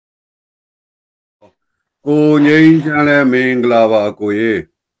Cô Nyein chăng là mình là bà cô ấy.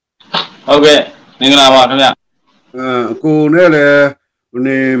 Ok, mình là bà thôi ạ. Cô này là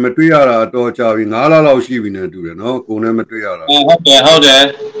nè mà tuy là tôi cho vì ngã là lâu xí vì nè tụi nó cô này mà tuy làဟုတ်တယ်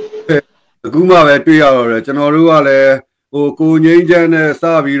cú mà về tuy là cho nóรู้là cô Nyein chăng là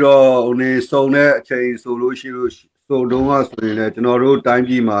sao vì đó nè sau này chạy số đông á số này cho nóรู้ တိုင်း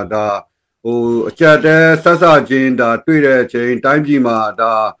ပြည်မှာဒါချက်တဲ့ဆက်ဆချင်းဒါတွေ့တဲ့ချိန်တိုင်းပြည်မှာ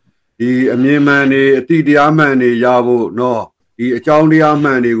ဒါဒီအမြင်မှန်တွေအတိတရားမှန်တွေရဖို့เนาะဒီအကြောင်းတရားမှ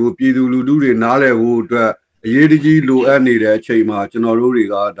န်တွေကိုပြည်သူလူထုတွေနားလည်ဖို့အတွက်အရေးတကြီးလိုအပ်နေတဲ့အချိန်မှာကျွန်တော်တို့တွေ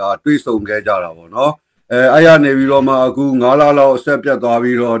ကဒါတွေးဆုံခဲ့ကြတာပေါ့เนาะအဲ့ရနေပြီးတော့မှအခု9လလောက်အဆက်ပြတ်သွား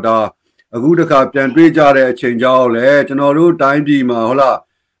ပြီးတော့ဒါအခုတခါပြန်တွေးကြတဲ့အချိန်ကြောင်းလဲကျွန်တော်တို့တိုင်းပြည်မှာဟုတ်လား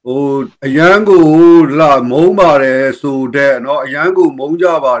အရန်ကိုလာမုန်းပါတယ်ဆိုတဲ့เนาะအရန်ကိုမုန်းကြ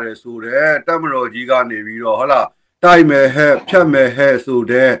ပါတယ်ဆိုတဲ့တက်မတော်ကြီးကနေပြီးတော့ဟုတ်လားတိုက်မယ်ဟဲ့ဖြတ်မယ်ဟဲ့ဆို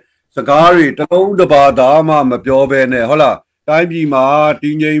တဲ့စကားတွေတလုံးတစ်ပါးသားမှမပြောဘဲနဲ့ဟုတ်လားတိုင်းပြည်မှာတ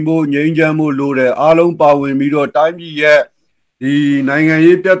ည်ငြိမ်ဖို့ငြိမ်းချမ်းဖို့လိုတယ်အားလုံးပါဝင်ပြီးတော့တိုင်းပြည်ရဲ့ဒီနိုင်ငံ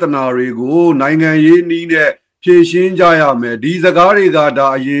ရေးပြဿနာတွေကိုနိုင်ငံရေးနည်းနဲ့ဖြေရှင်းကြရမယ်ဒီစကားတွေကဒါ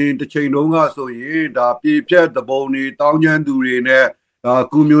အရင်တစ်ချိန်လုံးကဆိုရင်ဒါပြေဖြတ်သဘုံတွေတောင်းကျမ်းသူတွေနဲ့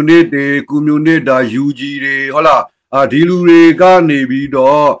ကွန်မြူနစ်ဒါ UG တွေဟုတ်လားဒီလူတွေကနေပြီး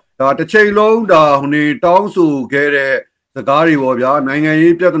တော့ဒါတစ်ချိန်လုံးဒါဟိုနေတောင်းဆိုခဲ့တဲ့စကားတွေပေါ့ဗျာနိုင်ငံ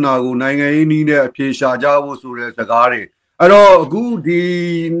ရေးပြဿနာကိုနိုင်ငံရေးနည်းနဲ့အဖြေရှာကြဖို့ဆိုတဲ့စကားတွေအဲ့တော့အခုဒီ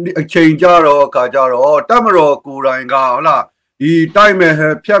အချိန်ကြတော့အခါကြတော့တက်မတော်ကိုယ်တိုင်ကဟုတ်လားဒီတိုက်မဲ့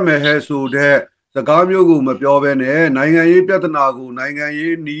ဟဲ့ဖြတ်မဲ့ဟဲ့ဆိုတဲ့စကားမျိုးကိုမပြောဘဲနဲ့နိုင်ငံရေးပြဿနာကိုနိုင်ငံ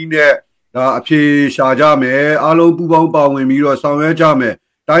ရေးနည်းနဲ့ဒါအဖြေရှာကြမယ်အားလုံးပူးပေါင်းပါဝင်ပြီးတော့ဆောင်ရွက်ကြမယ်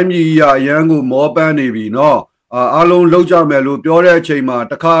တိုင်းပြည်ရအရန်ကိုမောပန်းနေပြီเนาะအားလုံးလှုပ်ကြမယ်လို့ပြောတဲ့အချိန်မှာ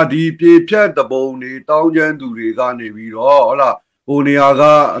တခါဒီပြေဖြတ်တပုံတွေတောင်းကျမ်းသူတွေကနေပြီးတော့ဟုတ်လားဟိုနေရာက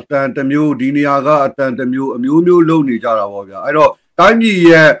အတန်တစ်မျိုးဒီနေရာကအတန်တစ်မျိုးအမျိုးမျိုးလုပ်နေကြတာပေါ့ဗျာအဲ့တော့တိုင်းပြည်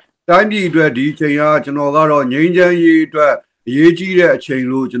အတွက်ဒီအချိန်ကကျွန်တော်ကတော့ငြိမ်းချမ်းရေးအတွက်အရေးကြီးတဲ့အချိန်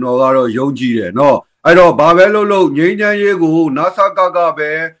လို့ကျွန်တော်ကတော့ယုံကြည်တယ်เนาะအဲ့တော့ဘာပဲလုပ်ငြိမ်းချမ်းရေးကိုနာဆာက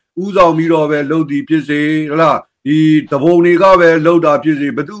ပဲဥဆောင်ပြီးတော့ပဲလုပ်သည်ဖြစ်စေဟုတ်လားဒီတဘုံတွေကပဲလုပ်တာဖြစ်စေ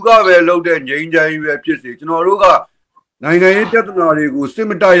ဘသူကပဲလုပ်တဲ့ငြိမ်းချမ်းရေးပဲဖြစ်စေကျွန်တော်တို့ကနိုင်ငံရေးပြဿနာတွေကိုစစ်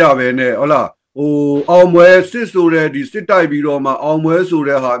မတိုက်ရပဲနဲ့ဟုတ်လားအောင်ပွဲစစ်ဆိုတဲ့ဒီစစ်တိုက်ပြီးတော့မှအောင်ပွဲဆို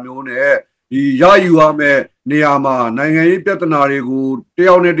တဲ့ဟာမျိုးနဲ့ဒီရယူရမယ်နေရာမှာနိုင်ငံရေးပြဿနာတွေကိုတ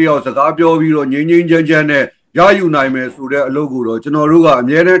ယောက်နဲ့တယောက်စကားပြောပြီးတော့ငြိမ်းချမ်းနဲ့ရယူနိုင်မယ်ဆိုတဲ့အလုပ်ကိုတော့ကျွန်တော်တို့ကအ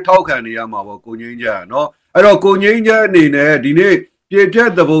မြဲတမ်းထောက်ခံနေရမှာပေါ့ကိုငြိမ်းချမ်းเนาะအဲ့တော့ကိုငြိမ်းချမ်းအနေနဲ့ဒီနေ့ပြေဖြ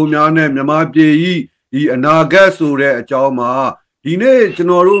တ်သဘုံများနဲ့မြန်မာပြည်ကြီးဒီအနာဂတ်ဆိုတဲ့အကြောင်းမှာဒီနေ့ကျွန်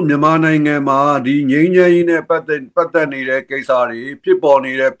တော်တို့မြန်မာနိုင်ငံမှာဒီငြိမ်းချမ်းရေးနဲ့ပတ်သက်နေတဲ့ကိစ္စတွေဖြစ်ပေါ်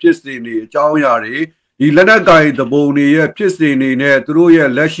နေတဲ့ဖြစ်စဉ်တွေအကြောင်းအရာတွေဒီလက်နက်ကိုင်သဘုံတွေရဲ့ဖြစ်စဉ်တွေနဲ့သူတို့ရဲ့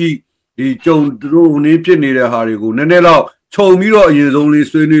လက်ရှိဒီသူတို့နေဖြစ်နေတဲ့ဟာတွေကိုနည်းနည်းတော့ခြုံပြီးတော့အရင်ဆုံးလေး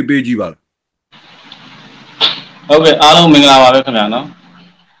ဆွေးနွေးပေးကြည့်ပါလားဟုတ်ကဲ့အားလုံးမင်္ဂလာပါပဲခင်ဗျာနော်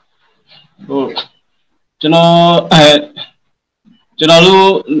ဟုတ်ကျွန်တော်တို့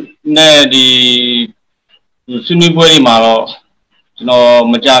နဲ့ဒီဆွေးနွေးပွဲတွေမှာတော့ကျွန်တော်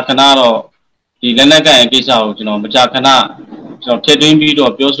မကြာခဏတော့ဒီလက်နက်ကိုင်ကိစ္စကိုကျွန်တော်မကြာခဏကျွန်တော်ထည့်သွင်းပြီး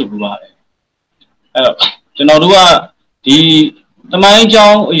တော့ပြောဆိုပူပါတယ်အဲ့တော့ကျွန်တော်တို့ကဒီတမိုင်းကြော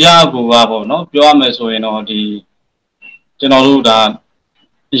င်းအရာကိုပါပေါ့နော်ပြောရမယ်ဆိုရင်တော့ဒီကျွန်တော်တို့ဒါ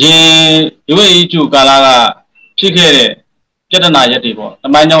အရင်ရွေးရေးကျူကာလာကဖြစ်ခဲ့တဲ့ပြဿနာရက်တွေပေါ့တ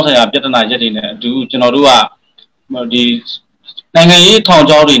မိုင်းကြောင်းဆိုင်ရာပြဿနာရက်တွေနဲ့အတူကျွန်တော်တို့ကဒီနိုင်ငံရေးထောင်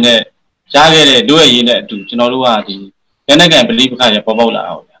ချောင်းတွေနဲ့ရခဲ့တဲ့တို့ရဲ့ရေးနဲ့အတူကျွန်တော်တို့ကဒီလက်နက်ကန်ပဋိပက္ခတွေပေါ်ပေါက်လာ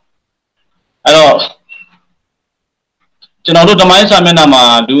အောင်ဗျာအဲ့တော့ကျွန်တော်တို့တမိုင်းစာမျက်နှာမှာ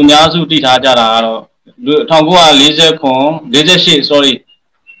လူအများစုတည်ထားကြတာကတော့1948 sorry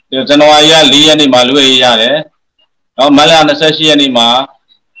ဇန်နဝါရီလ4ရက်နေ့မှာလူရေးရတယ်နော်မတ်လ28ရက်နေ့မှာ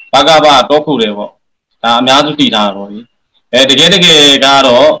ဘကဘတောခုတယ်ပေါ့ဒါအများစုတည်ထားတာပေါ့တကယ်က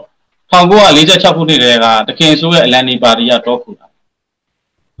တော့1946ခုနှစ်တည်းကတခင်ဆိုးရဲ့အလန်နီပါတီကတောခုတာ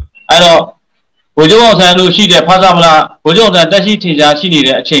အဲ့တော့ဗိုလ်ချုပ်အောင်ဆန်းတို့ရှိတဲ့ဖသဗလာဗိုလ်ချုပ်အောင်ဆန်းတက်ရှိထင်ရှားရှိနေ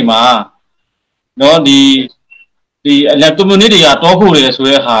တဲ့အချိန်မှာနော်ဒီအလန်ကွန်မြူနစ်တွေကတောခုတယ်ဆို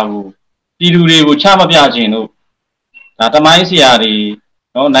တဲ့ဟာကိုပြည်သူတွေကိုချမပြခြင်းတို့ဒါတမိုင်းဆရာတွေ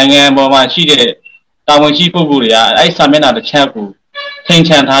နော်နိုင်ငံပေါ်မှာရှိတဲ့တာဝန်ရှိပုဂ္ဂိုလ်တွေကအဲ့စာမျက်နှာတစ်ချက်ကိုထိန်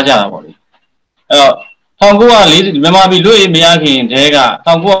ချန်ထားကြတာပေါ့လေအဲ့တော့1940မြန်မာပြည်လွတ်ရေးမရခင်တည်းက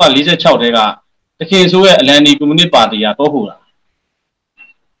1946တည်းကတခင်ဆိုးရဲ့အလန်နီကွန်မြူနစ်ပါတီကတောခုတာ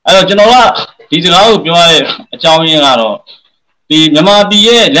အဲ့တော့ကျွန်တော်ကဒီစကားကိုပြောရတဲ့အကြောင်းရင်းကတော့ဒီမြန်မာပြည်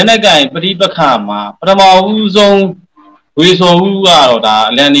ရဲ့လက်နက်ကိုင်ပဋိပက္ခမှာပထမဦးဆုံးဝေဆိုဦးကတော့ဒါ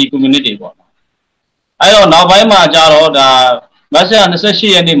အလန်နီကွန်မြူနစ်တွေပေါ့အဲ့တော့နောက်ပိုင်းမှာကျတော့ဒါမတ်လ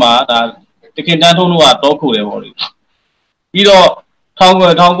28ရက်နေ့မှာဒါ တခင်တန်းထုံးတို့ကတော့ခုတယ်ပေါ့လေပြီးတော့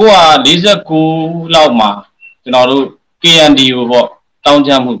1949လောက်မှာကျွန်တော်တို့ KNDO ပေါ့တောင်း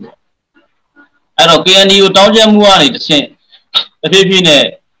ကြမှုပေါ့အဲ့တော့ KNDO တောင်းကြမှုကနေတစ်ဆင့်တဖြည်းဖြည်းနဲ့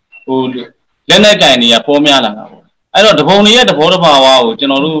ဟိုလက်နက်ကင်တွေကပေါ်များလာတာပေါ့အဲ့တော့တပုံတွေရဲ့သဘောတဘာဝကိုကျွ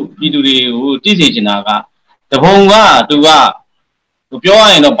န်တော်တို့ပြည်သူတွေကိုသိစေချင်တာကတပုံကသူကပြောရ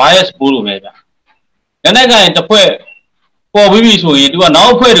ရင်တော့ bias ပိုးလို့ပဲဗျလက်နက်ကင်တစ်ဖွဲ့ပေါ်ပြီးပြီဆိုရင်သူကနော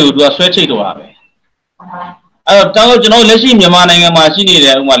က်အဖွဲ့တွေကိုသူကဆွဲချိတ်တော့တာပဲအဲ့တော့ကျွန်တော်လက်ရှိမြန်မာနိုင်ငံမှာရှိနေ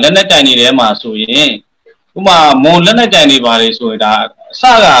တဲ့ဥမာလက်နက်ကင်တွေထဲမှာဆိုရင်ဥမာမွန်လက်နက်ကင်တွေပါလေဆိုရင်ဒါအစ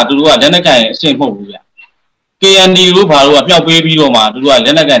ကသူတို့ကလက်နက်ကင်အဆင့်မဟုတ်ဘူးဗျ KND လို့ဘာလို့ကပျောက်ပေးပြီးတော့မှသူတို့ကလ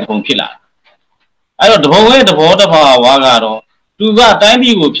က်နက်ကင်တပုံဖြစ်လာအဲ့တော့တပုံရဲ့သဘောတဘာဝကတော့သူကတိုင်းပြ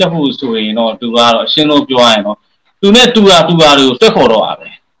ည်ကိုဖျက်ဖို့ဆိုရင်တော့သူကတော့အရှင်းလို့ပြောရရင်တော့သူနဲ့တူတာတွေကိုတွက်ခေါ်တော့တာပဲ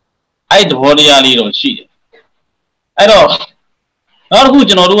အဲ့ဒီသဘောတရားလေးတော့ရှိတယ်အဲ့တော့နောက်တစ်ခု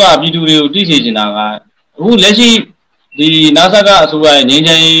ကျွန်တော်တို့ကပြည်သူတွေကိုသိစေချင်တာကအခုလက်ရှိဒီ NASA ကအစိုးရရဲ့ငြိမ်း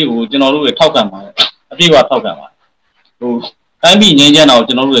ချမ်းရေးကိုကျွန်တော်တို့တွေထောက်ခံပါတယ်အပြည့်အဝထောက်ခံပါတယ်ဟိုတိုင်းပြည်ငြိမ်းချမ်းတာကို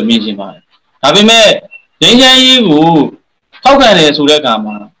ကျွန်တော်တို့တွေမြင်ချင်ပါတယ်ဒါပေမဲ့ငြိမ်းချမ်းရေးကိုထောက်ခံတယ်ဆိုတဲ့အခါ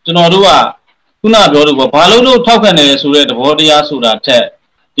မှာကျွန်တော်တို့ကခုနပြောလို့ဘာလို့ထောက်ခံတယ်ဆိုတဲ့သဘောတရားဆိုတာထက်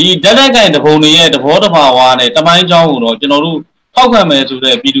ဒီလက်နက်ကင်တပုံတွေရဲ့သဘောတဘာဝနဲ့တမိုင်းကြောင်းကိုတော့ကျွန်တော်တို့ထောက်ခံမယ်ဆို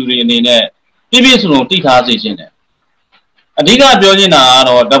တဲ့ပြည်သူတွေအနေနဲ့ပြည့်ပြည့်စုံစုံသိထားစေချင်တယ်အဓိကပြောချင်တာက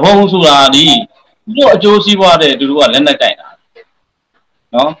တော့တပုံဆိုတာဒီတို့အကျိုးစီးပွားတဲ့သူတို့ကလက်နက်ကင်တာ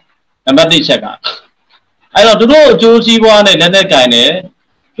နော်နံပါတ်1ချက်ကအဲ့တော့သူတို့အကျိုးစီးပွားနဲ့လက်နက်ကင်တယ်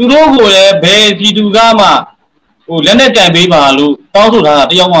သူတို့ကိုလည်းဘယ်ပြည်သူကမှဟိုလက်နက်ကင်ပေးပါလို့တောင်းဆိုထားတာ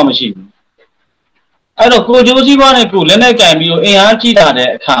တယောက်မှမရှိဘူးအဲ့တော့ကိုကျိုးစီးပွားနဲ့ကိုလက်နက်ကင်ပြီးတော့အင်အားကြီးတာတဲ့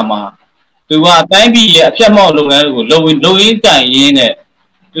အခါမှာသူကတိုင်းပြည်ရဲ့အပြတ်မောက်လုပ်ငန်းကိုလုံရင်းကင်ရင်းနဲ့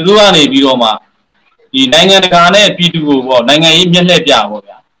သူတို့ကနေပြီးတော့မှဒီနိုင်ငံတကာနဲ့ပြည်သူကိုပေါ့နိုင်ငံရေးမျက်လှည့်ပြပေါ့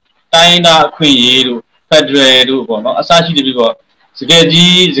ဗျာတိုင်းသားအခွင့်အရေးတို့ဖက်ဒရယ်တို့ပေါ့နော်အစရှိတဲ့ပြီးတော့စက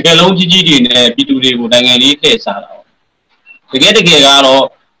ယ်လုံးကြီးတွေနဲ့ပြည်သူတွေကိုနိုင်ငံရေးထည့်စားတာပေါ့တကယ်ကတော့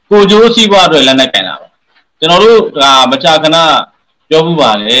ကိုကျိုးစီးပွားအတွက်လက်နက်ကင်တာပေါ့ကျွန်တော်တို့ကမကြာခဏပြောမှု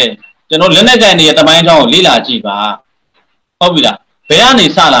ပါတယ်ကျွန်တော်လက်နက်ကင်နေတဲ့တမိုင်းကြောင်းကိုလေ့လာကြည့်ပါဟုတ်ပြီလားဘယ်ကနေ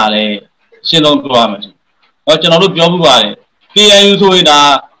စလာလဲရှင်းလုံးပြောရမယ်ဟောကျွန်တော်တို့ပြောမှုပါတယ် KNU ဆိုရင်ဒါ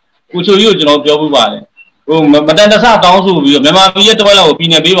ကိုချိုကြီးကိုကျွန်တော်ပြောမှုပါတယ်ဟိုမတန်တဆတောင်းဆိုပြီးတော့မြန်မာပြည်ရဲ့တဝက်လောက်ကိုပြည်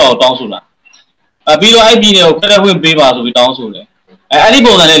နယ်ပေးပါအောင်တောင်းဆိုတာပြီးတော့အဲ့ပြည်နယ်ကိုဖက်ဒရယ်ဝင်ပေးပါဆိုပြီးတောင်းဆိုတယ်အဲ့ဒီ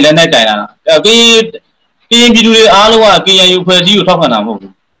ပုံစံနဲ့လက်နက်ကင်လာတာကရင်ပြည်သူတွေအားလုံးက KNU ဖွဲ့စည်းကိုထောက်ခံတာမဟုတ်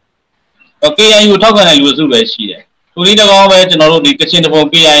ဘူးKNU ကိုထောက်ခံတဲ့လူစုပဲရှိတယ်သူဒီတကောင်ပဲကျွန်တော်တို့ဒီကချင်တပုံ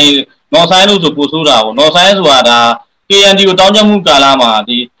KNU နော်ဆိုင်လို့ဆိုပို့ဆိုတာပေါ့နော်ဆိုင်ဆိုတာဒါ KNU ကိုတောင်းကြမှုကာလမှာ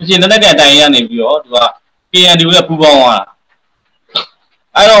ဒီကချင်လက်နက်ကန်တိုင်ရနေပြီးတော့သူက KNU ရဲ့ပူးပေါင်းသွားတာ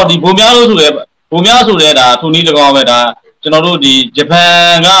အဲ့တော့ဒီဘုံများလို့ဆိုတဲ့ဒါသူဒီတကောင်ပဲဒါကျွန်တော်တို့ဒီဂျပ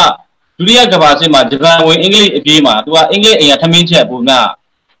န်ကဒုတိယကမ္ဘာစစ်မှာဂျပန်ဝင်အင်္ဂလိပ်အပြေးမှာသူကအင်္ဂလိပ်အိမ်ကထမင်းချက်ပုံများ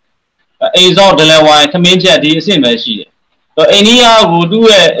အိမ်ဆောင်ဒလန်ဝိုင်ထမင်းချက်ဒီအဆင့်ပဲရှိတယ်တော့အိန္ဒိယကိုသူ့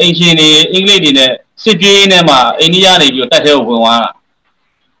ရဲ့အိမ်ရှင်တွေအင်္ဂလိပ်တွေနဲ့စစ်ပြေးနဲ့မှအိန္ဒိယနေပြီးတော့တက်ထဲကိုဝင်သွားတာ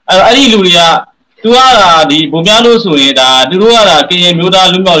အဲ့ဒီလူတွေကသူကဒီဘုံများလို့ဆိုရင်ဒါသူတို့ကကရင်မျိုးသား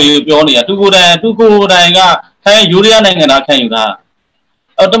လူမျိုးတွေပြောနေတာသူကိုယ်တိုင်ကထိုင်းယူရီးယားနိုင်ငံသားခံယူတာ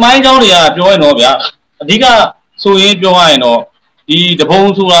တမိုင်းเจ้าတွေကပြောရင်တော့ဗျာအဓိကဆိုရင်ပြောရရင်တော့ဒီတပုံ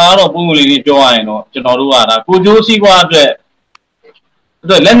ဆိုတာကတော့ပုံမှန်လေးပြောရရင်တော့ကျွန်တော်တို့ကဒါကိုကျိုးစီးပွားအတွက်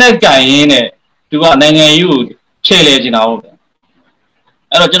လက်နက်ကင်ရင်းနဲ့သူကနိုင်ငံရေးကိုချဲ့လဲနေတာဟုတ်တယ်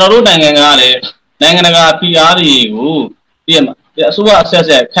အဲ့တော့ကျွန်တော်တို့နိုင်ငံကလည်းနိုင်ငံတကာ PR တွေကိုပြည့်မှာအစိုးရအဆက်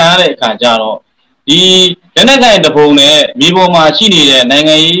ခံရတဲ့အခါကျတော့ဒီလက်နက်ကင်တပုံနဲ့မြေပေါ်မှာရှိနေတဲ့နိုင်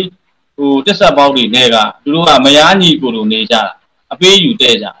ငံရေးဟိုတစ္ဆပေါက်တွေနဲ့ကသူတို့ကမယားညီကိုလိုနေကြတာအပေးယူ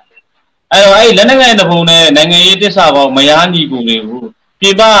တဲ့ကြအဲ့တော့အဲ့လက်နက်ကင်တပုံနဲ့နိုင်ငံရေးတစ္ဆပေါက်မယားညီကိုတွေကိုပြ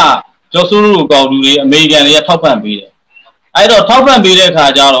ပကျော်စိုးတို့ကောက်လူတွေအမေရိကန်တွေကထောက်ပံ့ပေးတယ်အဲ့တော့ထောက်ပံ့ပေးတဲ့အခါ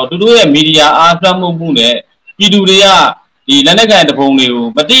ကျတော့သူတို့ရဲ့မီဒီယာအားသွမ်းမှုနဲ့ပြည်သူတွေကဒီလက်နက်ကင်တပုံတွေကို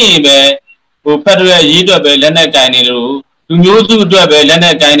မသိရင်ပဲဟိုဖက်ဒရယ်ရေးအတွက်ပဲလက်နက်ကင်နေလို့လူမျိုးစုအတွက်ပဲလက်န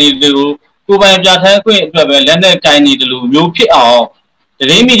က်ကင်နေလို့ကိုယ်ပိုင်ပြဋ္ဌာန်းခွင့်အတွက်ပဲလက်နက်ကင်နေတယ်လို့မျိုးဖြစ်အောင်တ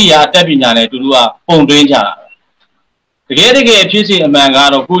ရေမီဒီယာအတက်ပညာနဲ့သူတို့ကပုံသွင်းကြတာတကယ်ဖြစ်စီအမှန်က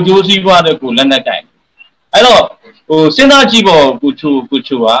တော့ကိုကျိုးစီးပွားတဲ့ကိုလက်နက်ကင်အဲ့တော့ဟိုစဉ်းစားကြည့်ပေါ့ကို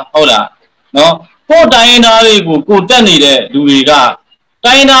ချိုပါဟုတ်လားနော်ကိုတိုင်းသားတွေကိုကိုတက်နေတဲ့လူတွေက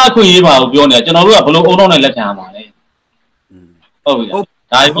တိုင်းသားအခွင့်အရေးပါလို့ပြောနေတာကျွန်တော်တို့ကဘလို့အုံတော့နဲ့လက်ခံရမှာလဲဟုတ်ပြီလား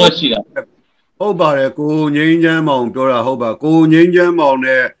ဒါပြောရှိတာဟုတ်ပါတယ်ကိုငိမ့်ချမ်းမောင်ပြောတာဟုတ်ပါကိုငိမ့်ချမ်းမောင်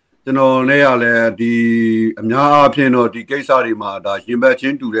နဲ့ကျွန်တော်လည်းရလဲဒီအများအားဖြင့်တော့ဒီကိစ္စတွေမှာဒါရှင်ဘက်ချ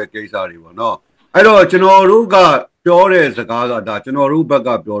င်းတူတဲ့ကိစ္စတွေပေါ့နော်အဲ့တော့ကျွန်တော်တို့ကပြောတဲ့စကားကဒါကျွန်တော်တို့ဘက်က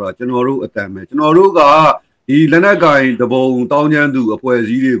ပြောတာကျွန်တော်တို့အတန်ပဲကျွန်တော်တို့က ဒီလက်နက်ကိုင်တဘုံတောင်းကျမ်းသူအဖွဲ့အ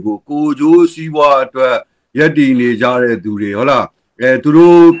စည်းတွေကိုကိုကျိုးစည်းပွားအတွက်ရက်တည်နေကြတဲ့သူတွေဟုတ်လားသူ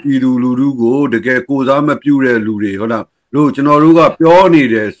တို့ပြည်သူလူထုကိုတကယ်ကိုစားမပြုတဲ့လူတွေဟုတ်လားလို့ကျွန်တော်တို့ကပြောနေ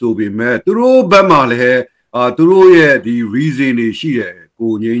တယ်ဆိုပေမဲ့သူတို့ဘက်မှာလည်းသူတို့ရဲ့ဒီ reason တွေရှိ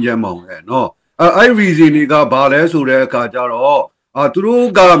တယ်ကိုငိမ့်ချမ်းမောင်ရဲ့နော်အဲ့ reason တွေကဘာလဲဆိုတဲ့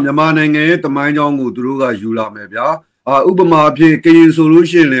အခါကျတော့သူတို့ကမြန်မာနိုင်ငံရဲ့တမိုင်းကြောင်းကိုသူတို့ကယူလာမယ်ဗျာဥပမာအဖြစ်ကရင်ဆိုလို့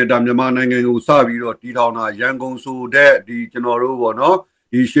ရှိရင်လည်းဒါမြန်မာနိုင်ငံကိုစပြီးတော့တီထောင်တာရန်ကုန်ဆိုတဲ့ဒီကျွန်တော်တို့ပေါ့နော်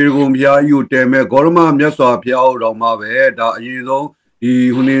ဒီရှေးကုန်းဘုရားကြီးကိုတဲမဲ့ဂေါရမမြတ်စွာဘုရားတော်မှာပဲဒါအရင်ဆုံးဒီ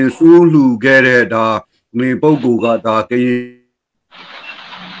ဟိုနေစူးလူခဲ့တဲ့ဒါနေပုဂ္ဂိုလ်ကဒါကရင်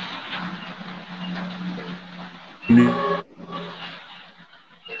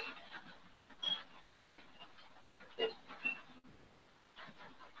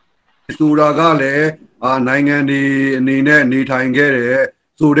ဆိုတာကလည်းနိုင်ငံတွေအနေနဲ့နေထိုင်ခဲ့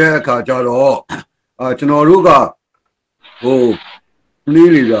တယ်ဆိုတဲ့အခါကျတော့ကျွန်တော်တို့ကဟိုနေ့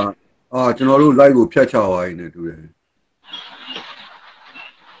တွေကကျွန်တော်တို့ live ကိုဖျက်ချသွားရင်လည်းတူ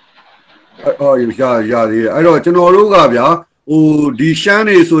တယ်ရသေးတယ်အဲ့တော့ကျွန်တော်တို့ကဗျာဟိုဒီရှမ်း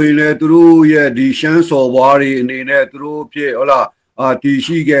တွေဆိုရင်လည်းသူတို့ရဲ့ဒီရှမ်းစော်ဘွားတွေအနေနဲ့သူတို့ဖြစ်ဟုတ်လားတည်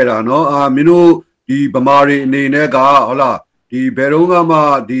ရှိခဲ့တာနော်မင်းတို့ဒီဗမာတွေအနေနဲ့ကဟုတ်လားဒီ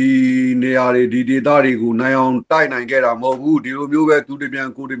ဘယ်တော့မှဒီနေရာတွေဒီဒေသတွေကိုနိုင်အောင်တိုက်နိုင်ခဲ့တာမဟုတ်ဘူးဒီလိုမျိုးပဲသူ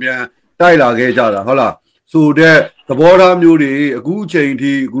တပြန်ကိုတပြန်တိုက်လာခဲ့ကြတာဟုတ်လားဆိုတဲ့သဘောထားမျိုးတွေအခုအချိန်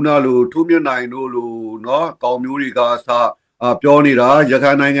ထိခုနလိုထိုးမြတ်နိုင်တို့လိုနော်ကောင်းမျိုးတွေကပြောနေတာရ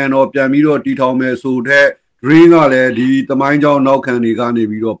ခိုင်နိုင်ငံတော်ပြန်ပြီးတော့တီထောင်မယ်ဆိုတဲ့ dream ကလည်းဒီတမိုင်းကြောင်းနောက်ခံတွေကနေ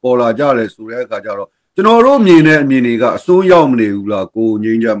ပြီးတော့ပေါ်လာကြတယ်ဆိုတဲ့အခါကျတော့ကျွန်တော်တို့မြင်တဲ့အမြင်တွေကအစိုးရောက်မနေဘူးလား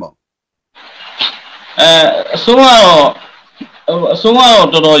ကိုငိမ့်ချမ်းပါအစိုး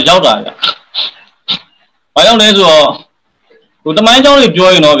ကတော့တော်တော်ရောက်တာဗျ။ဘာကြောင့်လဲဆိုတော့ဟိုတမိုင်းကြောင်းတွေပြော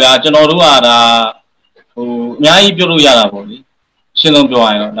ရင်တော့ဗျာကျွန်တော်တို့ကဒါဟိုအများကြီးပြောလို့ရတာပေါ့လေ။ရှင်းဆုံးပြောရ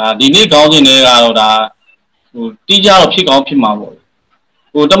ရင်တော့ဒါဒီနေ့ကောင်းခြင်းတွေကတော့ဒါဟိုတီးကြတော့ဖြစ်ကောင်းဖြစ်မှာပေါ့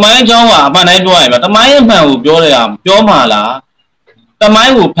။ဟိုတမိုင်းကြောင်းကအမှန်တိုင်းပြောရရင်ဗျာတမိုင်းအမှန်ကိုပြောရတာပြောမှာလားတမို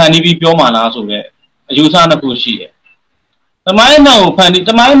င်းကိုဖန်တီးပြီးပြောမှာလားဆိုတဲ့အယူဆနှစ်ခုရှိတယ်။တမိုင်းအမှန်ကိုဖန်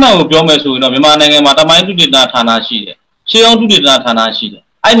တီးတမိုင်းအမှန်ကိုပြောမယ်ဆိုရင်တော့မြန်မာနိုင်ငံမှာတမိုင်းသုတေသနဌာနရှိတယ်။ရှေးအောင်သုတေသနဌာနရှိတယ်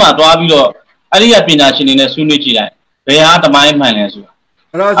။အဲ့မှာတွားပြီးတော့အဲ့ဒီကပညာရှင်တွေနဲ့ဆွေးနွေးကြည့်လိုက်။ဘယ်ဟာတမိုင်းမှန်လဲဆိုတာ။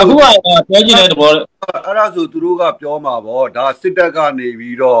အခုကပြောကြည့်တဲ့သဘောအဲ့ဒါဆိုသူတို့ကပြောမှာပေါ့ဒါစစ်တပ်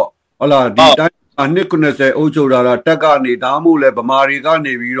ကနေပြီးတော့ဟုတ်လားဒီတိုင်းနှစ်90အုပ်ချုပ်တာတက်ကနေဒါမှမဟုတ်လဲဗမာတွေ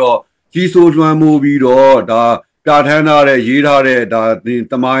ကနေပြီးတော့ကြီးစိုးလွှမ်းမိုးပြီးတော့ဒါပြဋ္ဌာန်းထားတဲ့ရေးထား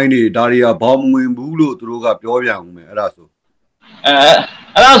တဲ့ဒါတမိုင်းတွေဒါတွေကဘောင်းမဝင်ဘူးလို့သူတို့ကပြောပြန်ဦးမယ်အဲ့ဒါဆို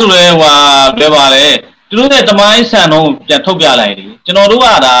အဲ့ဒါဆိုလဲဟိုပြောပါလေသူတို့ရဲ့တမိုင်းဆန်တော့ပြန်ထုတ်ပြလိုက်တယ်ကျွန်တော်တို့က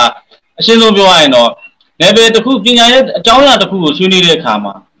ဒါအရှင်းဆုံးပြောရရင်တော့နယ်ပယ်တစ်ခုပညာရဲ့အကြောင်းအရာတစ်ခုကိုဆွေးနွေးတဲ့အခါ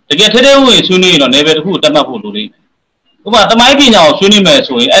မှာတကယ်ထဲထဲဝင်ဆွေးနွေးရင်တော့နယ်ပယ်တစ်ခုကိုတတ်မှတ်ဖို့လိုလိမ့်မယ်ဥပမာတမိုင်းပညာကိုဆွေးနွေး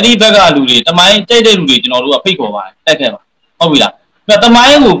မယ်ဆိုရင်အဲ့ဒီဘက်ကလူတွေတမိုင်းကြိုက်တဲ့လူတွေကျွန်တော်တို့ကဖိတ်ခေါ်ပါတယ်တက်ခဲ့ပါဟုတ်ပြီလားတ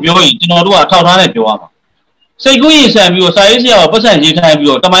မိုင်းကိုပြောရင်ကျွန်တော်တို့ကထောက်ထားနဲ့ပြောရမှာစိတ်ကူးရင်ဆန်ပြီးတော့စာရေးဆရာကိုပတ်စံရေးခို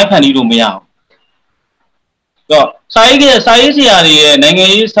င်းပြီးတော့တမိုင်းဖန်တီးလို့မရအောင်တော့စာရေးဆရာတွေရဲ့နိုင်ငံ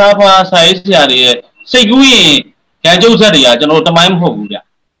ရေးစားဖားစာရေးဆရာတွေရဲ့စိတ်ကူးရင်ရန်ကျုပ်ဆက်တွေကကျွန်တော်တို့တမိုင်းမဟုတ်ဘူးဗျ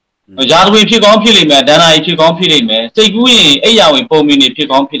ရာဇဝင်ဖြစ်ကောင်းဖြစ်လိမ့်မယ်ဒဏ္ဍာရီဖြစ်ကောင်းဖြစ်လိမ့်မယ်စိတ်ကူးရင်အိယာဝင်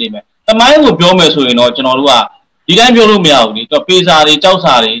ပုံမီနေဖြစ်ကောင်းဖြစ်လိမ့်မယ်တမိုင်းကိုပြောမယ်ဆိုရင်တော့ကျွန်တော်တို့ကဒီတိုင်းပြောလို့မရဘူးလေတော့ပေစာတွေကြောက်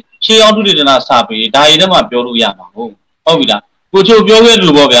စာတွေရှေးအောင်တုတေသနာစာပေဒါရီထဲမှာပြောလို့ရမှာဟုတ်ပြီလားကိုချိုပြောခဲ့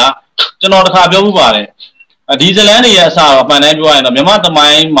လို့ပေါ့ဗျာကျွန်တော်တစ်ခါပြောမှုပါတယ်ဒီဇလန်တွေရဲ့အစာတော့မှန်တိုင်းပြောရရင်တော့မြန်မာတမို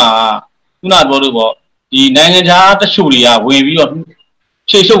င်းမှာခုနပြောလို့ပေါ့ဒီနိုင်ငံခြားတချို့တွေက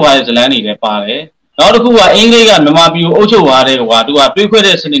ဝင်ပြီးတော့ဖြည့်ရှုပ်သွားတဲ့ဇလန်တွေလည်းပါတယ်နောက်တစ်ခုကအင်္ဂလိပ်ကမြန်မာပြည်ကိုအုပ်ချုပ်သွားတဲ့ကွာသူကတွေး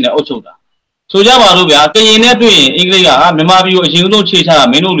ခွဲတဲ့စနစ်နဲ့အုပ်ချုပ်တာဆိုကြပါလို့ဗျာကရင်နဲ့တွေ့ရင်အင်္ဂလိပ်ကမြန်မာပြည်ကိုအရင်ဆုံးခြေချတာ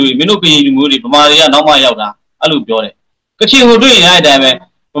မင်းတို့ကရင်လူမျိုးတွေဗမာတွေကနောက်မှရောက်တာအဲ့လိုပြောတယ်ကချင်ကိုတွေ့ရင်အဲ့အတို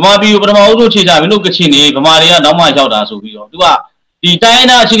င်းပဲဗမာပြည်ကိုပထမဦးဆုံးခြေချမင်းတို့ကချင်တွေဗမာတွေကနောက်မှရောက်တာဆိုပြီးတော့သူကဒီတိုင်း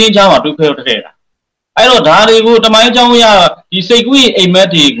သားချင်းချင်းချားမှာတွေးခွဲထွက်ခဲ့တာအဲ့တော့ဒါတွေကိုတမိုင်းကြောင်းရဒီစိတ်ကူးရင်အိမ်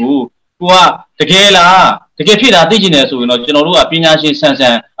မက်တွေကိုကတကယ်လားတကယ်ဖြစ်တာသိကျင်တယ်ဆိုရင်တော့ကျွန်တော်တို့ကပညာရှင်ဆ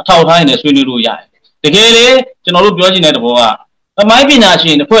န်အထောက်ထားနေဆွေးနွေးလို့ရတယ်တကယ်လေကျွန်တော်တို့ပြောချင်တဲ့သဘောကတမိုင်းပညာရှ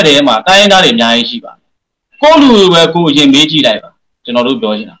င်တစ်ဖွဲ့တည်းမှာတိုင်းသားတွေအများကြီးရှိပါတယ်ကိုလူတွေပဲကိုအရင်မေးကြည့်လိုက်ပါကျွန်တော်တို့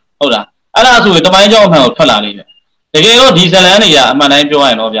ပြောချင်တာဟုတ်လားအဲ့ဒါဆိုရင်တမိုင်းကြောင်းအမှန်ကိုထွက်လာလိမ့်မယ်တကယ်တော့ဒီဇလန်တွေကအမှန်တိုင်းပြောရ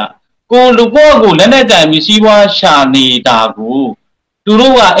ရင်တော့ဗျကိုလူကိုလက်နဲ့ကန်ပြီးစီးပွားရှာနေတာ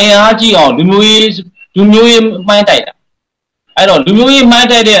ကိုသူတို့ကအင်အားကြီးအောင်လူမျိုးရေးမှိုင်းတိုက်တာအဲ့တော့လူမျိုးရေးမှို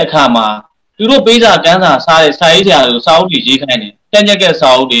င်းတိုက်တဲ့အခါမှာသူတို့ပေးစာကမ်းစာစားတဲ့စာရေးဆရာတွေကိုစာအုပ်တွေရေးခိုင်းတယ်တန်ကြက်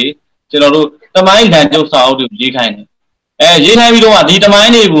ကစာအုပ်တွေကျွန်တော်တို့တမိုင်းလန်ကျုပ်စာအုပ်တွေရေးခိုင်းတယ်ရေးခိုင်းပြီးတော့ဒီတမို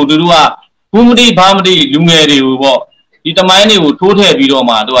င်းတွေကိုသူတို့ကဘူးမတိဘာမတိလူငယ်တွေကိုပေါ့ဒီတမိုင်းတွေကိုထိုးထ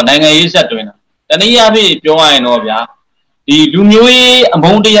ည့်ပြီးတော့မှသူကနိုင်ငံရေးဆက်တွင်တာ တနည်းအားဖြင့်ပြောရရင်တော့ဗျာဒီလူမျိုးရေး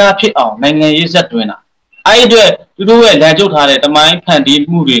အမုန်းတရားဖြစ်အောင်နိုင်ငံရေးဆက်တွင်တာအဲ့အတွက်သူတို့ရဲ့လမ်းကျုပ်ထားတဲ့တမိုင်းဖန်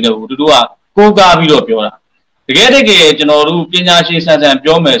တီးမှုတွေနဲ့သူတို့ကကိုးကားပြီးတော့ပြောတာတကယ်ကျွန်တော်တို့ပညာရှင်ဆန်ဆန်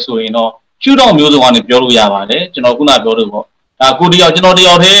ပြောမယ်ဆိုရင်တော့ရှုထောင့်မျိုးစုံကနေပြောလို့ရပါတယ်ကျွန်တော်ခုနပြောလို့ပေါ့ဒါကိုတယောက်ကျွန်တော်တ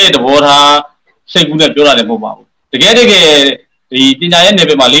ယောက်တည်းသဘောထားစိတ်ကူးနဲ့ပြောတာလည်းမဟုတ်ပါဘူးတကယ်ဒီပညာရဲ့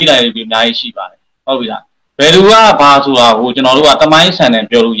နယ်ပယ်မှာလေးတိုင်းတွေအများကြီးရှိပါတယ်ဟုတ်ပြီလားဘယ်သူကဘာဆိုတာကိုကျွန်တော်တို့ကတမိုင်းဆန်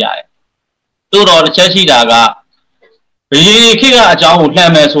ဆန်ပြောလို့ရတယ်သို့တော့တစ်ချက်ရှိတာကဘယ်ခေတ်ကအကြောင်း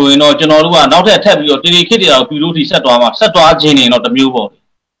ကိုလှမ်းမယ်ဆိုရင်တော့ကျွန်တော်တို့ကနောက်ထပ်ပြီးတော့တီခေတ်တွေတော့ပြည်လို့ထိဆက်သွားခြင်းနေတော့တမျိုးပေါ့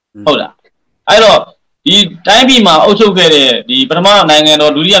ဟုတ်လားအဲ့တော့ဒီတိုင်းပြည်မှာအုပ်ချုပ်ခဲ့တဲ့ဒီပထမနိုင်ငံ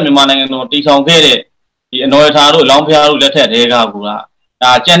တော်ဒုတိယမြန်မာနိုင်ငံတော်တည်ဆောင်ခဲ့တဲ့ဒီအနော်ရထာတို့လောင်းဖျားတို့လက်ထက်တွေက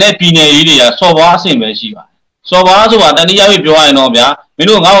ဒါကျန်တဲ့ပြည်နယ်ကြီးတွေကစော်ဘွားအဆင့်ပဲရှိပါတယ်စော်ဘွားဆိုတာတနည်းအားဖြင့်ပြောရရင်တော့ဗျာမင်း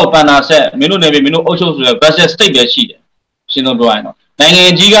တို့ငါ့ကိုပန်နာဆက်မင်းတို့နယ်ပြည်မင်းတို့အုပ်ချုပ်ဆိုတဲ့ budget state ပဲရှိတယ်ရှင်းဆုံးပြောရရင်တော့နိုင်ငံ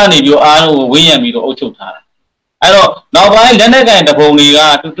ကြီးကနေပြီးအားလုံးကိုဝင်းရံပြီးတော့အုပ်ချုပ်ထားတာအဲ့တော့နောက်ပိုင်းလက်နက်ကင်တပုံတွေက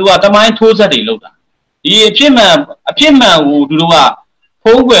သူကတမိုင်းထိုးဆက်တွေလုပ်တာဒီအဖြစ်မှန်ကိုသူတို့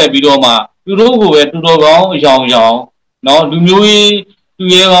ကဖုံးကွယ်ပြီးတော့မှသူတို့ကိုပဲတူတော်ကောင်းရောင်နော်လူမျိုး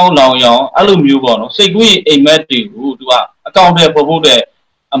ရေးသူရဲကောင်းလောင်ရောင်အဲ့လိုမျိုးပေါ့နော်စိတ်ကူးရင်အိမ်မက်တွေကိုသူကအကောင့်ထဲပေါ်ဖို့တဲ့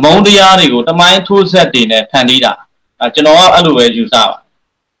အမုန်းတရားတွေကိုတမိုင်းထိုးဆက်တွေနဲ့ဖန်တီးတာကျွန်တော်ကအဲ့လိုပဲယူ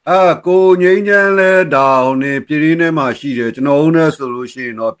ဆပါကိုငိမ့်ချမ်းလဲဒါအောင်နေပြည်ရင်းထဲမှာရှိတယ်ကျွန်တော်တို့နဲ့ဆိုလို့ရှိ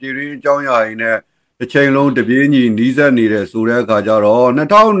ရင်တော့ပြည်ရင်းအကြောင်းအရာတွေနဲ့တစ်ချိန်လုံးတပြေးညီနီးစပ်နေတယ်ဆိုတဲ့အခါကျတော့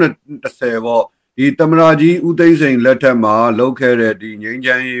2010ပေါ့ဒီသမရာကြီးဦးသိန်းစိန်လက်ထက်မှာလုပ်ခဲ့တဲ့ဒီငိ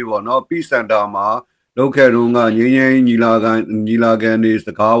မ့်ချမ်းရေးပေါ့နော်ပြည်စင်တာမှာလုပ်ခဲ့တော့ကငိမ့်ချမ်းညီလာခံတွေ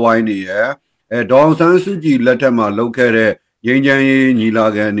စကားဝိုင်းနေရဒေါအောင်ဆန်းစုကြည်လက်ထက်မှာလုပ်ခဲ့တဲ့ငိမ့်ချမ်း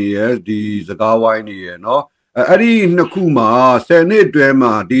ရေးညီလာခံတွေရဒီစကားဝိုင်းနေရနော်အဲ့ဒီနှစ်ခုမှာ10နှစ်အတွင်း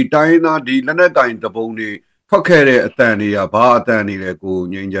မှာဒီတိုင်းသားဒီလက်နက်ကင်တပုံတွေထွက်ခဲ့တဲ့အတန်တွေကဘာအတန်တွေလဲကို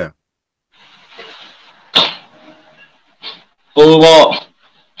ငိမ့်ချမ်း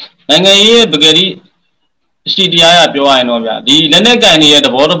ဟိုပေါ့နိုင်ငံရေးရဲ့ပကတိရှိတရားရပြောရရင်တော့ဗျာဒီလက်နက်ကင်တွေရဲ့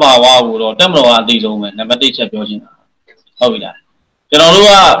သဘောတဘာဝကိုတော့တက်မတော်အသိဆုံးပဲနံပါတ်1ချက်ပြောချင်တာဟုတ်ပြီလား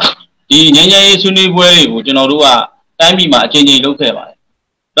ကျွန်တော်တို့ကဒီငញ្ញရေးဆွေးနွေးပွဲတွေကိုကျွန်တော်တို့ကတိုင်းပြည်မှာအချိန်ချင်းလုပ်ခဲ့ပါတယ်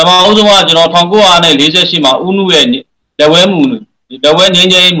ပထမအဦးဆုံးကကျွန်တော်1948မှာဦးနုရဲ့လက်ဝဲငញ្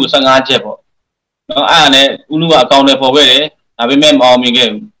ញရေးမှု15ချက်ပေါ့နော်အဲ့ဒါနဲ့ဦးနုကအကောင့်တွေပေါ်ခဲ့တယ်ဒါပေမဲ့မအောင်မြင်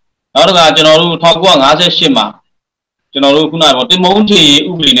ခဲ့ဘူးနောက်တစ်ခါကျွန်တော်တို့1958မှာကျွန်တော်တို့ခုနကတင်မုန်းထီ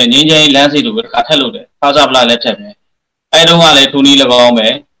ဥပဒေနဲ့ငင်းချင်းလမ်းစီတို့ပဲတစ်ခါထက်လို့တယ်ဖာစာပလာလက်ထက်ပဲအဲတုန်းကလည်းထူနီး၎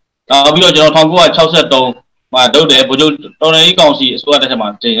င်းပဲနောက်ပြီးတော့ကျွန်တော်1963မှာလုပ်တယ်ဗိုလ်ချုပ်တော်နယ်ကြီးကောင်စီအစိုးရတက်မှာ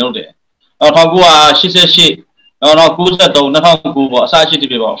တင်လုပ်တယ်နောက်1988နောက်93 2009ပေါ့အစ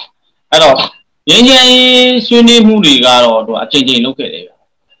ရှိတိပြပေါ့အဲ့တော့ငင်းချင်းဆွေးနွေးမှုတွေကတော့သူအချိန်ချင်းလုပ်ခဲ့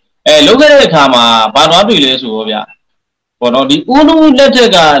တယ်ဗျလုပ်ခဲ့တဲ့အခါမှာဘာသွားတွေ့လဲဆိုတော့ဗျပေါ့နော်ဒီဦးလူလက်ထက်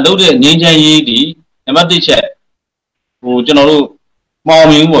ကလုပ်တဲ့ငင်းချင်းရေးဒီနံပါတ်1ချက်ကျွန်တော်တို့မောင်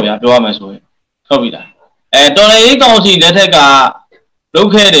မြင်ပေါ့ဗျာပြောရမယ်ဆိုရင်ဟုတ်ပြီလားတော်နယ်ရေးကောင်စီလက်ထက်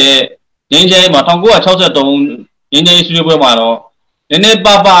ကလုပ်ခဲ့တဲ့ငင်းချင်းမှာ1963ငင်းချင်းဆွေးနွေးပွဲမှာတော့နည်းနည်းပ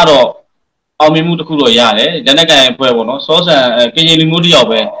တော့အောင်မြင်မှုတစ်ခုတော့ရတယ်လက်နက်ကန်အဖွဲ့ပေါ့နော်စောဆန်ကင်ဂျီလူမျိုးတယောက်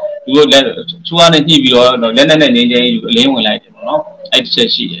ပဲသူတို့လက်ချူအားနဲ့ညှိပြီးတော့လက်နက်နဲ့ငင်းချင်းယူအလင်းဝင်လိုက်တယ်ပေါ့နော်အဲ့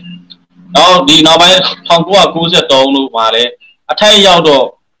တစ်ချက်ရှိတယ်နောက်ဒီနောက်ပိုင်း1993လို့ပါလေအထိုက်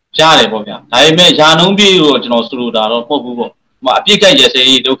ရောက်တော့ရတယ်ပေါ့ဗျာဒါပေမဲ့ယာနှုံးပြေတော့ကျွန်တော်ဆိုလိုတာတော့မဟုတ်ဘူးပေါ့အပြစ်ကက်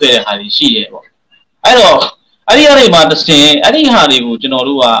ရစေးလုပ်ခဲ့တဲ့ဟာတွေရှိရဲပေါ့အဲ့တော့အဲ့ဒီအရာတွေမှာတစ်စင်အဲ့ဒီဟာတွေကို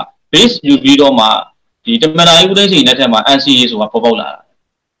ကျွန်တော်တို့က base ယူပြီးတော့မှဒီတမန်တော်ဦးသိန်းစိန်လက်ထက်မှာ NCA ဆိုတာပေါ်ပေါက်လာတာ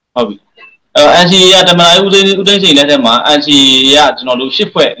ဟုတ်ပြီNCA ကတမန်တော်ဦးသိန်းစိန်လက်ထက်မှာ NCA ကကျွန်တော်တို့ရှစ်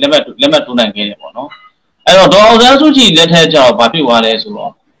ဖွဲ့လက်မှတ်ထိုးနိုင်ခဲ့တယ်ပေါ့နော်အဲ့တော့ဒေါ်အောင်ဆန်းစုကြည်လက်ထက်ကျတော့ဗာဖြစ်သွားလဲ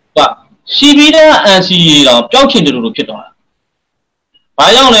ဆိုတော့ရှိပြီးတဲ့ NCA တော့ပျောက်ချင်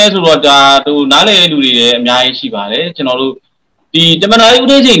တယ်လို့ဖြစ်သွားတာဘာကြောင့်လဲဆိုတော့ဒါသူနားလည်တဲ့လူတွေလည်းအများကြီးရှိပါတယ်ကျွန်တော်တို့ဒီတ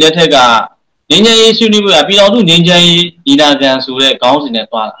မန်တော်ဦးသိန်းစိန်လက်ထက်ကငင်းချမ်းရေးဆွေးနွေးပွဲကပြည်တော်စုငင်းချမ်းရေးညီလာခံဆိုတဲ့ခေါင်းစဉ်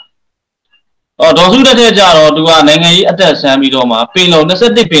နဲ့သွားတာဒေါ်စုလက်ထက်ကျတော့သူကနိုင်ငံရေးအသက်ဆန်းပြီးတော့မှပင်လုံ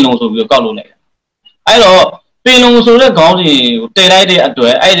21ပင်လုံဆိုပြီးတော့ကောက်လို့လိုက်တယ်အဲ့တော့ပင်လုံဆိုတဲ့ခေါင်းစဉ်ကိုတည်လိုက်တဲ့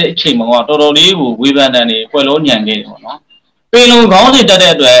အတွက်အဲ့ဒီအချိန်မှာတော်တော်လေးကိုဝေဖန်တဲ့နေပွဲလုံးညံခဲ့တယ်ပေါ့နော်ပင်လုံခေါင်းစဉ်တက်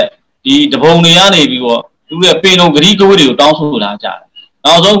တဲ့အတွက်ဒီတပုံတွေကနေပြီးတော့သူရဲ့ပင်လုံဂရီကိုတွေကိုတောင်းဆိုလာကြ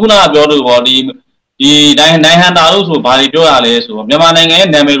တယ်နောက်ဆုံးခုနကပြောလို့ပေါ့ဒီနိုင်ငံဟန်တာလို့ဆိုဘာတွေပြောရလဲဆိုတော့မြန်မာနိုင်ငံရဲ့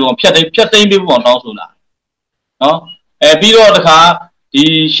နာမည်ကိုဖျက်သိမ်းပေးဖို့တောင်းဆိုလာနော်ပြီးတော့တခါ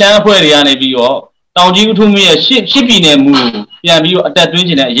ဒီရှမ်းအဖွဲ့တွေကနေပြီးတော့တောင်ကြီးဥထုမရဲ့ရှစ်ပြည်နယ်မူပြန်ပြီးတော့အတက်သွင်း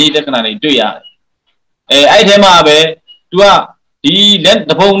ခြင်းတဲ့အရေးလက္ခဏာတွေတွေ့ရတယ်အဲ့ထဲမှာပဲသူကဒီ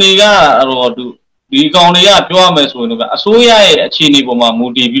လက်တပုံတွေကတော့သူဒီကောင်တွေကပြောရမယ်ဆိုရင်တော့အစိုးရရဲ့အခြေအနေပေါ်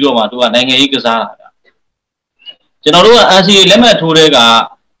မှာမူတည်ပြီးတော့မှသူကနိုင်ငံရေးကစားတာဗျကျွန်တော်တို့က NCA လက်မှတ်ထိုးတဲ့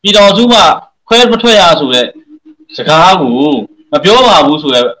ကပြည်တော်စုမှ ခွဲမထွက်ရဆိုတဲ့စကားကိုမပြောပါဘူး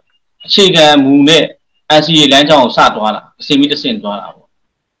ဆိုတဲ့အခြေခံမူနဲ့ NCA လမ်းကြောင်းကိုစသွားတာအစီအမီတဆင့်သွားတာပေါ့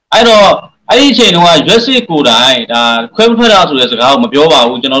အဲ့တော့အဲ့ဒီအချိန်တုန်းကရွက်စစ်ကိုယ်တိုင်ဒါခွဲမထွက်ရဆိုတဲ့စကားကိုမပြောပါ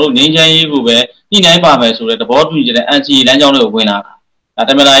ဘူးကျွန်တော်တို့ငင်းချမ်းရေးကိုပဲညှိနှိုင်းပါမယ်ဆိုတဲ့သဘောတူညီချက်နဲ့ NCA လမ်းကြောင်းတွေကိုဝင်လာတာဒါ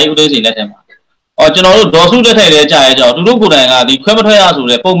တမန်တော်ကြီးဦးသိန်းစိန်လက်ထက်မှာကျွန်တော်တို့ဒေါ်စုလက်ထက်တည်းကြာရဲကြောင်းသူတို့ကိုယ်တိုင်ကဒီခွဲမထွက်ရဆို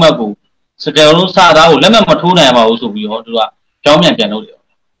တဲ့ပုံမှတ်ကိုစကားလုံးစသားကိုလက်မှတ်မထိုးနိုင်ပါဘူးဆိုပြီးတော့သူကကြောင်းပြန်လုပ်တယ်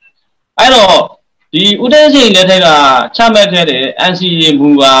အဲ့တော့ဒီဦးသိန်းစိန်လက်ထက်ကချမှတ်ခဲ့တဲ့ NCA မူ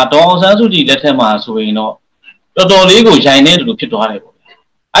ကဒေါ်အောင်ဆန်းစုကြည်လက်ထက်မှာဆိုရင်တော့တော်လေးကိုရိုင်နေတယ်လို့ဖြစ်သွားတယ်ပေါ့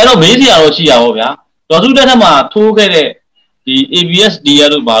အဲ့တော့မေးစရာတော့ရှိရပါဗျာဒေါ်စုလက်ထက်မှာထိုးခဲ့တဲ့ဒီ ABSD ရ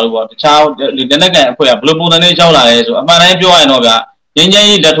လို့ပါလို့ပေါ့တခြားလက်နက်ကန်အဖွဲ့ကဘယ်လိုပုံစံနဲ့ရောက်လာလဲဆိုအမှန်တိုင်းပြောရရင်တော့ဗျာငင်းချမ်း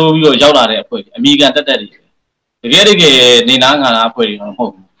ရေးလက်ထိုးပြီးတော့ရောက်လာတဲ့အဖွဲ့အမိကန်တက်တွေတကယ်နေနားငါနာအဖွဲ့တွေတော့မဟု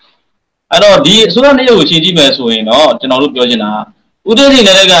တ်ဘူးအဲ့တော့ဒီအစိုးရနေရာကိုရှင်းကြည့်မယ်ဆိုရင်တော့ကျွန်တော်တို့ပြောချင်တာဦးသိန်းစိန်လ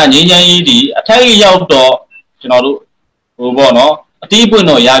ည်းကငင်းချမ်းရေးဒီအထိုက်ရောက်တော့ကျွန်တော်တို့ဟိုပေါ့နော်အတီးပွင့်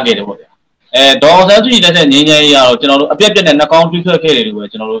တော့ရခဲ့တယ်ပေါ့ဗျာဒေါ်အောင်ဆန်းစုကြည်လက်ထက်ငင်းချမ်းရေးကတော့ကျွန်တော်တို့အပြက်ပြက်နဲ့နှာခေါင်းတွေးထွက်ခဲ့တယ်လို့ပဲ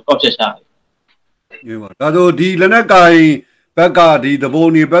ကျွန်တော်တို့ကောက်ချက်ချတယ်ဒီပါဒါဆိုဒီလက်နက်ကိုင်ဘက်ကဒီသဘော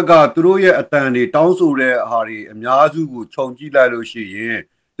နေဘက်ကသူတို့ရဲ့အတန်တွေတောင်းဆိုတဲ့ဟာတွေအများစုကိုခြုံကြည့်လိုက်လို့ရှိရင်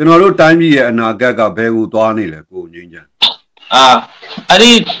ကျွန်တော်တို့တိုင်းပြည်ရဲ့အနာဂတ်ကဘယ်ကိုသွားနေလဲကိုငင်းချမ်း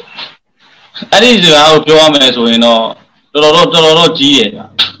အဲ့ဒီစကားကိုပြောရမယ်ဆိုရင်တော့တော်တော်ကြီးရယ်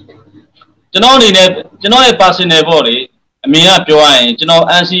ကျွန်တော်အနေနဲ့ကျွန်တော်ရဲ့ personal ပေါ့လေအမြင်ကပြောရရင်ကျွန်တော်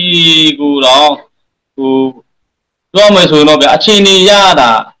NCA ကိုတော့ပြောမယ်ဆိုရင်တော့ဗျအခြေအနေရ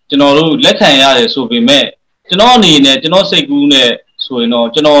တာကျွန်တော်တို့လက်ခံရတယ်ဆိုပေမဲ့ကျွန်တော်အနေနဲ့ကျွန်တော်စိတ်ကူးနဲ့ဆိုရင်တော့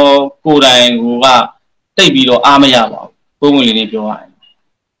ကျွန်တော်ကိုယ်တိုင်ကတိတ်ပြီးတော့အားမရပါဘူးပုံဝင်လေးပြောရရင်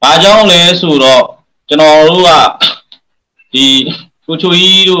ဘာကြောင့်လဲဆိုတော့ကျွန်တော်တို့ကဒီကိုချို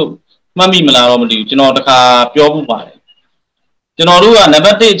ကြီးတို့မှတ်မိမလားတော့မသိဘူးကျွန်တော်တခါပြောဖို့ပါတယ်ကျွန်တော်တို့ကနံ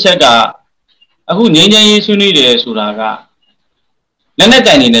ပါတ်1အချက်ကအခုငင်းချမ်းရေးဆွေးနွေးတယ်ဆိုတာကလက်နက်က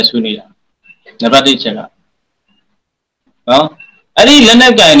န်နေနဲ့ဆွေးနွေးတာနံပါတ်1အချက်ကနော်အဲ့ဒီလက်န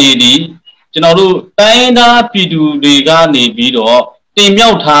က်ကန်နေဒီကျွန်တော်တို့တိုင်းသားပြည်သူတွေကနေပြီးတော့တင်မြော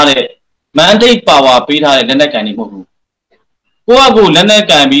က်ထားတဲ့ mandate power ပေးထားတဲ့လက်နက်ကန်နေမဟုတ်ဘူးကိုလက်နက်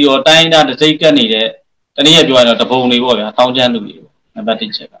ကန်ပြီးတော့တိုင်းသားတစ်စိတ်ကတ်နေတဲ့တနည်းပြောရရင်တော့တပုံတွေပေါ့ဗျာတောင်းချမ်းလူတွေနံပါတ်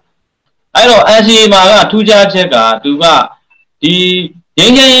1ချက်ကအဲ့တော့ NCA မှာကထူးခြားချက်ကသူကဒီင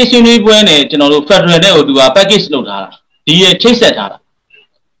င်းချမ်းရေးဆွေးနွေးပွဲနဲ့ကျွန်တော်တို့ Federal နဲ့ကိုသူက package လုပ်ထားတာဒီရဲ့ချိတ်ဆက်ထားတာ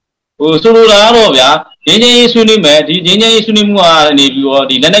ဆိုလိုတာကတော့ဗျာငင်းချမ်းရေးဆွေးနွေးမယ်ဒီငင်းချမ်းရေးဆွေးနွေးမှုကနေပြီးတော့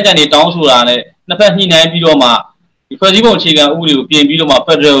ဒီလက်နက်ကန်တွေတောင်းဆိုတာနဲ့နှစ်ဖက်ညှိနှိုင်းပြီးတော့မှဒီဖွဲ့စည်းပုံအခြေခံဥပဒေကိုပြင်ပြီးတော့မှ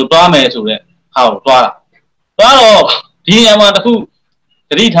Federal ကိုတွားမယ်ဆိုတဲ့ဟာကိုတွားတော့ဒီနေရာမှာတခု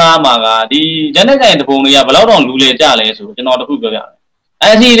သတိထားမှာကဒီလက်နက်ကန်တပုံတွေကဘယ်လောက်တောင်လူလေကြလဲဆိုကျွန်တော်တခုပြောပြမယ်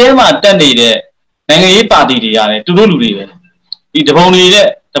။ NCA ထဲမှာတက်နေတဲ့နိုင်ငံရေးပါတီတွေရတယ်သူတို့လူတွေပဲဒီတပုံတွေ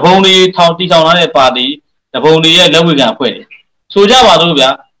ထောင်တီထောင်ထားတဲ့ပါတီတပုံတွေရဲ့လက်ဝဲကံအဖွဲ့တွေဆိုကြပါစို့ဗျာ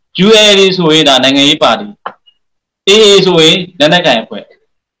UA တွေဆိုရင်ဒါနိုင်ငံရေးပါတီ AA ဆိုရင်လက်နက်ကန်အဖွဲ့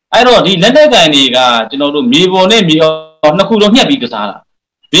အဲ့တော့ဒီလက်နက်ကန်တွေကကျွန်တော်တို့မြေပေါ်နဲ့မြေအောက်နှစ်ခုလုံးညှက်ပြီးကစားတာ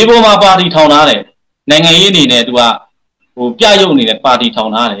မြေပေါ်မှာပါတီထောင်ထားတယ်နိုင်ငံရေးအနေနဲ့သူကပြရုပ်နေတဲ့ပါတီထော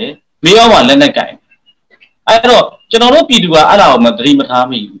င်ထားတယ်မြေအောက်မှာလက်နက်ကန်အဲ့တော့ကျွန်တော်တို့ပြည်သူကအဲ့ဒါကိုမသတိမထား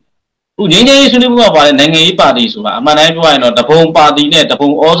မိဘူးငင်းငယ်ရေးဆွေးနွေးမှုကပါတဲ့နိုင်ငံရေးပါတီဆိုတာအမှန်တိုင်းပြောရရင်တော့တပုံပါတီနဲ့တပုံ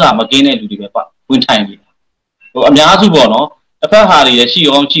ဩဇာမကင်းတဲ့လူတွေပဲဝင်ထိုင်နေတာအများစုပေါ့နော်တစ်ဖက်ဟာတွေရှိ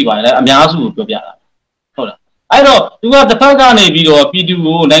အောင်ရှိပါတယ်အများစုကိုပြောပြတာဟုတ်လားအဲ့တော့သူကတစ်ဖက်ကနေပြီးတော့ပြည်သူ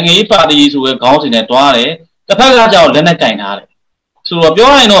ကိုနိုင်ငံရေးပါတီဆိုတဲ့ခေါင်းစဉ်နဲ့တွားတယ်တစ်ဖက်ကကြောက်လက်နက်ကင်ထားတယ်ဆိုတော့ပြော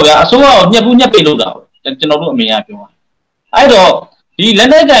ရရင်တော့ဗျာအစိုးရကိုညှက်ပိတ်လုပ်တာကျွန်တော်တို့အမြင်ကပြောအဲ့တော့ဒီလက်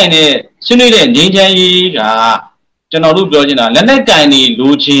နက်ကင်နဲ့ဆွေးနွေးတဲ့ငြိမ်းချမ်းရေးကကျွန်တော်တို့ပြောချင်တာလက်နက်ကင်တွေ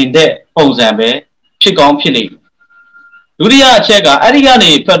လိုချင်တဲ့ပုံစံပဲဖြစ်ကောင်းဖြစ်နေဒုတိယအချက်ကအဲ့ဒီက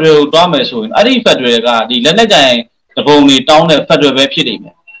နေ Federal ကိုတွားမယ်ဆိုရင်အဲ့ဒီ Federal ကဒီလက်နက်ကင်တပုံတွေတောင်းတဲ့ Federal ပဲဖြစ်နေမ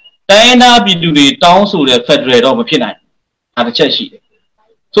ယ်တိုင်းသားပြည်သူတွေတောင်းဆိုတဲ့ Federal တော့မဖြစ်နိုင်ဘူးဒါတစ်ချက်ရှိတယ်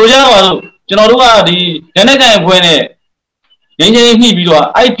ဆိုကြပါစို့ကျွန်တော်တို့ကဒီလက်နက်ကင်ဖွဲ့နဲ့ငင်းချင်းညှိပြီးတော့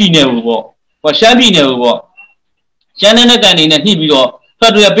IP နယ်ကိုပေါ့ရှမ်းပြည်နယ်ကိုပေါ့ရှမ်းလက်နက်ကန်တွေနဲ့ညှိပြီးတော့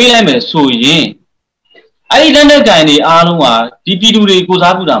Federal ပေးလိုက်မယ်ဆိုရင်အဲ့ဒီလက်နက်ကန်တွေအားလုံးကဒီပြည်သူတွေကို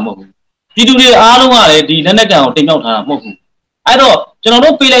စားပြုတာမဟုတ်ဘူးပြည်သူတွေအားလုံးကလည်းဒီလက်နက်ကန်ကိုတင်မြောက်ထားတာမဟုတ်ဘူးအဲ့တော့ကျွန်တော်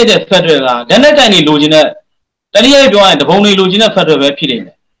တို့ပေးလိုက်တဲ့ Federal ကလက်နက်ကန်တွေလိုချင်တဲ့တတိယပြောရရင်တပုံတွေလိုချင်တဲ့ Federal ပဲဖြစ်နေတ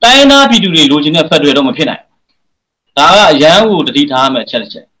ယ်တိုင်းသားပြည်သူတွေလိုချင်တဲ့ Federal တော့မဖြစ်နိုင်ဒါကအရန်ကိုတတိထားမယ်ချက်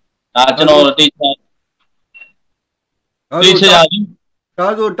ဒါကျွန်တော်တေချာဒါ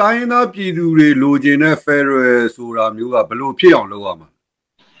ဆိုတိုင်းသားပြည်သူတွေလိုချင်တဲ့ Federal ဆိုတာမျိုးကဘယ်လိုဖြစ်အောင်လုပ်ရမှာ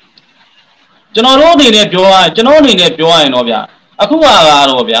ကျွန်တော်တို့အနေနဲ့ပြောရရင်တော့ဗျအခုက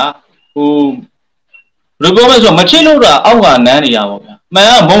တော့ဗျဘယ်လိုပြောမလဲဆိုတော့မချစ်လို့တာအောက်ကနန်းနေရပါဗျ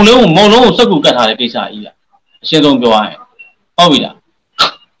man Molo Saku Kata Pisa. She don't go on. Ovida.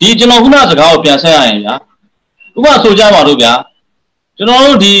 Did you know who knows how Piasa? Who was so Java? You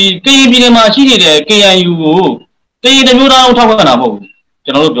know the KB machine, KIU, Kay the Mural Tawanabo,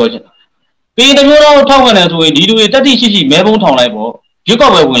 General Georgia. Kay the Mural Tawana to indeed do it 30 Mabel Town Libo,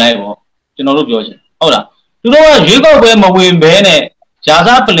 Jacob will Libo, General Georgia. Oda. You know, Jacob will win Bene,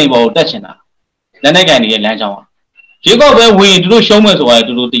 Jaza Pelibo, Tachina. Then again, the Lanjawa. Jacob will win to do showmans while to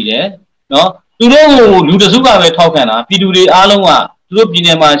do the no. To know you the Zuka Tokana, Pidu Alonga, Look in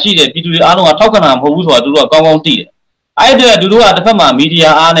a machine, Pidu Alonga Tokana, who was to do a common tea. I dare to do at the Pama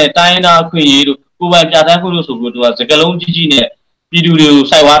media and a Tina Queen who went at Akusu to a Sekalon Gine, Pidu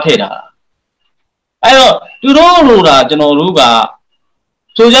Saiwateda. I don't know that General Ruga.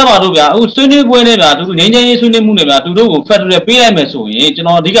 So Jamaruga, who soon went to Nyein Sunimuna to do federal PMS, you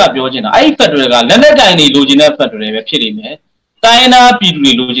know, Diga Biogina. I federal, Lenatini Lugina federal, Chirime, Tina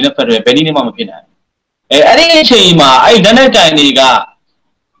Pidu Lugina federal, Penny Mamapina. I Chima, I Lenatiniga.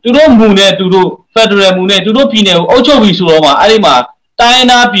 To do Mune, to do federal Mune, to do Pino, Ocho Visuroma, Arima,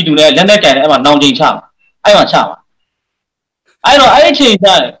 Tina Pidu, Lenakan, and Nounding Chama. I want Chama. I know, I change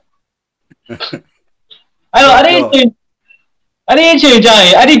that. I know, I didn't change. I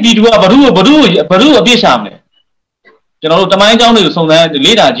didn't beat Badu a Bishamle. General Tamai down to some the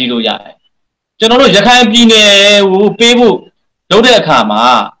later Gilo Yai. General Jacan Pine, who Pebu, Doda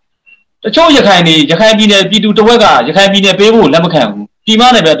Kama. The Cho Yakani, Jacan Pine, Pidu to Waga, Jacan Pine Pebu, Lamacan,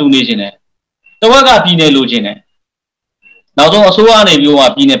 Timana Betunizine. The Waga Pine Lugine. Now don't so on if you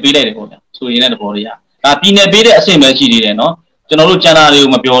are Pine Pede, so in the Boria. Pine Pede, same as she did, no? General Chana,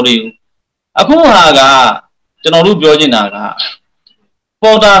 Mapiori. Akuhaga, General Bioginaga.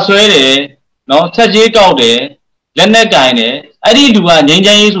 Pota Swede, no, Taji Gaude, Lenagine, I did do a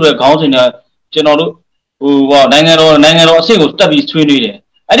Nyein to a counter, General, who was Nangaro single stubby twin.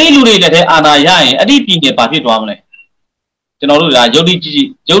 I did do it at Anna Yain, I did be a party family. General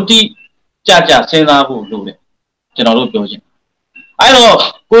Joti Chacha, Sena who do it. General Biogin. I know,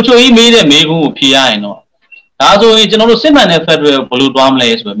 go to he made a Magu Piano. Also, in General Simon Federal Blue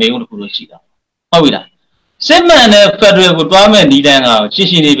Dwamlays were made on Kuroshida. How we done? Simon Federal would drum and Nidanga,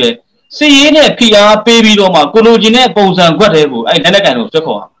 Chishinibe. See in a PR, baby Roma, Kulujine, Bosan, whatever, I never can of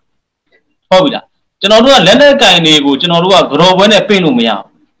Sokoa. How we done? General Lenakaine, General Grow when a pin umia.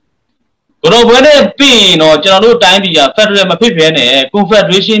 Grow when a pin or General Time, Federal Pipian,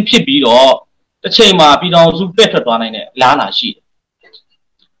 Confederation Pipi or the Chema Pidon to better one Lana sheet.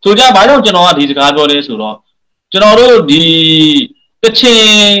 So, I don't know what his cardboard General the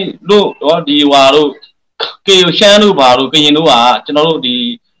chain look or the Waro. Shanu Baru, Pinua, General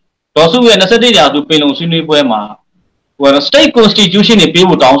the Dosu and Sadia to Pino Suni Poema. When a state constitution is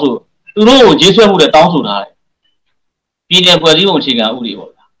people down to know Jesus would a down to die. Pina Puadio Chiga Udio.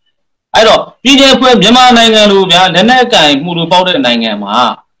 I don't Pina Puema Nangaluga, Lenaka and Muru Powder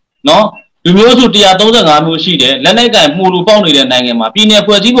Nangama. No, you also dear Dozen Amushi, Lenaka and Muru Powder Nangama, Pina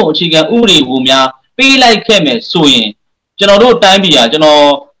Puadio Chiga Uri Umia, be like chemist, sewing. General Tambia,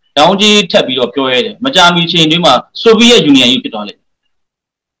 General. Downji Tabi of Joy, Majami Chinima, Soviet Union, you could only.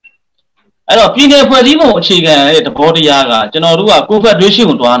 I don't think for Dimo Chiga at the Body Yaga, General Confederation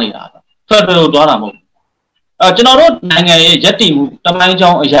Duania, Federal Duanamo. General Nanga, Jetty,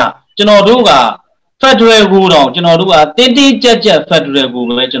 Tamanjong, General Federal Guru, General, Tenti Jet Federal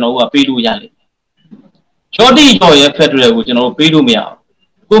Guru, General Pidu Yali. Shorty Joy, Federal, General Pidu Mia.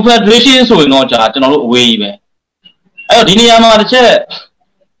 Confederation so in Oja, General Wave. I didn't the chair.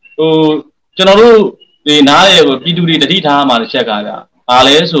 General, the Naya will be doing the detail on the Chagaga.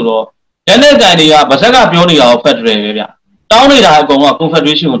 Alesuro. Then the idea, Basaga Pionia of Federal. Down it, I go a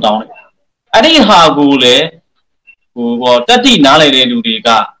confederation down it. I think how good who was 30 Nale do the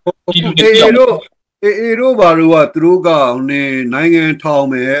car. Barua Truga, only Nyein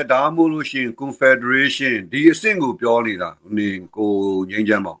Tome, Damulushin, Confederation, the single Pionida, Ninko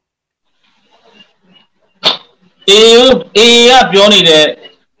Yinjamo. Pionida.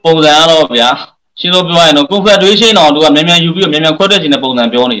 Pozano, she will be no confederation or do a member you be a member cottage in a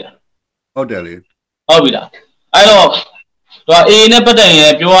Pozan Pionia. Oh, Delhi. Oh, with that. I know. To a never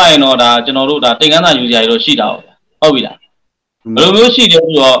day, Pioa in order, General, that thing and I use the sheet out. Oh, with that. We'll see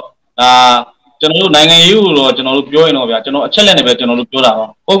General Nanga or General Pioa, General Challenger, General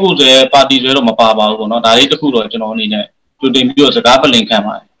Pioa, or go to a party zero Mapaba, or not, I hate the Kuro, General Nina, to the impure a couple in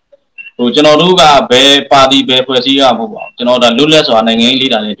Kama. Genoruga, Bay, Party, Bay, Presia, General Lulas or Nyein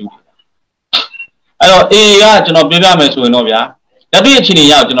leader. I don't General Bigames to Novia. That be a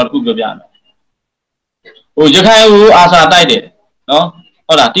chini out, General Kugabiano. Oh, Jakai Asa died. No,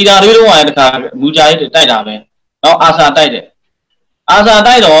 Ola, Tida Rido and Mujai died. No, Asa died. Asa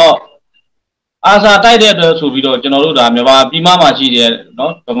title, Asa title to be done, General Dama, Pimama G,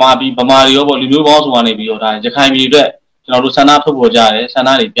 no, Pamabi, Pamario, Limu also one of your time, the kind you get, General Sana to Bojare,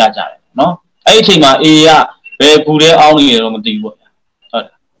 Sanari Piaja, no? 18 ma, where put it only on the work.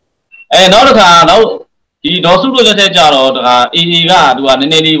 And not a car, no, he does to the Jaro, Iga, do an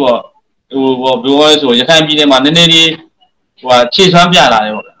any war, who boys or you can't be them on any what cheese and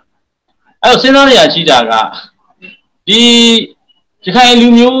piano. I was saying, I see that. The kind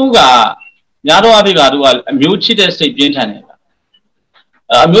of yoga, Yado Abiga, do a mutual state in China.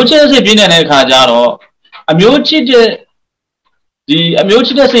 A mutual state in a Kajaro, a mutual the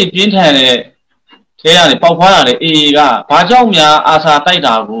mutual state in China. Kaya Papa, Ega, Pajamia, Asa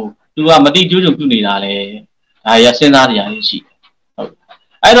Taitabu, to a Mati Junale. I send out the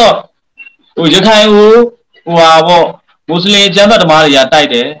I know, Ujakai who are mostly Jamba Maria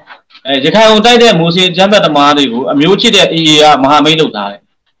Tide. Jakai Tide, mostly Jamba Mario, a mutual Mahamedo Tide.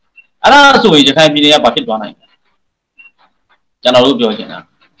 And also Jakai be a bucket one. General Biogena.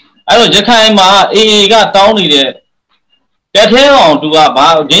 I know Jakai Ma, Ega down there. That here on to a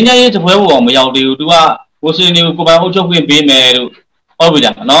bar, Genia is where we are to a was in you go out of be made over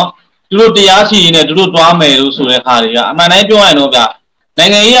there, no? To do the Yasi in a do drama, so a Haria. My name I know that.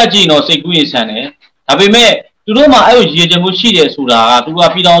 Nanga Gino, say Queen Sane. Have we met to do my own Yamushi Suda to a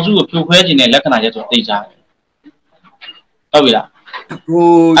Pidon to a few questions and Lacanaya to Deja. Over there.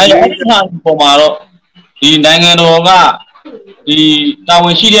 I have for Maro, the Nanganoga, the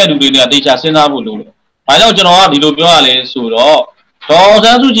Tawashi to be the Deja Senabulu. I don't know the Lubiale Suro. So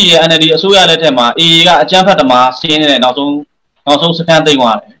Zanzuji and the Suya Letema, Ega, Jampatama, seen and also second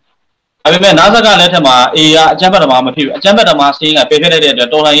one. I mean, Nazaga Letema, Ega, Jampatama, seeing a paper at the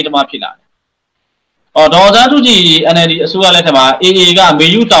Dora Hitama Pila. Or Zanzuji and the Suya Letema, Ega, may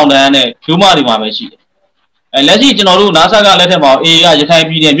you down there and Humari Mamachi. And let's eat no Nazaga Letema, Ega, you can't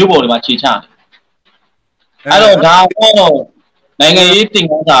be the new body, my chichan. I don't know. Nanga eating.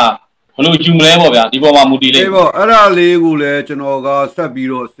 Hello, Jumlevo, Diva Mudi. Ara Legule, Chenoga,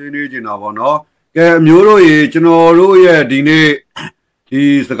 Sabiro, Senate in Avano, Muro, Chenoro, Dine,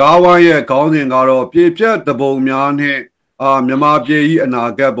 is the Gawa, Counting Garo, Pipia, the Bomian, Yamapi, and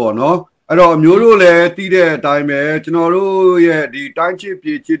Agabono. I don't Muro, Tide, Time, Chenoro, the Tanchi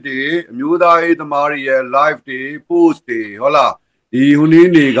Pichi, Muda, the Maria, Life Day, Post Day, Hola, the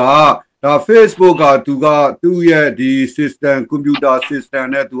Huniniga. Facebook to go to the system, computer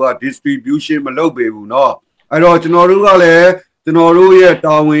system, to a distribution, Malobe, no. I don't know, Tenoru,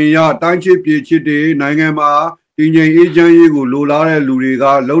 Tawin, Tanchi Pichi, Nangama, Tinja Agent, Lula,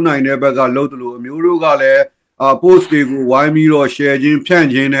 Luriga, Lona, never got low to Murugale, posted, Waimiro, Shajin,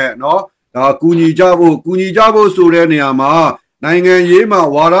 Panjin, no. Kuni Jabo, Sureniama, Nangan Yema,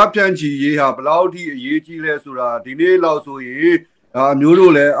 Wara Panchi, Yeha, Blauti, Yechi, Sura, Dine Lauso.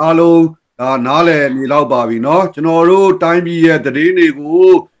 Murule, Alo, Nale, Nilababi, no, Chenoro, time be at the day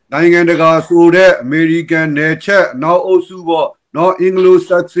go, Nangandaga, Sude, American nature, now Osubo, no English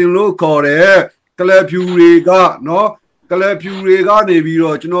Saxon local, Calapurega, no, Calapurega,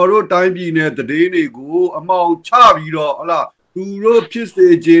 Neviro, Chenoro, time be at the day go, amount Chaviro, Allah, Turo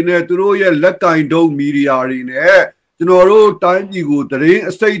Piste, Jane, Turoya, Latin dog media in air, Chenoro, time you go, the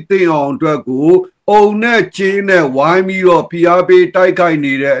rain, state thing on to a go. Oh, net chain, why me or Piabe, Taikai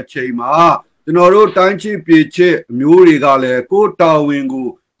need a chema. The Noro Tanchi Piche, Murigale, Kota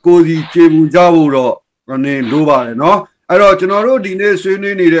Wingu, Kozi Chebujavuro, and then Duba, no? I wrote Noro Dine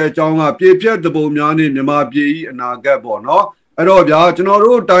Suni need a chonga, Pipia the Bomiani, Nemapi, and Agabo, no? I wrote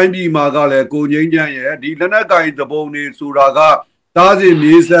Noro Time be Magale, Kunyan, the Lanakai the Boni Suraga, Tazi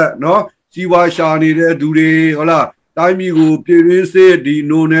Misa, no? Siwa Shani, Dure, hola. Time you go, Pirin said the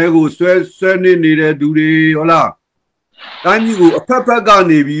no nego, sending needed Dure, hola. Time you go, a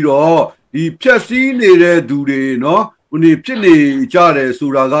Papagani Viro, the Piasi needed Dure, no? When the Pini, Chare,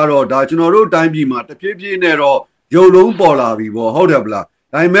 Suragaro, Dachinoro, time be mat, the Pipinero, Yolong Pola, Vivo, Hodabla.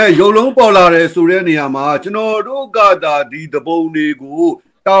 I met Yolong Pola, Surenia March, no, Gada, the Bone go,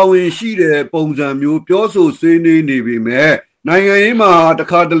 Towing Shide, Ponza, Mu, Pioso, Sene, Navy, me. Nayama, the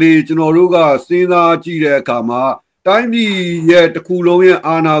Catalage, Noruga, Sina, Chile, Kama. Time yet the Kuloyan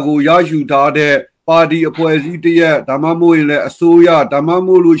Anago Yashu Tade, Party of Poesy, Damamo in Le Soya,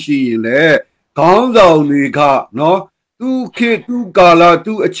 Damamo Lushi in Le, Kanza Nika, no? 2 kid, 2 gala,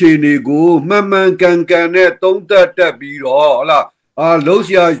 2 a chain go, Mamman can don't that be all.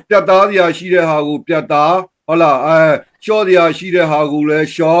 Losia, Piataria, Shida Hagu, Piata, hola, Shodia, Shida Hagule,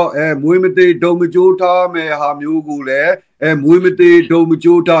 Shaw, and Wimete, Domajota, me Hamugule. And Wimete,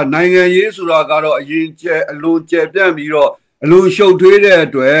 Domajota, 9 years, Uragaro, a yin chair, a loan chair, damn, a loan show to it,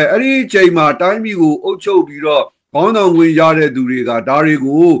 any chama, time you, Ocho Biro, ခေါင်းဆောင်ဝင်ရတဲ့သူတွေကဒါ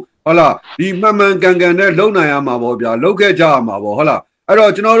တွေကိုဟုတ်လားဒီမှန်မှန်ကန်ကန်နဲ့လုံနိုင်ရမှာပေါ့ဗျာလုံခဲ့ကြရမှာပေါ့ဟုတ်လား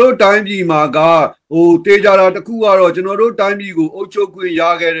အဲ့တော့ကျွန်တော်တို့တိုင်းပြည်မှာကတေးကြတာတခုကတော့ကျွန်တော်တို့တိုင်းပြည်ကိုအုပ်ချုပ်ခွင့်ရ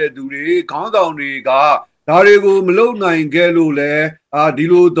ခဲ့တဲ့သူတွေခေါင်းဆောင်တွေကဒါတွေကိုမလုံနိုင်ခဲ့လို့လဲဒီ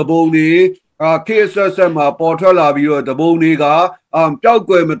လိုသဘုံတွေခေတ်ဆက်မှာပေါ်ထွက်လာပြီးတော့သဘုံတွေကပျောက်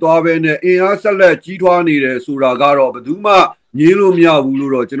ကွယ်မသွားဘဲနဲ့အင်အားဆက်လက်ကြီးထွားနေတယ်ဆိုတာကတော့ဘယ်သူမှငြင်းလို့မရဘူး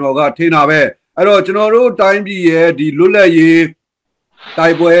လို့တော့ကျွန်တော်ကထင်တာပဲအဲ့တော့ကျွန်တော်တို့တိုင်းပြည်ရဲ့ဒီလွတ်လပ်ရေး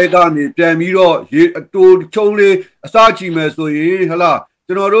တိုက်ပွဲကနေပြန်ပြီးတော့ရေအတူချုံလေးအစချီမယ်ဆိုရင်ဟလာ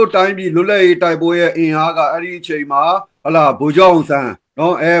ကျွန်တော်တို့တိုင်းပြည်လွတ်လပ်ရေးတိုက်ပွဲရဲ့အင်အားကအဲ့ဒီအချိန်မှာဟလာဗိုလ်ချုပ်အောင်ဆ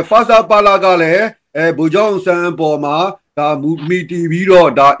န်းနော်ဖာစာပါလာကလည်းဗိုလ်ချုပ်အောင်ဆန်းပေါ်မှာဒါမီတီပြီးတော့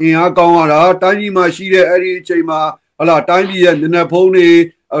ဒါအင်အားကောင်းရတာတိုင်းပြည်မှာရှိတဲ့အဲ့ဒီအချိန်မှာဟလာတိုင်းပြည်ရဲ့မျက်နှာဖုံးတွေ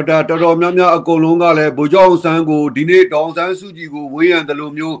ဒါတော်တော်များများအကုန်လုံးကလည်းဗိုလ်ချုပ်အောင်ဆန်းကိုဒီနေ့ဒေါန်ဆန်းစုကြည်ကိုဝေးရန်တယ်လို့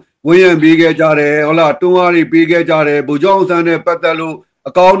မျိုးဝေးရန်ပေးခဲ့ကြတယ်ဟုတ်လားတွန်းအားတွေပေးခဲ့ကြတယ်ဗိုလ်ချုပ်အောင်ဆန်းနဲ့ပတ်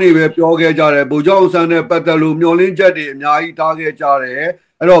သက်လို့အကောင်းတွေပဲပြောခဲ့ကြတယ်ဗိုလ်ချုပ်အောင်ဆန်းနဲ့ပတ်သက်လို့မျှော်လင့်ချက်တွေအများကြီးထားခဲ့ကြတယ်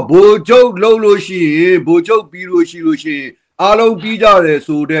အဲ့တော့ဗိုလ်ချုပ်လုပ်လို့ရှိရင်ဗိုလ်ချုပ်ပြီးလို့ရှိရင်အားလုံးပြီးကြ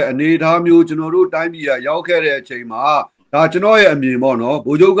တယ်ဆိုတဲ့အနေအထားမျိုးကျွန်တော်တို့တိုင်းပြည်ကရောက်ခဲ့တဲ့အချိန်မှာဒါကျွန်တော်ရဲ့အမြင်ပေါ့နော်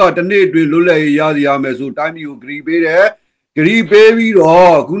ဗိုလ်ချုပ်ကတစ်နေ့အတွင်းလွတ်လပ်ရေးရစီရမယ်ဆိုတိုင်းပြည်ကိုဂရီပေးတယ်ဂရီ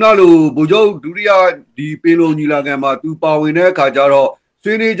ပေးပြီးတော့ခုနလိုဗိုလ်ချုပ်ဒုတိယဒီပင်လုံညီလာခံမှာသူပါဝင်တဲ့အခါကျတော့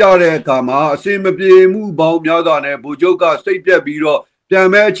ဆွေးနွေးကြတဲ့အခါမှာအစင်မပြေမှုပေါင်းများစွာနဲ့ဗိုလ်ချုပ်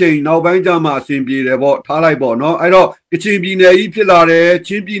ကစိတ်ပြက်ပြီးတော့ပြန်မဲ့အချိန်နောက်ပိုင်းကျမှအစင်ပြေတယ်ပေါ့ထားလိုက်ပေါ့နော်အဲ့တော့ကချင်ပြည်နယ်ကြီးဖြစ်လာ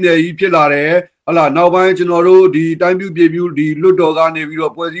တယ်ချင်းပြည်နယ်ကြီးဖြစ်လာတယ်ဟလာနောက်ပိုင်းကျွန်တော်တို့ဒီတိုင်းပြည်ပြည်ဒီလွတ်တော်ကနေပြီးတော့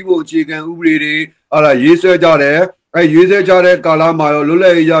ဖွဲ့စည်းပုံအခြေခံဥပဒေတွေဟလာရေးဆွဲကြတယ်ရွေးဆဲကြတဲ့ကာလမှာရောလွတ်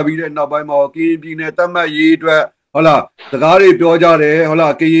လပ်ရေးရပြီးတဲ့နောက်ပိုင်းမှာကရင်ပြည်နယ်တတ်မှတ်ရေးအတွက်ဟုတ်လားစကားတွေပြောကြ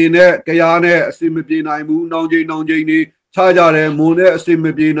တယ်ဟုတ်လားကရင်နဲ့ကရားနဲ့အစင်မပြေနိုင်ဘူးနှောင်းချင်းတွေချကြတယ်မွန်နဲ့အစင်မ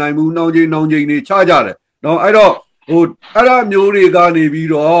ပြေနိုင်ဘူးနှောင်းချင်းတွေချကြတယ်နော်အဲ့တော့အဲ့ဒါမျိုးတွေကနေပြီး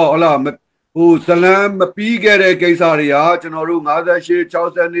တော့ဟုတ်လားဇလန်းမပြီးခဲ့တဲ့ကိစ္စတွေဟာကျွန်တော်တို့58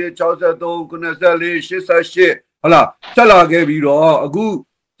 62 63 94 88ဟုတ်လားဆက်လာခဲ့ပြီးတော့အခု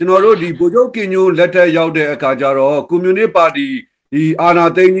ကျွန်တော်တို့ဒီဗိုလ်ချုပ်ကင်ညိုလက်ထက်ရောက်တဲ့အခါကျတော့ကွန်မြူနစ်ပါတီဒီအာဏာ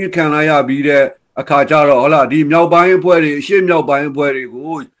သိမ်းကြီးခံလိုက်ရပြီးတဲ့အခါကျတော့ဟုတ်လားဒီမြောက်ပိုင်းအဖွဲ့တွေအရှေ့မြောက်ပိုင်းအဖွဲ့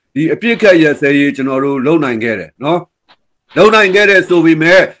တွေကိုဒီအပြစ်ခတ်ရစဲရေးကျွန်တော်တို့လုံနိုင်ခဲ့တယ်နော်လုံနိုင်ခဲ့တဲ့ဆိုပေ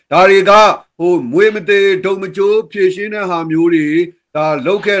မဲ့ဒါတွေကမွေးမသေးဒုံမကျိုးဖြည့်ရှင်းတဲ့ဟာမျိုး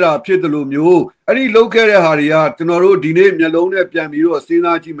တွေဒါလုတ်ခဲ့တာဖြစ်တယ်လို့မျိုးအဲ့ဒီလုတ်ခဲ့တဲ့ဟာတွေကကျွန်တော်တို့ဒီနေ့မျက်လုံးနဲ့ပြန်ပြီးတော့စဉ်း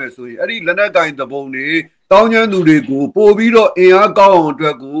စားကြည့်မယ်ဆိုရင်အဲ့ဒီလက်နက်ကင်သဘုံတွေတောင်းကျမ်းသူတွေကိုပို့ပြီးတော့အင်အားကောင်းအောင်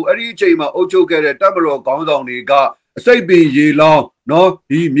အတွက်ကိုအဲ့ဒီအချိန်မှာအုပ်ချုပ်ခဲ့တဲ့တပ်မတော်ခေါင်းဆောင်တွေကအစိတ်ပင်ရေလောင်းနော်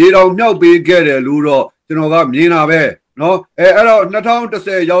ဒီမြေတောင်မြောက်ပေးခဲ့တယ်လို့တော့ကျွန်တော်ကမြင်တာပဲနော်အဲ့တော့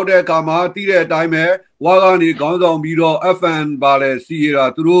2010ရောက်တဲ့အခါမှာတီးတဲ့အတိုင်းပဲဝါကနေခေါင်းဆောင်ပြီးတော့ FN ပါလဲစီ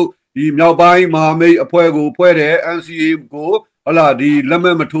ရတာသူတို့ဒီမြောက်ပိုင်းမဟာမိတ်အဖွဲ့ကိုဖွဲ့တယ် NCA ကိုဟလာဒီ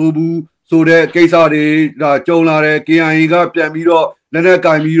လက်မှတ်မထိုးဘူးဆိုတဲ့ကိစ္စတွေဒါကြုံလာတယ် KIA ကပြန်ပြီးတော့လက်နက်က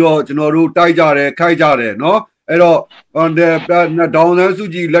င်ပြီးတော့ကျွန်တော်တို့တိုက်ကြတယ်ခိုက်ကြတယ်နော်အဲ့တော့ဒေါန်ဆ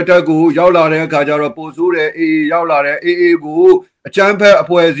န်းစုကြည်လက်ထက်ကိုရောက်လာတဲ့အခါကျတော့ပို့ဆိုးတယ် AA ရောက်လာတယ် AA ကိုအချမ်းဖက်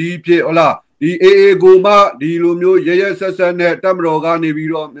အဖွဲ့အစည်းဖြစ်ဟုတ်လားဒီ AA ကိုမှဒီလိုမျိုးရဆက်ဆက်နဲ့တပ်မတော်ကနေပြီး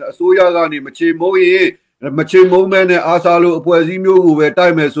တော့အစိုးရကနေမချေမုံရင်မချေမုံမဲနဲ့အာဆာလိုအဖွဲ့အစည်းမျိုးကိုပဲ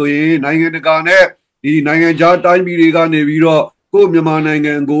တိုက်မယ်ဆိုရင်နိုင်ငံတကာနဲ့ဒီနိုင်ငံခြားတိုင်းပြည်တွေကနေပြီးတော့ကိုမြန်မာနိုင်ငံ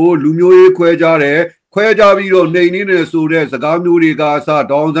ကိုလူမျိုးရေးခွဲကြတယ်ခွဲကြပြီးတော့နှိမ်နှင်းနေဆိုတဲ့စကားမျိုးတွေကအ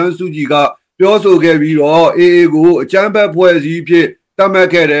စဒေါန်ဆန်းစုကြည်ကပြောဆိုခဲ့ပြီးတော့ AA ကိုအကြမ်းဖက်ဖွဲ့စည်းဖြစ်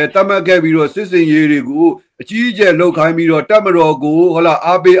တတ်မှတ်ခဲ့တယ်တတ်မှတ်ခဲ့ပြီးတော့စစ်စင်ရေးတွေကိုအကြီးအကျယ်လှုပ်ခိုင်းပြီးတော့တပ်မတော်ကိုဟုတ်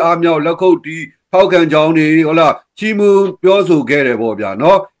လားအားပေးအားမြောက်လက်ခုပ်တီးထောက်ခံကြောင်းတွေဟုတ်လားချီးမွမ်းပြောဆိုခဲ့တယ်ပေါ့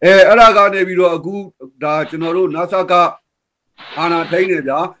ဗျာနော်အဲ့ဒါကနေပြီးတော့အခုဒါကျွန်တော်တို့နာဆာကအာနာထိန်နေ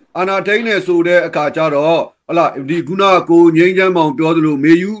ဗျာအာနာထိန်နေဆိုတဲ့အခါကျတော့ဟုတ်လားဒီခုနကိုငိမ့်ချမ်းမောင်ပြောသလို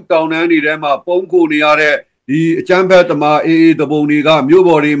မေယူတောင်တန်းတွေထဲမှာပုံခိုနေရတဲ့ဒီအချမ်းဖက်သမားအေးတပုံတွေကမြို့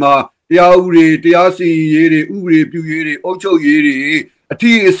ပေါ်တွေမှာတရားဥပဒေတရားစီရင်ရေးတွေဥပဒေပြုရေးတွေအုပ်ချုပ်ရေးတွေအ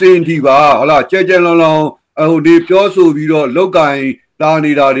ထီးအစင်းထိပါဟုတ်လားကြဲကြဲလောင်လောင်ဒီပြောဆိုပြီးတော့လောက်ကင်လာနေ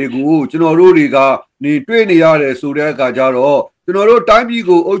တာတွေကိုကျွန်တော်တို့တွေကတွေ့နေရတယ်ဆိုတဲ့အခါကျတော့ကျွန်တော်တို့တို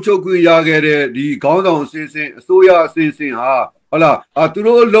င်းပြည်ကိုအုပ်ချုပ်ခွင့်ရခဲ့တဲ့ဒီခေါင်းဆောင်အစဉ်အစိုးရအစဉ်ဟာဟုတ်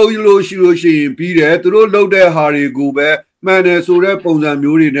လားသူတို့လှုပ်လို့ရှိရင်ပြီးတယ်သူတို့လှုပ်တဲ့ဟာတွေကိုပဲမှန်တယ်ဆိုတဲ့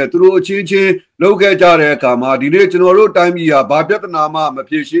ပုံစံမျိုးတွေနဲ့သူတို့အချင်းချင်းလှုပ်ခဲ့ကြတဲ့အခါမှာဒီနေ့ကျွန်တော်တို့တိုင်းပြည်ဟာဘာပြဿနာမှမ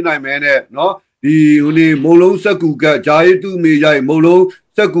ဖြေရှင်းနိုင်မဲနဲ့နော်ဒီမုံလုံးစက်ကူကဂျာရီတူမေရိုက်မုံလုံး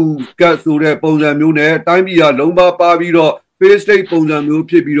စက်ကူကဆိုတဲ့ပုံစံမျိုးနဲ့တိုင်းပြည်ဟာလုံးပါပြီးတော့ face state ပုံစံမျိုး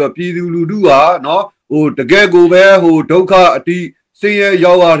ဖြစ်ပြီးတော့ပြည်သူလူထုဟာနော်တကယ်ကိုပဲဒုက္ခအတိဆ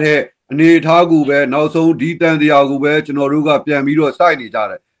င်းရဲရောက်ရတဲ့အနေအထားကိုပဲနောက်ဆုံးဒီတန်တရားကိုပဲကျွန်တော်တို့ကပြန်ပြီးတော့စိုက်နေကြ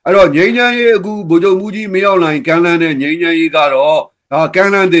တယ် အဲ့တော့ငိမ့်ချမ်းရေးအခုဗိုလ်ချုပ်မှုကြီးမင်းအောင်လှိုင်ကမ်းလှမ်းတဲ့ငိမ့်ချမ်းရေးကတော့က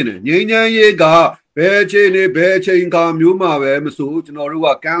မ်းလှမ်းတဲ့ငိမ့်ချမ်းရေးကဘယ်အချိန်နဲ့ဘယ်အချိန်ခါမျိုးမှာပဲမဆိုကျွန်တော်တို့က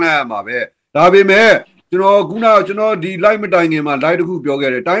ကမ်းလှမ်းရမှာပဲဒါပေမဲ့ကျွန်တော်ဒီ live မတိုင်ခင်မှာ live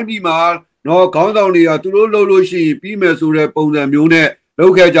တစ်ခုပြောခဲ့တယ်တိုင်းပြည်မှာတော့ခေါင်းဆောင်တွေကသူတို့လှုပ်လို့ရှိရင်ပြီးမယ်ဆိုတဲ့ပုံစံမျိုးနဲ့လု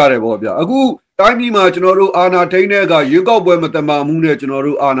ပ်ခဲ့ကြတယ်ပေါ့ဗျာအခုတိုင်းပြည်မှာကျွန်တော်တို့အာဏာထိန်းတဲ့ကရွေးကောက်ပွဲမတမာမှုနဲ့ကျွန်တော်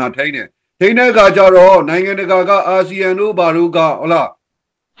တို့အာဏာထိန်းတယ်ထိန်းတဲ့ကကြတော့နိုင်ငံတကာကအာဆီယံတို့ဘာလို့ကဟုတ်လား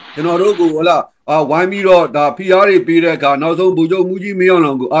ကျွန်တော်တို့ကိုဟုတ်လားဝိုင်းပြီးတော့ဒါဖိအားတွေပေးတဲ့အခါနောက်ဆုံးဗိုလ်ချုပ်မှုကြီးမင်း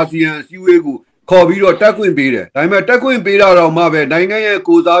အောင်လှိုင်ကိုအာဆီယံအစည်းအဝေးကိုခေါ်ပြီးတော့တက်ခွင့်ပေးတယ်ဒါပေမဲ့တက်ခွင့်ပေးတာတော့မှပဲနိုင်ငံရဲ့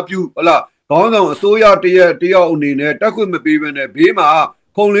ကိုစားပြုဟုတ်လားခေါင်းဆောင်အစိုးရတယောက်အနေနဲ့တက်ခွင့်မပေးဘဲနဲ့ဘေးမှာ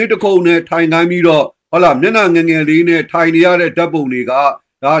ခုံလေးတစ်ခုံနဲ့ထိုင်ခိုင်းပြီးတော့ဟုတ်လားမျက်နှာငယ်ငယ်လေးနဲ့ထိုင်နေရတဲ့ဓာတ်ပုံတွေက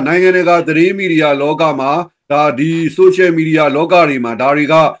ဒါနိုင်ငံတကာသတင်းမီဒီယာလောကမှာဒါဒီ social media လောကတွေမှာဒါ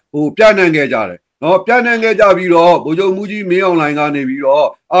တွေကပြန့်နှံ့ခဲ့ကြတယ်နော်ပြန့်နှံ့ခဲ့ကြပြီးတော့ဗိုလ်ချုပ်မှုကြီးမင်းအောင်လှိုင်ကနေပြီးတော့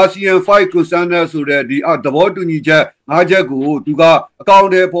ASEAN 5 consensus ဆိုတဲ့ဒီသဘောတူညီချက်၅ချက်ကိုသူကအကောင့်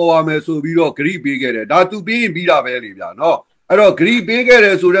ထဲပေါ်ရမယ်ဆိုပြီးတော့ဂရိပေးခဲ့တယ်ဒါသူပြီးရင်ပြီးတာပဲလေဗျာနော်အဲ့တော့ဂရိပေးခဲ့တ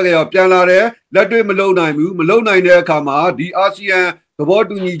ယ်ဆိုတဲ့ကြောင်ပြန်လာတယ်လက်တွေ့မလုံနိုင်ဘူးမလုံနိုင်တဲ့အခါမှာဒီ ASEAN သဘော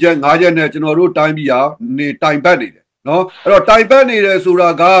တူညီချက်၅ချက်နဲ့ကျွန်တော်တို့တိုင်းပြည်ဟာတိုင်ပတ်နေတယ်နော်အဲ့တော့တိုင်ပတ်နေတယ်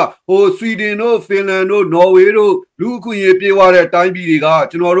ဆိုတာကဆွီဒင်တို့ဖင်လန်တို့နော်ဝေတို့လူအခွင့်အရေးပြေးသွားတဲ့တိုင်းပြည်တွေ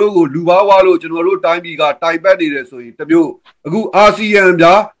ကကျွန်တော်တို့ကိုလူဘာဝါလို့ကျွန်တော်တို့တိုင်းပြည်ကတိုင်ပတ်နေတယ်ဆိုရင်တမျိုး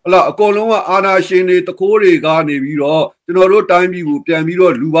အခုအာဆီယံဗျာဟုတ်လားအကုန်လုံးကအာဏာရှင်တွေတခိုးတွေကနေပြီးတော့ကျွန်တော်တို့တိုင်းပြည်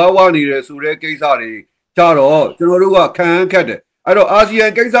ကိုပြန်ပြီးတော့လူဘာဝါနေတယ်ဆိုတဲ့ကိစ္စတွေကြတော့ကျွန်တော်တို့ကခံခက်တယ်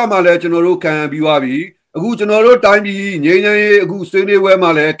အဲ့တော့အာဆီယံကိစ္စမှာလည်းကျွန်တော်တို့ခံပြီးသွားပြီအခုကျွန်တော်တို့တိုင်းပြည်ငြိမ်းချမ်းရေးအခုဆွေးနွေးပွဲမှာ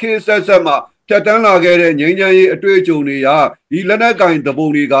လည်းခေတ်ဆက်မှာဖြတ်တန်းလာခဲ့တဲ့ငြိမ်းချမ်းရေးအတွေ့အကြုံတွေကဒီလက်နက်ကင်တ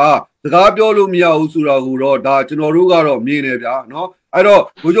ပုံတွေကစကားပြောလို့မရဘူးဆိုတာကိုတော့ဒါကျွန်တော်တို့ကတော့မြင်နေဗျာနော်အဲ့တော့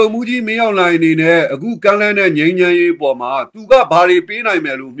ဗိုလ်ချုပ်မှုကြီးမင်းအောင်လှိုင်အနေနဲ့အခုကမ်းလှမ်းတဲ့ငြိမ်းချမ်းရေးပေါ်မှာသူကဘာတွေပေးနိုင်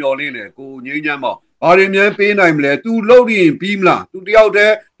မယ်လို့မျှော်လင့်တယ်ကိုငြိမ်းချမ်းမောင်ဘာတွေများပေးနိုင်မလဲသူလှုပ်ရင်ပြီးမလားသူတယောက်တ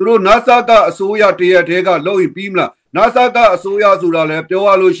ည်းသူတို့နာဆာကအစိုးရတရက်တည်းကလှုပ်ရင်ပြီးမလားနာဆာကအစိုးရဆိုတာလည်းပြောရ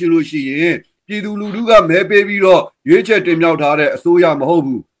လို့ရှိရင်ပြည်သူလူထုကမဲပေးပြီးတော့ရွေးချယ်တင်မြှောက်ထားတဲ့အစိုးရ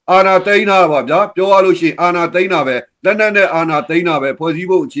မဟုတ်ဘူးအာဏာသိမ်းတာပါဗျာပြောရလို့ရှိရင်အာဏာသိမ်းတာပဲလက်နက်နဲ့အာဏာသိမ်းတာပဲဖွဲ့စည်း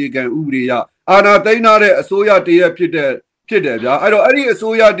ပုံအခြေခံဥပဒေရအာဏာသိမ်းတဲ့အစိုးရတရက်ဖြစ်တယ်ဗျာအဲ့တော့အဲ့ဒီ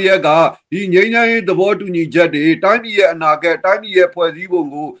အစိုးရတရက်ကဒီငြိမ်းချမ်းရေးသဘောတူညီချက်တွေတိုင်းပြည်ရဲ့အနာဂတ်တိုင်းပြည်ရဲ့ဖွဲ့စည်း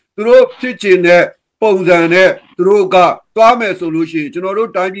ပုံကိုသူတို့ဖြစ်ချင်တဲ့ပုံစံနဲ့သူတို့ကသွားမယ်ဆိုလို့ရှိရင်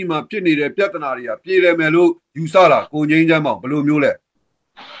ကျွန်တော်တို့တိုင်းပြည်မှာဖြစ်နေတဲ့ပြဿနာတွေကပြေလည်မယ်လို့ယူဆတာကိုငြိမ်းချမ်းမောင်ဘယ်လိုမျိုးလဲ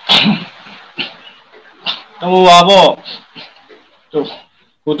ပါပေါ့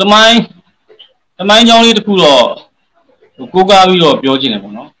ဟိုတမိုင်းကြောင်းလေးတစ်ခုတော့ကိုးကားပြီးတော့ပြောချင်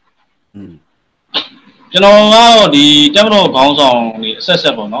တယ်ပေါ့နော်ကျွန်တော်ကတော့ဒီတက်မတော်ခေါင်းဆောင်တွေအ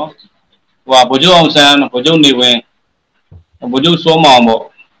ဆက်ပေါ့နော်ဟိုဗိုလ်ချုပ်အောင်ဆန်းဗိုလ်ချုပ်နေဝင်းဗိုလ်ချုပ်စော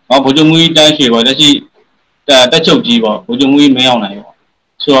မောင်ပေါ့ဗိုလ်ချုပ်မူကြီးတန်းရွှေပေါ့လက်ရှိတက်ချုပ်ကြီးပေါ့ဗိုလ်ချုပ်မူကြီးမင်းအောင်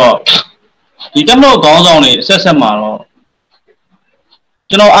နိုင်ပေါ့ဆိုတော့ဒီတက်မတော်ခေါင်းဆောင်တွေအဆက်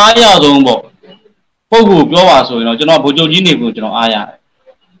မှာတော့ကျွန်တော်အားရဆုံးပေါ့ပုဂ္ဂိုလ်ပြောပါဆိုရင်တော့ကျွန်တော်ဗိုလ်ချုပ်ကြီးနေကိုကျွန်တော်အားရ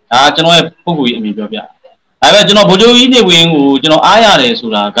တယ်ဒါကျွန်တော်ရဲ့ပုဂ္ဂိုလ်ကြီးအမြင်ပြောပြဒါပေမဲ့ကျွန်တော်ဗိုလ်ချုပ်ကြီးနေဝင်ကိုကျွန်တော်အားရတယ်ဆို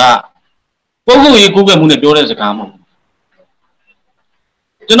တာကပုဂ္ဂိုလ်ရေးကိုးကွယ်မှုနဲ့ပြောတဲ့စကား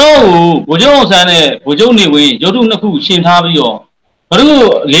မဟုတ်ကျွန်တော်ဗိုလ်ချုပ်အောင်ဆန်းနဲ့ဗိုလ်ချုပ်နေဝင်ရုပ်ထုနှစ်ခုရှင်းထားပြီးတော့ဘယ်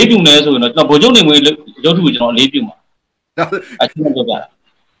လိုလေးပြုလဲဆိုရင်တော့ကျွန်တော်ဗိုလ်ချုပ်နေဝင်ရုပ်ထုကိုကျွန်တော်လေးပြုမှာအချင်းပြောပြတာ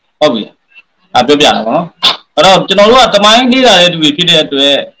ဟုတ်ပြီပြောပြတာပေါ့နော်အဲ့တော့ကျွန်တော်တို့ကတမိုင်းလေးလာတဲ့သူတွေဖြစ်တဲ့အတွ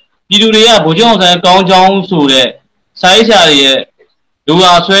က်ပြည်သူတွေကဗိုလ်ချုပ်အောင်ဆန်းကောင်းချောင်းဆိုတဲ့စာရေးဆရာတွေရဲ့လူ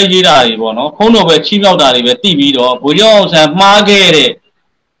အားဆွဲရေးတာတွေပေါ့နော်ခုံးတော်ပဲချီးမြှောက်တာတွေပဲတိပြီးတော့ဗိုလ်ချုပ်အောင်ဆန်းမှားခဲ့တဲ့အ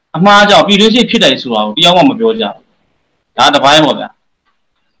မှားကြောင့်ပြည်တွင်းစစ်ဖြစ်တယ်ဆိုတာကိုတရားမှမပြောကြဘူးဒါတစ်ပိုင်းပေါ့ဗျာ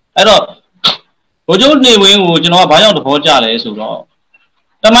အဲ့တော့ဗိုလ်ချုပ်နေဝင်းကိုကျွန်တော်ကဘာကြောင့်သဘောကျလဲဆိုတော့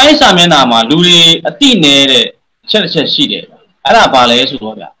တမိုင်းစာမျက်နှာမှာလူတွေအတိနယ်တဲ့အချက်တစ်ချက်ရှိတယ်အဲ့ဒါဘာလဲ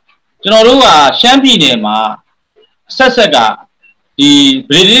ဆိုတော့ဗျာကျွန်တော်တို့ကရှမ်းပြည်နယ်မှာဆက်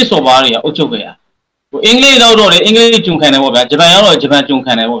ကဒီဗြိတိန်စော်ဘာတွေကအုပ်ချုပ်ခဲ့ရဟိုအင်္ဂလိပ်တော့လေအင်္ဂလိပ်ဂျုံခံတယ်ပေါ့ဗျာဂျပန်ရောက်တော့ဂျ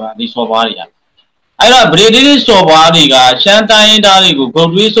ပန်ဂျုံခံတယ်ပေါ့ဗျာဒီစော်ဘာတွေကအဲ့တော့ဗြိတိန်စော်ဘာတွေကရှမ်းတိုင်းသားတွေ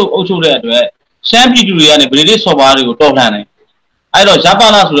ကိုဂုတ်သွေးဆုပ်အုပ်ချုပ်တဲ့အတွက်ရှမ်းပြည်သူတွေကနေဗြိတိန်စော်ဘာတွေကိုတော်လှန်တယ်အဲ့တော့ဂျ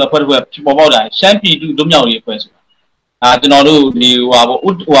ပန်လားဆိုတဲ့အဖွဲ့တစ်ဖွဲ့ပေါ်ပေါက်တာရှမ်းပြည်သူတို့မြောက်ရေးအဖွဲ့ဆိုတာကျွန်တော်တို့ဒီ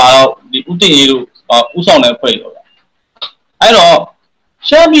ဒီဥတည်ရေးတို့ဥဆောင်တဲ့အဖွဲ့တွေပေါ့ဗျာအဲ့တော့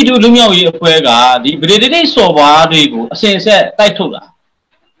ရှမ်းပြည်သူလူမျိုးရေးအဖွဲ့ကဒီဗြိတိန်စော်ဘာတွေကိုအစဉ်အဆက်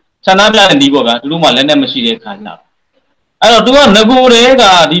တိုက်ထုတ်တာဆန္ဒပြတဲ့ဒီပေါ့ဗျာသူတို့မှလက်နက်မရှိတဲ့ခါကျတော့အဲ့တော့သူကငကိုတွေက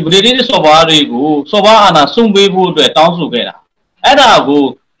ဒီဗြိတိန်စော်ဘာတွေကိုစော်ဘာအာဏာစွန့်ပေးဖို့အတွက်တောင်းဆိုခဲ့တာအဲ့ဒါကို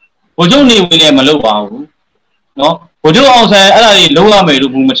ဗိုလ်ချုပ်နေဝင်လည်းမလုပ်ပါဘူးနော်ဗိုလ်ချုပ်အောင်ဆန်းအဲ့ဒါကြီးလုံးဝ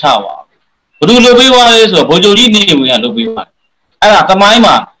မယ်လို့ဘူးမချပါဘူးဘယ်သူလုပ်ပေးသွားလဲဆိုတော့ဗိုလ်ချုပ်ကြီးနေဝင်ကလုပ်ပေးသွားတယ်အဲ့ဒါသမို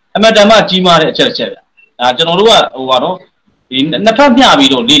င်းမှာ အမှတ်တမ်းကြီးမားတဲ့အချက်ဒါကျွန်တော်တို့ကဟိုပါတော့ဒီနှစ်ဖက်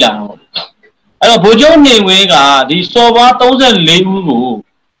မျှပြီးတော့လေ့လာတော့အဲ့တော့ဗိုလ်ချုပ်နေဝင်းကဒီစော်ပါ34ဦး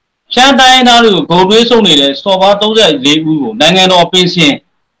ကိုရှမ်းတိုင်းသားတွေကိုဂုံသွေးဆုံနေတဲ့စော်ပါ34ဦးကိုနိုင်ငံတော်ပင်စင်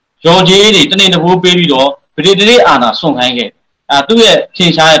ရော်ကြီးတွေတနေ့တဘိုးပေးပြီးတော့ဗြိတိန်အာဏာဆွန့်ခိုင်းခဲ့သူ့ရဲ့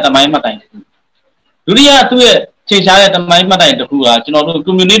ထင်ရှားတဲ့တမိုင်းမှတ်တိုင်ဒုတိယသူ့ရဲ့ထင်ရှားတဲ့တမိုင်းမှတ်တိုင်တစ်ခုကကျွန်တော်တို့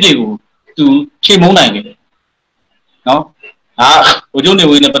community ကိုသူချိန်မုံနိုင်ခဲ့တယ်နော်ဗိုလ်ချုပ်နေ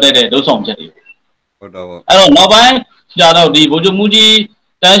ဝင်းနဲ့ပတ်သက်တဲ့ဒုဆောင်ချက်တွေဟုတ်တော့အဲ့တော့နောက်ပိုင်းကြာတော့ဒီဗိုလ်ချုပ်မှုကြီး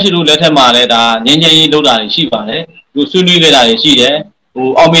တန်းရှိလို့လက်ထက်မှာလည်းဒါငင်းငင်းရေးလုပ်တာတွေရှိပါတယ်သူဆွေးနွေးခဲ့တာတွေရှိတယ်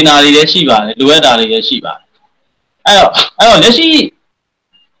ဟိုအောင်မင်နာတွေလည်းရှိပါတယ်လိုအပ်တာတွေလည်းရှိပါတယ်အဲ့တော့လက်ရှိ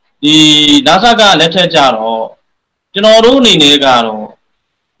ဒီနာဆာကလက်ထက်ကြတော့ကျွန်တော်တို့အနေနဲ့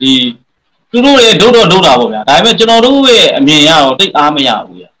ကတော့ဒီသူတို့ရဲ့ဒုတော့လုပ်တာပေါ့ဗျာဒါပေမဲ့ကျွန်တော်တို့ရဲ့အမြင်ရတော့တိတ်အားမ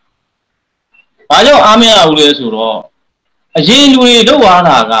ရဘူးဗျာဘာကြောင့်အားမရဘူးလဲဆိုတော့အရင်လူတွေလုပ်သွား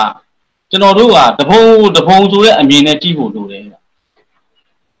တာကကျွန်တော်တို့ကတပုံဆိုတဲ့အမြင်နဲ့ကြည့်ဖို့လိုတယ်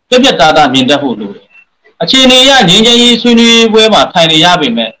ပြက်ပြက်သားသားမြင်တတ်ဖို့လိုတယ်အခြေအနေရငင်းချင်ရေးဆွေးနွေးပွဲမှာထိုင်နေရပေ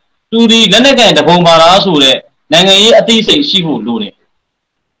မဲ့သူဒီလက်နဲ့ကန်တပုံပါလားဆိုတဲ့နိုင်ငံရေးအသိစိတ်ရှိဖို့လို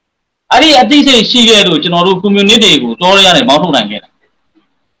တယ်အဲ့ဒီအသိစိတ်ရှိခဲ့လို့ကျွန်တော်တို့ community ကိုတော်ရရတယ်မောင်းထုတ်နိုင်ခဲ့တာ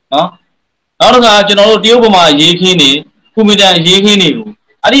နော်နောက်တစ်ခါကျွန်တော်တို့တရုတ်ဗမာရေးခင်းနေကွန်ပျူတာရေးခင်းတွေကို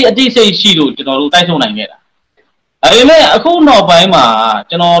အဲ့ဒီအသိစိတ်ရှိလို့ကျွန်တော်တို့တိုက်ထုတ်နိုင်ခဲ့တာဒါပေမဲ့အခုနောက်ပိုင်း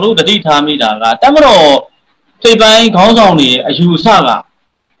မှာကျွန်တော်တို့တတိထားမိတာကတမတော်ထိပ်ပိုင်းခေါင်းဆောင်တွေအယူဆက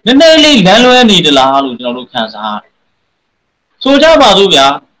နည်းနည်းလေးလမ်းလွဲနေတလားလို့ကျွန်တော်တို့ခံစားရတယ်ဆိုကြပါစို့ဗျာ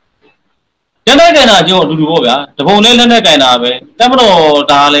လက်နဲ့ကင်တာကျုံအတူတူပေါ့ဗျာတပုံနဲ့လက်နဲ့ကင်တာပဲတ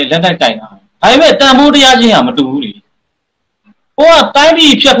မတော်ဒါလည်းလက်နဲ့ကင်တာဒါပေမဲ့တန်ဖိုးတရားချင်းဟာမတူဘူးလေဟိုကတို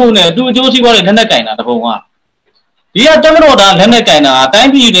င်းပြည်ဖြတ်ဖို့နဲ့အတူအကျိုးစီးပွားတွေလက်နဲ့ကင်တာတပုံကဒီကတမတော်ဒါလက်နဲ့ကင်တာတို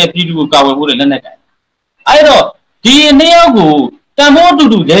င်းပြည်နဲ့ပြည်သူကိုကာဝယ်ဖို့လက်နဲ့ကင်အဲ့တော့ဒီနှစ်ယောက်ကိုတန်ဖိုးအတူ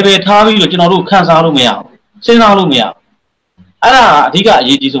တူ level ထားပြီးတော့ကျွန်တော်တို့ခန်းစားလို့မရဘူးစဉ်းစားလို့မရဘူးအဲ့ဒါအဓိကအ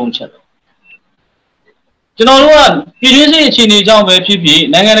ရေးကြီးဆုံးချက်ပဲကျွန်တော်တို့ကပြည်တွင်းစစ်အခြေအနေကြော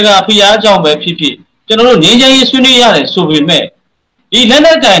င့်ပဲဖြစ်ဖြစ်နိုင်ငံတကာဖိအားကြောင့်ပဲဖြစ်ဖြစ်ကျွန်တော်တို့ငြိမ်းချမ်းရေးဆွေးနွေးရတယ်ဆိုပေမဲ့ဒီလက်န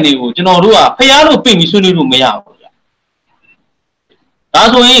က်ကန်တွေကိုကျွန်တော်တို့ကဖျားလို့ပြင်ပြီးဆွေးနွေးလို့မရဘူး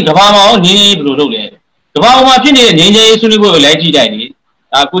ဗျာဒါဆိုရင်ကဘာမှာငြိမ်းချမ်းရေးဘယ်လိုလုပ်လဲကဘာမှာဖြစ်နေတဲ့ငြိမ်းချမ်းရေးဆွေးနွေးပွဲကိုလိုက်ကြည့်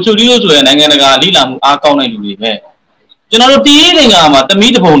လိုက်လေကိုချိုလီလို့ဆိုရင်နိုင်ငံတကာလိလာမှုအားကောင်းတဲ့လူတွေပဲကျွန်တော်တို့တီးရင်ကမှာတ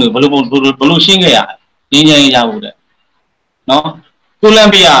မီးတပုံတွေဘယ်လိုရှင်းခဲ့ရငြိမ်းချမ်းရေးရဖို့တဲ့နော်ကို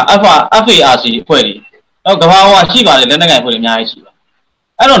လံဘီယာ FARC အဖွဲ့တွေတော့ကဘာမှာရှိပါတယ်လက်နက်ကိုင်အဖွဲ့တွေအများကြီး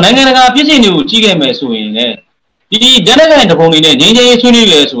ရှိပါအဲ့တော့နိုင်ငံတကာပြည်စင်တွေကိုကြီးခဲ့မယ်ဆိုရင်လည်းဒီလက်နက်ကိုင်တပုံတွေနဲ့ငြိမ်းချမ်းရေးဆွေးနွေး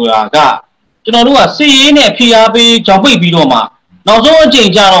တယ်ဆိုတာကကျွန်တော်တို့ကစစ်ရေးနဲ့ဖိအားပေးကြောင်ပိတ်ပြီးတော့မှနောက်ဆုံးအ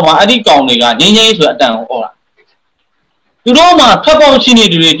ချိန်ကြတော့မှအဲ့ဒီကောင်တွေကငြိမ်းချမ်းရေးဆိုတဲ့အတန်ကိုអော်တာသူတို့မှထပ်ပေါက်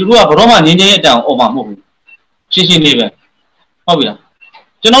ရှိနေတယ်သူတို့ကဘယ်တော့မှငြိမ်းချမ်းရေးအတန်ကိုអော်မှာမဟုတ်ဘူးရှင်းလေးပဲဟုတ်ပြီလား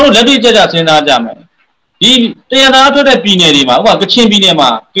ကျွန်တော်တို့လက်တွေ့ကြကြစဉ်းစားကြမယ်ဒီတရားသားထွက်တဲ့ပြည်နယ်တွေမှာဥပမာကချင်ပြည်နယ်မှာ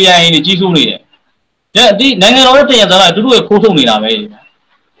KIA တွေကြီးစိုးနေတယ်ဒီနိုင်ငံတော်ရဲ့တရားသားကသူတို့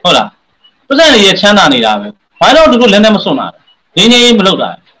ရဲ့ခိုးထုတ်နေတာပဲဟုတ်လားပတ်စံတွေရဲ့ချမ်းသာနေတာပဲဘာလို့သူတို့လက်နဲ့မစွန့်တာလဲငြိမ်းချမ်းရေး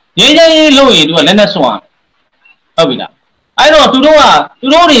မလုပ်တာငြိမ်းချမ်းရေးလုပ်ရင်သူကလက်နဲ့စွန့်အောင်ဟုတ်ပြီလားအဲ့တော့သူ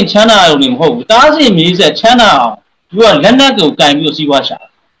တို့တွေချမ်းသာရုံနဲ့မဟုတ်ဘူးတားစီမြေးဆက်ချမ်းသာအောင်သူကလက်နဲ့ကိုကင်ပြီးစီးပွား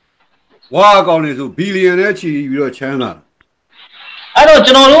ရှာဝါအကောင့်တွေဆိုဘီလီယံနဲ့ချီပြီးတော့ချမ်းသာအဲ့တော့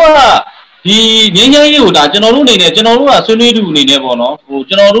ကျွန်တော်တို့ကဒီငင်းငယ်ရေးကိုဒါကျွန်တော်တို့အနေနဲ့ကျွန်တော်တို့ကဆွေးနွေးသူအနေနဲ့ပေါ့နော်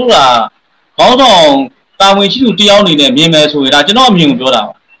ဟိုကျွန်တော်တို့ကခေါင်းဆောင်တာဝန်ရှိသူတယောက်အနေနဲ့မြင်မယ်ဆိုရင်ဒါကျွန်တော်အမြင်ကိုပြောတာ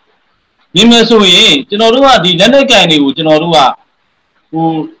ပါမြင်မယ်ဆိုရင်ကျွန်တော်တို့ကဒီလက်နက်ကင်တွေကိုကျွန်တော်တို့က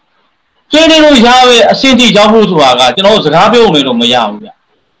ဟိုဆွေးနွေးလို့ရရဲ့အဆင့်ထိရောက်ဖို့ဆိုတာကကျွန်တော်တို့စကားပြောနေတော့မရ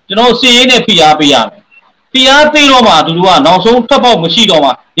ဘူးဗျကျွန်တော်စီရေးနဲ့ဖိအားပေးရမယ်ဖိအားပေးတော့မှသူတို့ကနောက်ဆုံးထပ်ပေါက်မရှိတော့မှ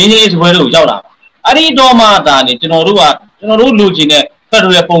ငင်းငယ်စပွဲတွေကိုရောက်လာပါအဲ့ဒီတော့မှဒါနေကျွန်တော်တို့လူချင်းနဲ့ဖက်ဒ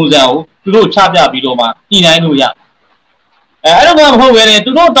ရယ်ပုံစံကိုသူတို့ချပြပြီးတော့မှညှိနှိုင်းလို့ရအဲ့တော့မဟုတ်ပဲလေ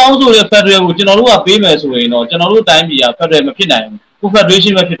သူတို့တောင်းဆိုတဲ့ဖက်ဒရယ်ကိုကျွန်တော်တို့ကပေးမယ်ဆိုရင်တော့ကျွန်တော်တို့တိုင်းပြည်ကဖက်ဒရယ်မဖြစ်နိုင်ဘူးဖက်ဒ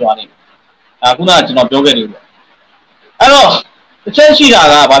ရေးရှင်းပဲဖြစ်သွားလိမ့်မယ်ခုနကကျွန်တော်ပြောခဲ့တယ်ပေါ့အဲ့တော့တစ်ချက်ရှိတာ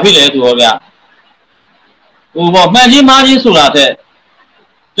ကဘာဖြစ်လဲဆိုတော့ဗျဟိုပေါ့မှန်ချင်းမှားချင်းဆိုတာ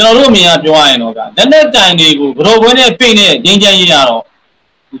တဲ့ကျွန်တော်တို့အမြင်ကပြောရရင်တော့ဗျလက်နဲ့တိုင်တွေကိုဘရောပွဲနဲ့ပြိတ်နဲ့ငင်းချမ်းရေးရတော့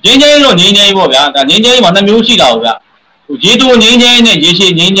ငင်းချမ်းရေးတော့ငင်းချမ်းရေးပေါ့ဗျာဒါငင်းချမ်းရေးမှာနှစ်မျိုးရှိတာပေါ့ဗျရေတိုငင်းချမ်းရေးနဲ့ရေရှ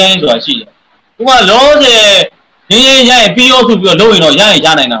ည်ငင်းချမ်းရေးဆိုတာရှိတယ်ဥပမာလောဆယ်ငင်းချမ်းရေးရရင်ပြီးရောဆိုပြီးတော့လုပ်ရင်တော့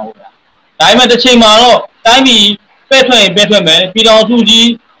ရနိုင်တာဟုတ်ဗျာဒါပေမဲ့တစ်ချိန်မှာတော့တိုင်းပြည်ပဲ့ထွက်ရင်ပဲ့ထွက်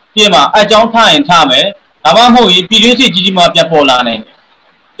မယ်ပြည်တော်စုကြီးပြင်မှာအကြောင်းထားရင်ထားမယ်ဒါမှမဟုတ်ရင်ပြည်တွင်းစစ်ကြီးမှပြတ်ပေါ်လာနိုင်တယ်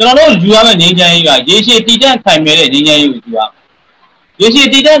ကျွန်တော်တို့ယူရမယ့်ငင်းချမ်းရေးကရေရှည်တည်တံ့ခိုင်မြဲတဲ့ငင်းချမ်းရေးကိုယူရရေရှည်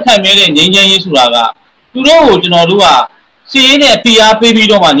တည်တံ့ခိုင်မြဲတဲ့ငင်းချမ်းရေးဆိုတာကသူတို့ကိုကျွန်တော်တို့ကစီးရေးနဲ့ဖိအား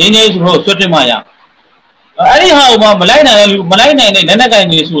ပေးပြီးတော့မှငင်းချမ်းရေးဆိုတော့ဆွတ်တင်မှရ anyhow, Malay and Nenaka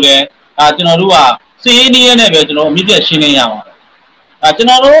in Sule, Generua, see Indian and immediate Shinia.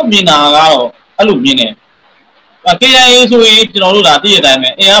 General Mina, Alumine. A Kaya is way General Theatre,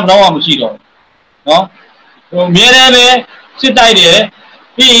 and have no Mosquito. No, Mere, sit idea,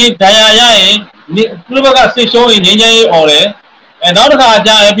 be Daya, Lubaga station in Nyein Ore, and not a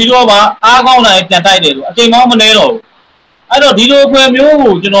Pilova, Agona, that I did. I came on Monero. I don't know where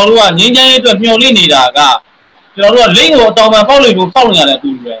you, Nyein to Piolini, Link or Tom and following at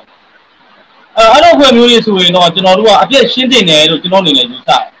it. I don't know where you is doing or I get shitting to knowing it.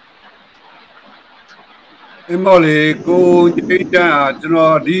 Imoli go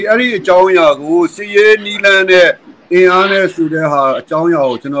the Ari Chauya go see Nilan in honest to the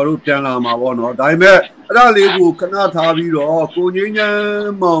Chauya, General Tanama one Dime, Ralibu, Kanatavi, or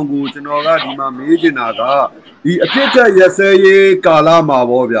Kunyan Mongo, General Majinaga. The Apita Yasay Kalama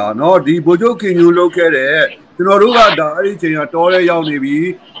Bobia, no, the Bojokin you look at it. Noruga Dari Tore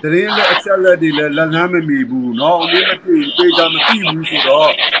Yaunibi, the name accelerated the Lanami Boo, no, Liberty, Pejam,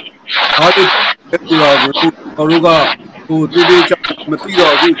 how did Noruga go to the Matira,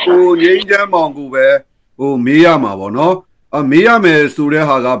 who Nyein Mongo, who Miyama, no? A Miyame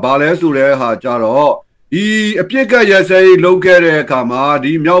Surehaga, Bale Sureha Jaro. He appeared yesterday, located Kama,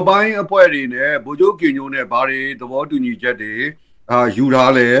 the Melbine appointed, Bojokin, Bari, the water Nijade,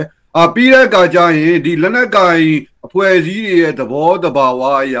 Jurale. A Peter Gajain, the Lenagai, a poesy at the board about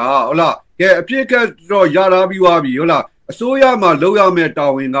Waya, Ola, get a picker draw Yarabi Wabiola, a soya loya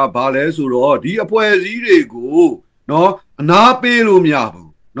metawing up Bales or the poesy go, no, na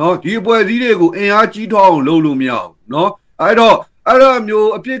pelumiabu, no, the poesy go, and Archie town, lolumiao, no, I don't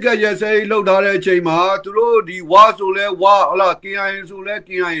know, a picker yesterday, low dare chema, to road the wasule, wa, ola, Kian Sule,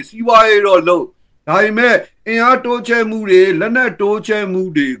 Kian, see why or low. I met in our toche moody, Lena toche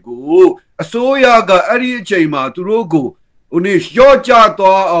moody go. A soyaga Ari Chema to Rogo. Unish your chato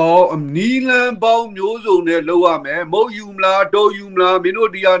or Neelan Baum Yozo ne loa me, Mo Yumla, Do Yumla,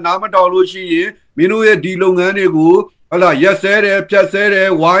 Minodia, Namatology, Minoe di Longanigo, Ala Yasere,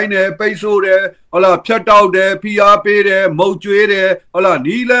 Piacere, Wine, Peso, Ala Piatau de, Pia Pere, Mochuere, Ala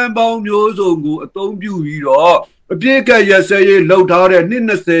Neelan Baum Yozo, a tomb you hero. A picker Yasay, Lotare,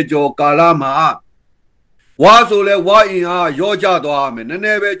 Ninnasejo, Kalama. Wasole, why your jadwamen, and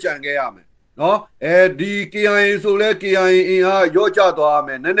never changamen. No, the Kian Sule Kian, your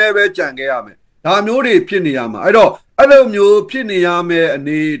jadwamen, and never changamen. Tamuri Piniama. I don't know Piniame and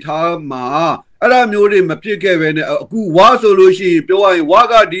Nitama. I don't know him a picaven, who was solution, Pioa,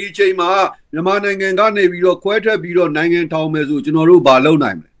 Waga di Chema, Yaman and Gane, Vilo, Quetta, Vilo, Nangan Thomas, Uchinoru, Balo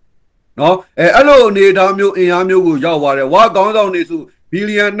Nime. No, hello, Nidamu, Yamu, Yawa, walk on is.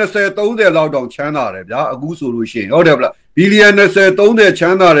 Billion said, don't they allow down China, a good solution. Or billion said, don't they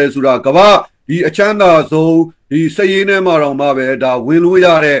China, Surakava, the China, so the saying around Mabe, the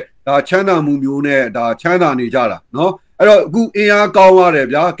Winuyare, the China Mumune, the China Nijara, no? I don't go in a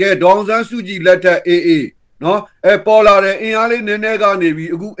Kawa, get Don Suji letter AA, no? A polar in Ali Nenega Navy,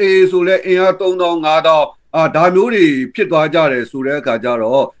 good A, so let in a tone on Ada, a Damuri, Pitwajare, Sureka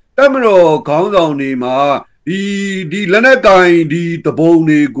Jaro, Tamero, Countdown Nima. The Lenagai, the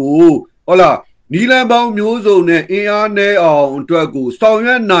bone go. Hola, Nilambo Musone, Eane on Trago,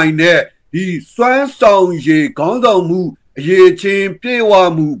 Sound 9 there. The Swan Sound ye, Countdown Moo, ye chain, Pewa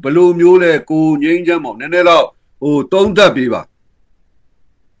Moo, below Mule, go, Yanjam on Nenela, oh, don't that be.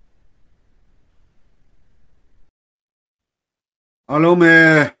 Hello,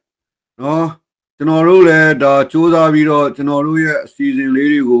 me. No, General, the Choda Viro, General season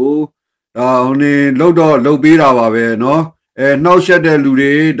lady go. Only low beta, no? And now shed the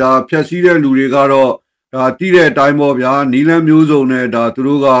Lure, the Piacida Lurigaro, Tire time of Ya, Nila Musone, the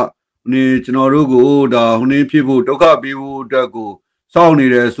Turuga, Nichinorugo, the Huni people, Toka Bibu, Dago,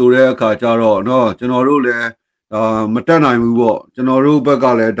 Sounded Sure Kacharo, no, Generule, Matana Mugo, Genoru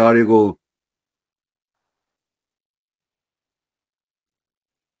Bagale, Darigo.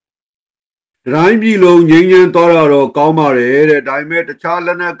 Rhyme long, Yin Toraro, Comare, I met a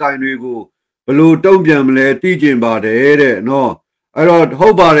Chalana Kainigo. Below Tomjamle teaching about it, no. I don't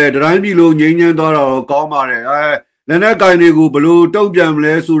hope about it, Rhyme long, Yin Toraro, Comare. Then I kind of go below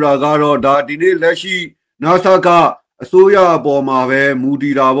Tomjamle, Suragaro, Datine, Leshi, Nasaka, Soya Bomave,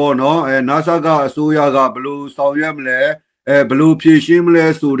 Moody Ravo, no, and Nasaka, Soyaga, below Sawyamle, below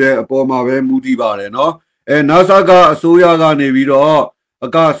Pishimle, Sude, Bomave, Moody Bare, no. And Nasaka, Soyaga Neviro.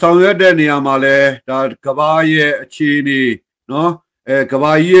 Aka Sawyade Niamale, that Kabaye Chini, no?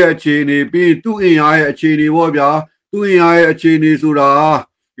 Kabaye Chini, be 2 in I Chini Wobia, 2 in I Chini Sura,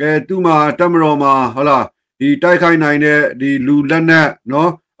 Tuma Tamaroma, Hala, the Taikai Nine, the Lulana,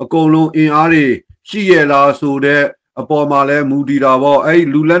 no? A Kolo in Ari, ရှိရလားဆိုတဲ့အပေါ်မှာလဲမူတည်တာပေါ့အဲ့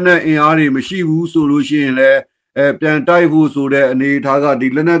လူလက်နက်အင်အားတွေမရှိဘူးဆိုလို့ရှိရင်လဲပြန်တိုက်ဖို့ဆိုတဲ့အနေအထားကဒီ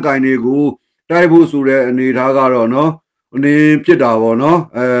လက်နက်ကင်တွေကိုတိုက်ဖို့ဆိုတဲ့အနေအထားကတော့နော်အနေဖြစ်တာပေါ့နော်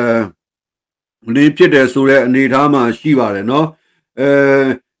အနေဖြစ်တယ်ဆိုတဲ့အနေအထားမှာရှိပါတယ်နော်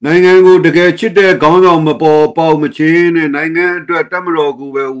နိုင်ငံကိုတကယ်ချစ်တဲ့ခေါင်းဆောင်မပေါ်ပေါက်မချင်းနဲ့နိုင်ငံအတွက်တမတော်ကို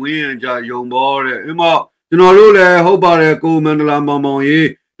ပဲဝင်းရကြယုံပေါ်တဲ့အင်းမကျွန်တော်တို့လည်းဟုတ်ပါတယ်ကိုမန္တလာမောင်မောင်ရေး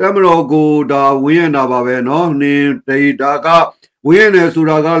တမတော်ကိုဒါဝင်းရတာပါပဲနော်နင်းဒါကဝင်းရတယ်ဆို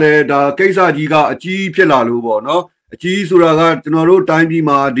တာကလည်းဒါကိစ္စကြီးကအကြီးဖြစ်လာလို့ပေါ့နော်အကြီးဆိုတာကကျွန်တော်တို့တိုင်းပြည်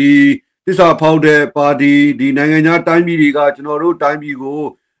မှာဒီသစ္စာဖောက်တဲ့ပါတီဒီနိုင်ငံသားတိုင်းပြည်တွေကကျွန်တော်တို့တိုင်းပြည်ကို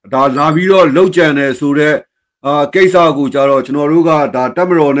ဒါလာပြီးတော့လှုပ်ကြံတယ်ဆိုတော့ကိစ္စကိုကြတော့ကျွန်တော်တို့ကဒါတက်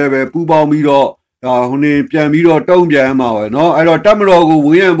မတော်နဲ့ပဲပူးပေါင်းပြီးတော့ဒါဟိုနေပြန်ပြီးတော့တုံ့ပြန်မှာပဲเนาะအဲ့တော့တက်မတော်ကိုဝ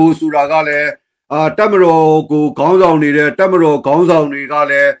င်းရံဖို့ဆိုတာကလည်းတက်မတော်ကိုခေါင်းဆောင်နေတဲ့တက်မတော်ခေါင်းဆောင်တွေက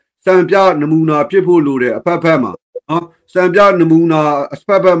လည်းစံပြနမူနာဖြစ်ဖို့လိုတယ်အဖက်ဖက်မှာနော်စံပြနမူနာအဖ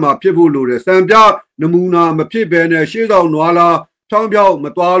က်ဖက်မှာဖြစ်ဖို့လိုတယ်စံပြနမူနာမဖြစ်ဘဲနဲ့ရှေ့ဆောင်နွားလားချောင်းပြောက်မ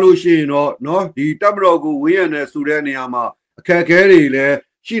သွားလို့ရှိရင်တော့เนาะဒီတက်မတော်ကိုဝင်းရံနေဆိုတဲ့နေရာမှာအခက်အခဲတွေလည်း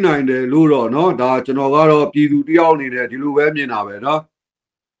ရှိနိုင်တယ်လို့တော့เนาะဒါကျွန်တော်ကတော့ပြည်သူတယောက်အနေနဲ့ဒီလိုပဲမြင်တာပဲเนาะ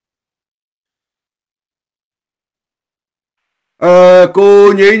ကို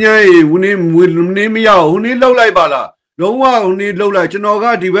ငိမ့်ငိမ့်ဟိုနေမရဟိုနေလှုပ်လိုက်ပါလားလုံးဝဟိုနေလှုပ်လိုက်ကျွန်တော်က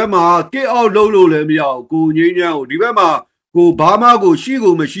ဒီဘက်မှာကစ်အောက်လှုပ်လို့လည်းမရဘူးကိုငိမ့်ငိမ့်ကိုဒီဘက်မှာကိုဘာမှကိုရှိ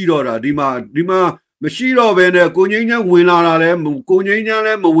ကိုမရှိတော့တာဒီမှာမရှိတော့ဘဲနဲ့ကိုငိမ့်ငိမ့်ဝင်လာတာလည်းကိုငိမ့်ငိမ့်လ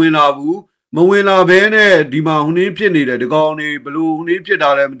ည်းမဝင်လာဘူးမဝင်လာဘဲနဲ့ဒီမှာဟိုနေဖြစ်နေတယ်ဒီကောင်နေဘလို့ဟိုနေဖြစ်တာ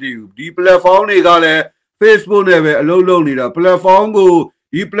လည်းမသိဘူးဒီ platform တွေကလည်း Facebook နဲ့ပဲအလုပ်လုပ်နေတာ platform ကို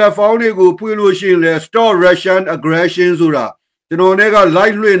ဒီ platform တွေကိုဖွင့်လို့ရှိရင်လည်း stop Russian aggression ဆိုတာကျွန်တော်နဲ့က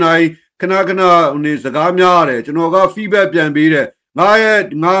live လွှင့်နိုင်ခဏဟိုနေစကားများရတယ်ကျွန်တော်က feedback ပြန်ပေးတယ်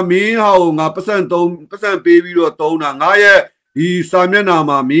ငါမင်းဟာကိုငါပတ်စံပေးပြီးတော့သုံးတာငါရဲ့ဒီစာမျက်နှာ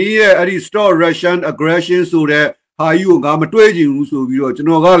မှာမင်းရဲ့အဲ့ဒီ stop Russian aggression ဆိုတဲ့ဟာကြီးကိုငါမတွေ့ချင်ဘူးဆိုပြီးတော့ကျွန်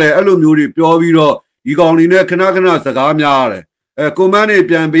တော်ကလည်းအဲ့လိုမျိုးတွေပြောပြီးတော့ဒီကောင်တွေနဲ့ခဏစကားများရတယ်comment တွေ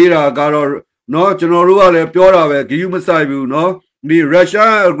ပြန်ပေးတာကတော့เนาะကျွန်တော်တို့ကလည်းပြောတာပဲဂရုမစိုက်ဘူးเนาะဒီ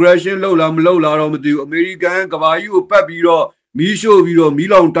Russian aggression လောက်လားမလောက်လားတော့မသိဘူး American ကဘာကြီးကိုပတ်ပြီးတော့မီးရှို့ပြီးတော့မီး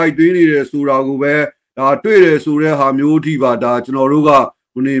လောင်တိုက်သွင်းနေတယ်ဆိုတာကိုပဲဒါတွေ့တယ်ဆိုတဲ့ဟာမျိုးအထိပါဒါကျွန်တော်တို့က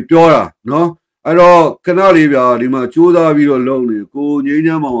ဟိုနေပြောတာเนาะအဲ့တော့ခဏလေးဗျာဒီမှာစူးစမ်းပြီးတော့လုပ်နေကိုငိမ့်ချ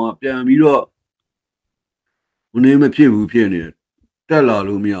မ်းမောင်ကပြန်ပြီးတော့ဟိုနေမဖြစ်ဘူးဖြစ်နေတက်လာ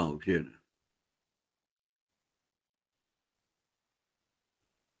လို့မရဘူးဖြစ်နေ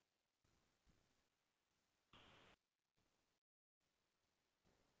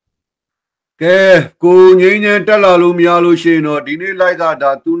ကဲကိုငိမ့်ချမ်းတက်လာလို့မရလို့ရှိရင်တော့ဒီနေ့ live က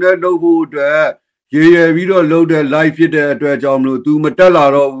ဒါသူနဲ့လုပ်ဖို့အတွက်ရေပြီးတော့လုပ်တဲ့ live ဖြစ်တဲ့အတွက်ကြောင့်မလို့ तू မတက်လာ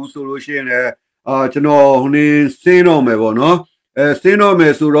တော့ဘူးဆိုလို့ရှိရင်လည်းကျွန်တော်ဟိုနေစင်းတော့မယ်ပေါ့နော်စင်းတော့မ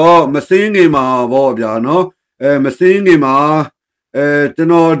ယ်ဆိုတော့မစင်းခင်မှာပေါ့ဗျာနော်မစင်းခင်မှာကျွန်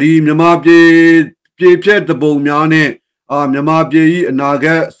တော်ဒီမြန်မာပြည်ဖြတ်တပုံများနဲ့မြန်မာပြည်ကြီးအနာဂ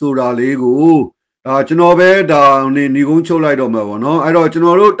တ်ဆိုတာလေးကိုကျွန်တော်ပဲဒါနေကုန်းချုပ်လိုက်တော့မှာပေါ့နော်အဲ့တော့ကျွန်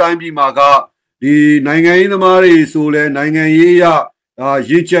တော်တို့တိုင်းပြည်မှာကဒီနိုင်ငံရေးသမားတွေဆိုလဲနိုင်ငံရေးရ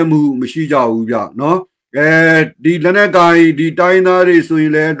ရည်ချက်မှုမရှိကြဘူးဗျနော်ဒီလက်နက်ကိုင်ဒီတိုင်းသားတွေဆိုရ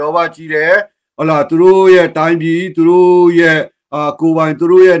င်လဲလောဘကြီးတယ်ဟုတ်လားသူတို့ရဲ့တိုင်းပြည်သူတို့ရဲ့ကိုယ်ပိုင်သူ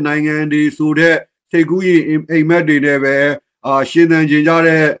တို့ရဲ့နိုင်ငံတွေဆိုတဲ့စိတ်ကူးရင်အိမ်မက်တွေနဲ့ပဲရှင်းသန်ကျင်ကြ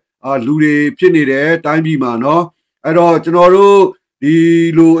တဲ့လူတွေဖြစ်နေတယ်တိုင်းပြည်မှာနော်အဲ့တော့ကျွန်တော်တို့ဒီ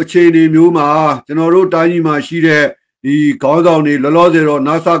လိုအခြေအနေမျိုးမှာကျွန်တော်တို့တိုင်းပြည်မှာရှိတဲ့ဒီခေါင်းဆောင်တွေလောလောဆယ်တော့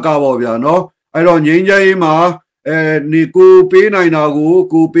နာဆာကပေါ့ဗျာနော်အဲ့တော့ငိမ့်ချမ်းရေးမှာနေကိုပေးနိုင်တာကို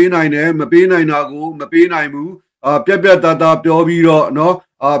ကိုပေးနိုင်တယ်မပေးနိုင်တာကိုမပေးနိုင်ဘူးပြက်သားပြောပြီးတော့နော်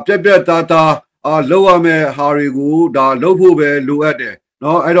ပြက်သားလောက်ရမယ့်ဟာတွေကိုဒါလုပ်ဖို့ပဲလိုအပ်တယ်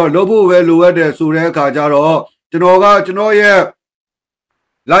နော်အဲ့တော့လုပ်ဖို့ပဲလိုအပ်တယ်ဆိုတဲ့အခါကျတော့ကျွန်တော်ရဲ့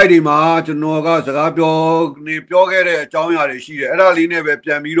live ဒီမှာကျွန်တော်ကစကားပြောခဲ့တဲ့အကြောင်းအရာတွေရှိတယ်အဲ့ဒါလေးနဲ့ပဲပြ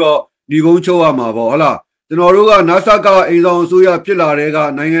န်ပြီးတော့ညီကုန်းချုပ်ရမှာပေါ့ဟုတ်လားကျွန်တော်တို့ကနာဆာကအိမ်ဆောင်အစိုးရဖြစ်လာတဲ့က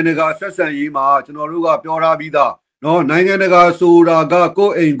နိုင်ငံတကာဆက်ဆံရေးမှာကျွန်တော်တို့ကပြောထားပြီးသားနော်နိုင်ငံတကာဆိုတာကကို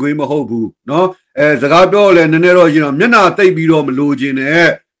ယ်အိမ်ခွင်းမဟုတ်ဘူးနော်စကားပြောလဲနည်းနည်းတော့ရင်တော့မျက်နှာတိတ်ပြီးတော့မလိုချင်နဲ့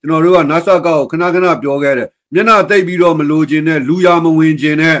ကျွန်တော်တို့ကနာဆာကကိုခဏပြောခဲ့တယ်မျက်နှာတိတ်ပြီးတော့မလိုချင်နဲ့လူရမဝင်ချ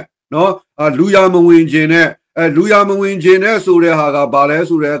င်နဲ့နော်လူရမဝင်ချင်နဲ့လူရမဝင်ချင်တဲ့ဆိုတဲ့ဟာကဘာလဲ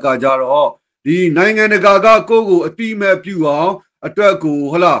ဆိုတဲ့အခါကျတော့ဒီနိုင်ငံတကာကကိုယ့်ကိုအတိမဲ့ပြုအောင်အတွက်ကို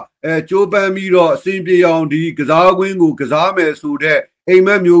ဟုတ်လားကြိုးပမ်းပြီးတော့အစင်ပြေအောင်ဒီကစားကွင်းကိုကစားမယ်ဆိုတဲ့အိမ်မ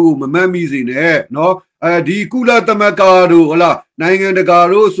က်မျိုးကိုမမှတ်မိစေနဲ့နော်ဒီကုလသမဂ္ဂတို့ဟုတ်လားနိုင်ငံတကာ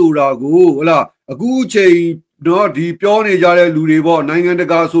တို့ဆိုတာကိုဟုတ်လားအခုချိန် နော်ဒီပြောနေကြတဲ့လူတွေပေါ့နိုင်ငံတ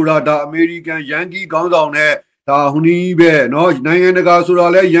ကာဆိုတာဒါအမေရိကန်ယန်ကီခေါင်းဆောင်နဲ့ဒါဟိုနီးပဲနော်နိုင်ငံတကာဆိုတာ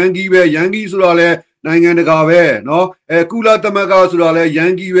လဲယန်ကီပဲယန်ကီဆိုတာလဲနိုင်ငံတကာပဲနော်ကုလသမဂ္ဂဆိုတာလဲယ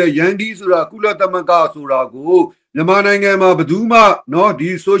န်ကီပဲယန်ကီဆိုတာကုလသမဂ္ဂဆိုတာကိုမြန်မာနိုင်ငံမှာဘယ်သူမှနော်ဒီ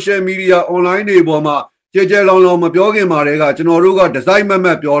social media online တွေပေါ်မှာကြဲကြဲလောင်လောင်မပြောခင်မှာတည်းကကျွန်တော်တို့ကဒီဇိုင်းမတ်မ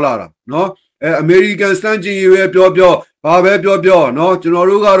တ်ပြောလာတာနော်အမေရိကန်စံကျင်ရေးပဲပြောဘာပဲပြောနော်ကျွန်တော်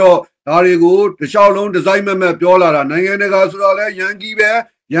တို့ကတော့ဒါတွေကိုတခြားလုံးဒီဇိုင်းမတ်မတ်ပြောလာတာနိုင်ငံတကာဆိုတာလဲယန်ကီပဲ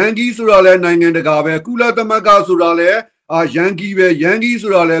ယန်ကီဆိုတာလဲနိုင်ငံတကာပဲကုလသမဂ္ဂဆိုတာလဲယန်ကီပဲယန်ကီ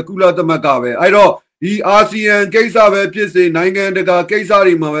ဆိုတာလဲကုလသမဂ္ဂပဲအဲ့တော့ဒီအာဆီယံကိစ္စပဲဖြစ်စေနိုင်ငံတကာကိစ္စ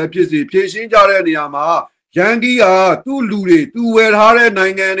တွေမှာပဲဖြစ်စေဖြည့်ရှင်းကြတဲ့နေရာမှာယန်ကီကသူ့လူတွေသူဝယ်ထားတဲ့နို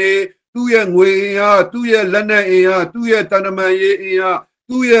င်ငံတွေသူ့ရဲ့ငွေအင်အားသူ့ရဲ့လက်နက်အင်အားသူ့ရဲ့တန်တမာရေးအင်အား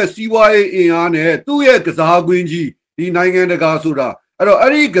သူ့ရဲ့စီးပွားရေးအင်အားနဲ့သူ့ရဲ့ကစားကွင်းကြီးဒီနိုင်ငံတကာဆိုတာအဲ့တော့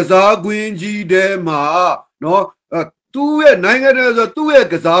အဲ့ဒီကစားကွင်းကြီးထဲမှာနော်သူ့ရဲ့နိုင်ငံတကာဆိုသူ့ရဲ့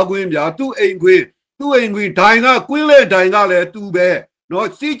ကစားကွင်းဗျာသူ့အိမ်ကွင်းဒိုင်ကကွင်းလေဒိုင်ကလည်းသူပဲနော်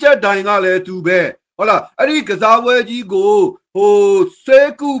စီးချက်ဒိုင်ကလည်းသူပဲဟုတ်လားအဲ့ဒီကစားပွဲကြီးကိုဟိုဆဲ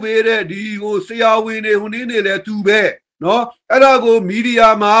ကူပေးတဲ့ဒီဟိုဆရာဝန်တွေဟိုနေနေလဲသူပဲနော်အဲ့ဒါကိုမီဒီယာ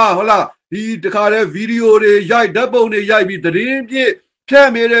မှာဟုတ်လားဒီတခါတည်းဗီဒီယိုတွေရိုက်ဓာတ်ပုံတွေရိုက်ပြီးသတင်းပြည့်ဖြ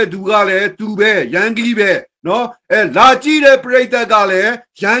န့်နေတဲ့သူကလည်းသူပဲယန်ကီပဲနော်လာကြည့်တဲ့ပရိသတ်ကလည်း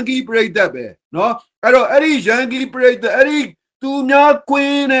ယန်ကီပရိသတ်ပဲနော်အဲ့တော့အဲ့ဒီယန်ကီပရိသတ်အဲ့ဒီသူများကွ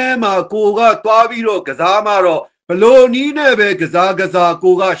င်းထဲမှာကိုကသွားပြီးတော့ကစားမှတော့ဘလို့နီးနဲ့ပဲကစား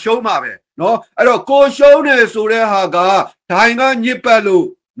ကိုကရှုံးမှာပဲနော်အဲ့တော့ကိုရှုံးတယ်ဆိုတဲ့ဟာကဒိုင်ကညစ်ပတ်လို့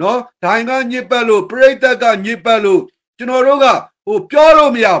နော်ဒိုင်ကညစ်ပတ်လို့ပရိသတ်ကညစ်ပတ်လို့ကျွန်တော်တို့ကဟိုပြော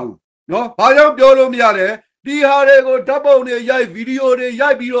လို့မရဘူးနော်ဘာကြောင့်ပြောလို့မရလဲဒီဟာတွေကိုဓာတ်ပုံတွေရိုက်ဗီဒီယိုတွေ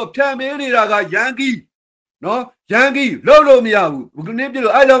ရိုက်ပြီးတော့ဖြန့်ပေးနေတာကယန်ကီနော်ယန်ကီလုံးလို့မရဘူးဒီနေ့ပြ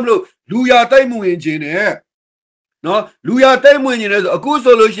လို့အဲ့လိုမလို့လူရတိုက်မှုဝင်ခြင်းနဲ့နော်လူရတိုက်မှုဝင်ခြင်းနဲ့ဆိုအခု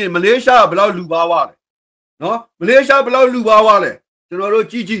ဆိုလို့ရှိရင်မလေးရှားဘယ်လောက်လူပါဝါလဲနော်မလေးရှားဘယ်လောက်လူပါဝါလဲကျွန်တော်တို့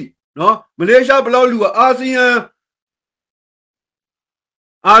ကြည့်နော်မလေးရှားဘယ်လောက်လူအာဆီယံ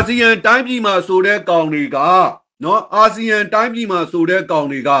တိုင်းပြည်မှာဆိုတဲ့ကောင်တွေကနော်အာဆီယံတိုင်းပြည်မှာဆိုတဲ့ကောင်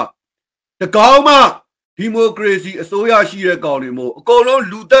တွေကတကောင်းမှဒီမိုကရေစီအစိုးရရှိတဲ့ကောင်တွေမို့အကုန်လုံး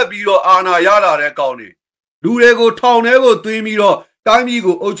လူတက်ပြီးတော့အာဏာရလာတဲ့ကောင်တွေလူတွေကိုထောင်ထဲကိုသွင်းပြီးတော့တိုင်းပြည်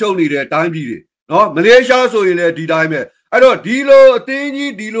ကိုအုပ်ချုပ်နေတဲ့တိုင်းပြည်တွေနော်မလေးရှားဆိုရင်လည်းဒီတိုင်းပဲအဲ့တော့ဒီလိုအသင်း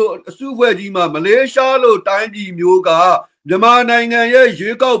ကြီးဒီလိုအစုအဖွဲ့ကြီးမှာမလေးရှားလိုတိုင်းပြည်မျိုးကမြန်မာနိုင်ငံရဲ့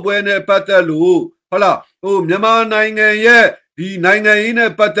ရွေးကောက်ပွဲနဲ့ပတ်သက်လို့ဟုတ်လားဟိုမြန်မာနိုင်ငံရဲ့ဒီနိုင်ငံရေး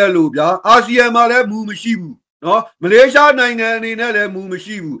နဲ့ပတ်သက်လို့ဗျာအာဆီယံမှာလည်းမူမရှိဘူးနော်မလေးရှားနိုင်ငံအနေနဲ့လည်းမူမ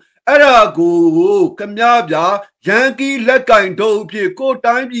ရှိဘူးအဲ့ဒါကိုခမည်းဗျာယန်ကီလက်ကင်တို့အဖြစ်ကို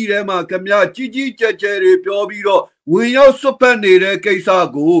တိုင်းပြည်ထဲမှာခမည်းကြီးကျယ်တွေပြောပြီးတော့ဝင်ရောက်စွတ်ဖက်နေတဲ့ကိစ္စ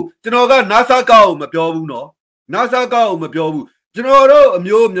ကိုကျွန်တော်ကနာဆာကောက်မပြောဘူးနော်နာဆာကောက်မပြောဘူးကျွန်တော်တို့အ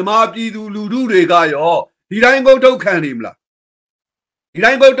မျိုးမြန်မာပြည်သူလူထုတွေကရောဒီတိုင်းကုတ်ထုတ်ခံနေမလားဒီ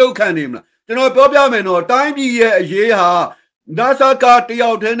တိုင်းကုတ်ထုတ်ခံနေမလားကျွန်တော်ပြောပြမယ်နော်တိုင်းပြည်ရဲ့အရေးဟာနာဆာကာတ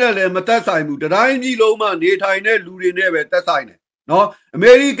ယောက်တည်းနဲ့လည်းမသက်ဆိုင်ဘူးတိုင်းပြည်လုံးမှာနေထိုင်တဲ့လူတွေနဲ့ပဲသက်ဆိုင်တယ်နော်အ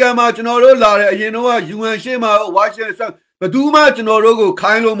မေရိကန်မှာကျွန်တော်တို့လာတဲ့အရင်တော့ UN ရှေ့မှာဝါရှင်တန်ဘယ်သူမှကျွန်တော်တို့ကို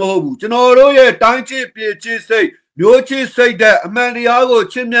ခိုင်းလို့မဟုတ်ဘူးကျွန်တော်တို့ရဲ့တိုင်းချစ်ပြည်ချစ်စိတ်မျိုးချစ်စိတ်တဲ့အမှန်တရားကို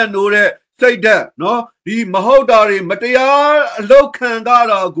ချစ်မြတ်နိုးတဲ့စိတ်တဲ့နော်ဒီမဟုတ်တာတွေမတရားအလုတ်ခံတာ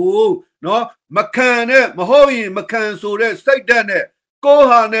ကိုနော်မခံနဲ့မဟုတ်ရင်မခံဆိုတဲ့စိတ်တဲ့နဲ့ကို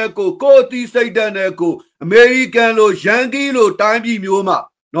ဟာနဲ့ကိုအသီးစိတ်တဲ့နဲ့ကိုအမေရိကန်လိုယန်ကီလိုတိုင်းပြည်မျိုးမှာ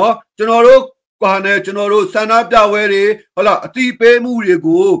နော်ကျွန်တော်တို့ကွာနဲ့ကျွန်တော်တို့ဆန္ဒပြပွဲတွေဟုတ်လားအတိပေးမှုတွေ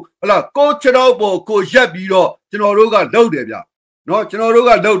ကိုဟုတ်လားကိုခြေတော့ပေါ်ကိုရက်ပြီးတော့ကျွန်တော်တို့ကလုပ်တယ်ဗျနော်ကျွန်တော်တို့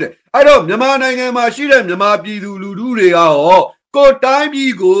ကလုပ်တယ်အဲ့တော့မြန်မာနိုင်ငံမှာရှိတဲ့မြန်မာပြည်သူလူထုတွေကရောကိုတိုင်းပြ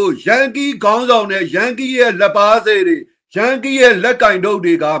ည်ကိုယန်ကီခေါင်းဆောင်တဲ့ယန်ကီရဲ့လက်ပါစေတွေယန်ကီရဲ့လက်ကင်တုပ်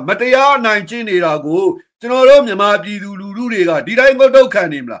တွေကမတရားနိုင်ကျင့်နေတာကိုကျွန်တော်တို့မြန်မာပြည်သူလူထုတွေကဒီတိုင်းကိုတုတ်ခံ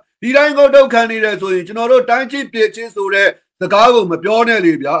နေမလားဒီတိုင်းကိုတုတ်ခံနေတယ်ဆိုရင်ကျွန်တော်တို့တိုင်းချင်းပြည်ချင်းဆိုတဲ့စကားကိုမပြောနဲ့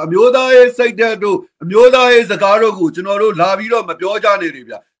လေဗျာအမျိုးသားရေးစိတ်ဓာတ်တို့အမျိုးသားရေးစကားတို့ကိုကျွန်တော်တို့လာပြီးတော့မပြောကြနဲ့လေ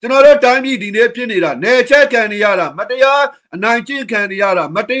ဗျာကျွန်တော်တို့တိုင်းပြည်ဒီနေ့ဖြစ်နေတာနယ်ချက်ခံနေရတာမတရားအနိုင်ကျင့်ခံနေရတာ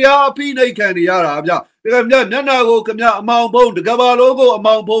မတရားအဖိနှိပ်ခံနေရတာဗျာဒါကမျက်နှာကိုခမအမောင်ဖုံးတကဘာလုံးကိုအ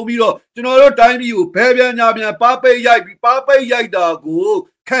မောင်ဖုံးပြီးတော့ကျွန်တော်တို့တိုင်းပြည်ကိုဘဲပြန်ညာပြန်ပါပိတ်ရိုက်ပြီးပါပိတ်ရိုက်တာကို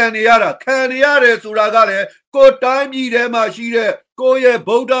ခံနေရတယ်ဆိုတာကလည်းကိုတိုင်းပြည်ထဲမှာရှိတဲ့ကိုရဲ့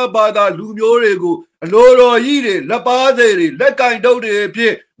ဗုဒ္ဓဘာသာလူမျိုးတွေကိုအလိုတော်ကြီးတွေလက်ပါစေတွေလက်ကင်တုပ်တွေအဖြ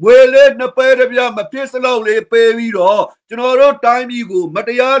စ်ဝေလေးနှစ်ပဲတပြမဖြစ်စလောက်လေးပေးပြီးတော့ကျွန်တော်တို့တိုင်းပြည်ကိုမတ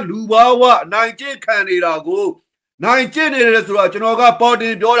ရားလူဘာဝနိုင်ကျင့်ခံနေတာကိုနိုင်ကျင့်နေတယ်ဆိုတာကျွန်တော်ကပေါ်တ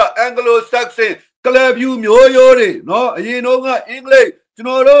င်ပြောတာအင်္ဂလိုဆက်ဆင်ကလပ်ယူမျိုးရိုးတွေနော်အရင်တော့ကအင်္ဂလိပ်စ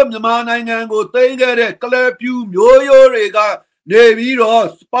General Yamanango, Tanger, Calapu, Moyo Rega, Navy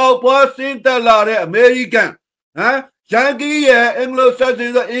Ross, Papa Sintala, American, Yankee, Anglo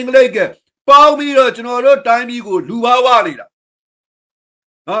Saxon, English, Pau Miro, General Time Ego, Luawa.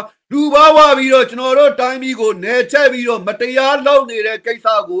 Lubawa Viro, General Time Ego, Nature Viro, Material Lonely,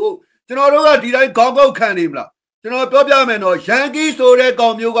 Kaisago, General Dida Congo Canimla. General Tobiameno, Yankee, so that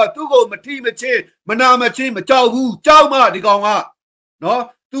Gomuga, Tugo, Matimachi, Manamachi, Machahu, Chama, the Gonga.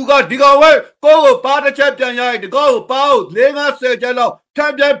 No, tu got the go, go, part chapter, the go, pow, Lenga Sergelo,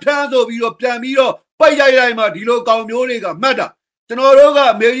 Champion Tanzo, Viro, Plamiro, Payama, Dilo Gomuriga, Mada. General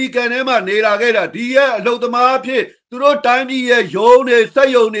American Emma, Nera Geta, Dia, Lotamapi, to no time ye, Yone,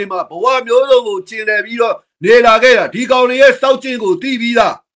 Sayonema, Boam Yodo, Chile, Viro, Nera Geta, Digone, South Jingo,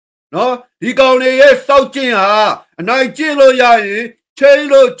 TV. No, he gone yes, South Jinha, and I Jilo Yai,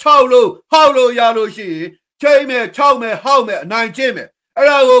 Chelo, Chaulo, Haulo Yalo Shi, Chame, Chaume, Haume, Nine Jimmy.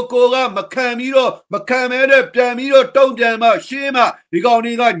 Arago Koga, Macamiro, Macamere, Plamiro, Tomjama, Shima, he gone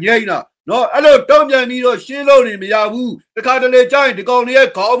in on Nyein. No, hello, Tomjamiro, Shiloni, Miawu, the Catalan giant, the gone here,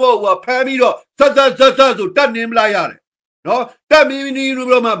 Como, or Pamiro, Sasa, done him like no, that means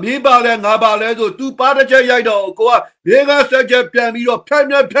Ruma, Miba and Abalezo, two Patacha Yado, Goa, Vega Saja Plamiro,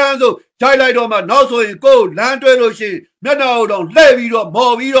 Pamia Panzo, Chilidoma, Noso in gold, Landroshi, Menado, Levido,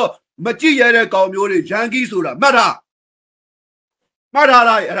 Movido, Machia, Community, Jangi Sura, Mata.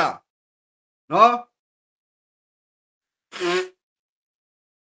 Mata, era. No?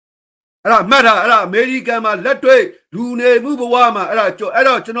 Era, Mata, era, American, Letway, Lune, Mubawama,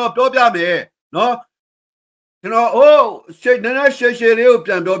 era, Chino, Tobia me, no? You know, oh, Nana Shea,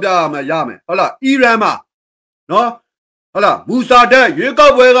 Plan Dobia, Yame. Hola, Irama. No? Hola, Musa de, you go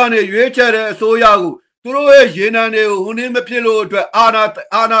away on a Yucha, so yagu. Through a Yenane, who name a pillow to Anna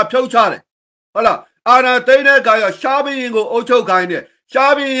Pilchare. Hola, Anna Tana Gaya, Shabi go Ocho Gaine.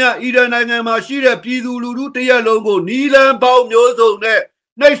 Shabi, Ida Nagama, Shida, Pidu, Lurutia logo, Nilan Bao Nyozo,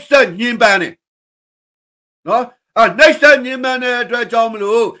 next time, Yimbani. No? Next time, Yimbane,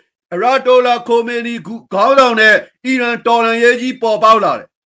 Drajamlu. Ratola Comeni go down there, Iran Tolan Yeji Pobala.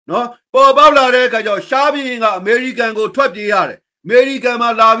 No, Pobala, Shabi, American go 20 years. American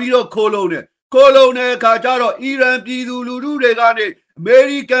Malavido Colone. Colone Cajaro, Iran Pidu Lulu Regane,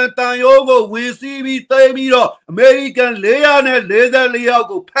 American Tanyogo, Winsi, Tamiro, American Leone, Laser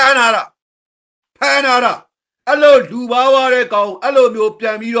Leago, Panara. Hello, Dubawa, hello, no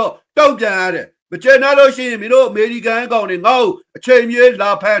Plamiro, don't get it. But you're not a shame, you know, American going no, a chain year,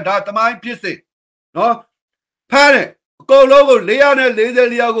 la pan, that the mind pissing. No? Panic. Go logo, Leona, Laser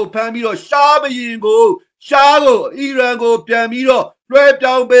Liago, Pamiro, Shabi go, Shago, Iran go, Pamiro, Drap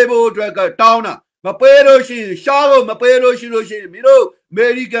down, Babo, Dragger, Downer. Mapero Shin, Shago, Mapero Shiroshin, you know,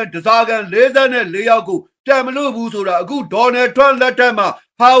 American, Tazagan, Laser, Liago, Tamalu Busura, good donor, Tron Latama,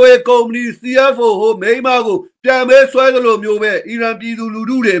 Highway Company, CFO, Maymago, Tame Swagalo Mube, Iran Pidu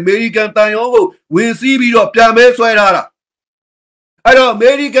Ludu, American Tanyogo, Win CB of Tame Swagara. I know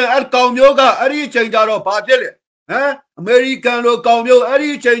American at Yoga, Ari Chanjaro Patele, American Comyo,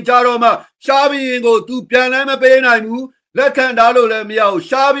 Ari Chanjaroma, Shabi go to Pianama Penaimu, Lekandalo Lemiao,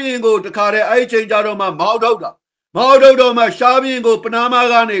 Shabi go to Kare, I Chanjaroma, Maudoga, Shabi go Panama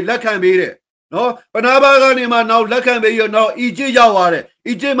Gani, Lekambire. No, Panabagani man now Lakan be now Ijaware,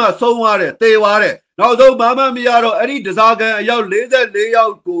 Ijima Somare, Teware. Now though Mamma Miaro, any Desaga, Yaw laser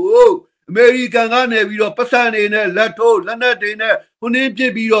layout go. American Anne, Pasane, Lato, Lanatine, who named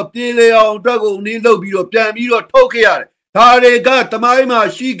Biro, Pileo, Drago, Nilo, Biro, Pamiro, Tokia. Tare got Tamaima,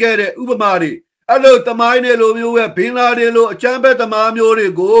 she get it, Ubamari. Hello, Tamine, Lomio, Pinadelo, Chamber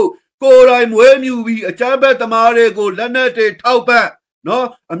Tamamio, go. Go, I'm when you be a Chamber Tamare, go, Lanate, Taupa.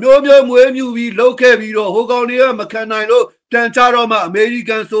 No, a million when you be located, Hogonia, Macanilo, Tancharoma,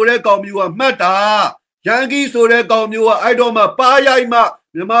 American Sore Comua, Mata, Yankee Sore Comua, Idoma, Payaima,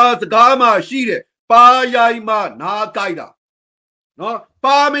 Namas Gama, Shide, Payaima, Nakaida. No,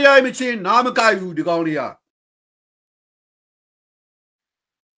 Pamia Michin, Namakayu, the Gonia.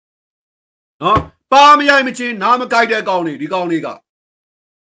 No, Pamia Michin, Namakaida Goni, the Goniga.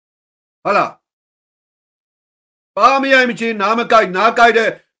 Hala. Pamia Michin, Namakai,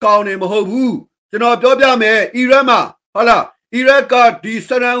 Nakaide, Kauni Mohobu, General Tobiame, Irama, Hala, Iraka, the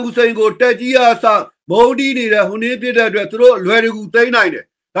Sana Husengo, Tajia Sa, Modi, who needed a throat, very good day night.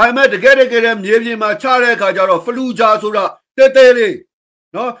 I met the Gedegem, Yevima, Chare Kajaro, Fluja Sura, Tetele.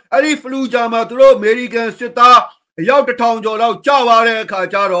 No, Ari Fluja Matro, American Sita, Yauta Town Jolo, Chavare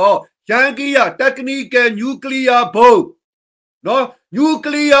Kajaro, Yankia, Technique, and Nuclear Bow. No,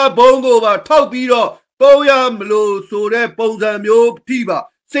 Nuclear Bongo, Topiro. Toyam lo so that Ponzamio Tiba,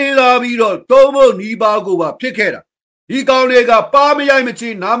 Sailor Viro, Tomo Nibago, Pickera. ဒီကောင်တွေကပါမရိုက်မချ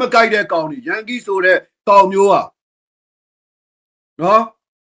င်းနားမကြိုက်တဲ့ကောင်တွေရန်ကီဆိုတဲ့ကောင်မျိုးอ่ะနော်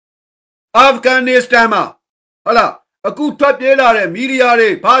အာဖဂန်နစ္စတန်မှာဟုတ်လားအခုထွက်ပြေးလာတဲ့မီဒီယာတွေ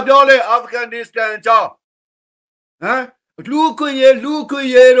ဘာပြောလဲအာဖဂန်နစ္စတန်အကြောင်းလူခွင့်ရေးတို့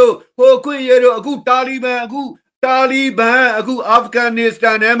ဟိုခွင့်ရေးတို့အခုတာလီဘန်အခုအာဖဂန်နစ္စတ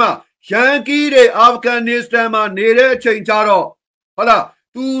န်ထဲမှာရန်ကီတွေအာဖဂန်နစ္စတန်မှာနေတဲ့အချိန်ကြတော့ဟုတ်လား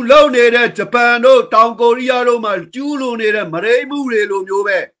သူလုံနေတဲ့ဂျပန်တို့တောင်ကိုရီးယားတို့မှာကျူးလွန်နေတဲ့မရိမှုတွေလိုမျိုး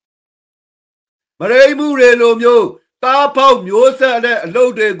ပဲမရိမှုတွေလိုမျိုးတားပေါက်မျိုးဆက်တဲ့အလု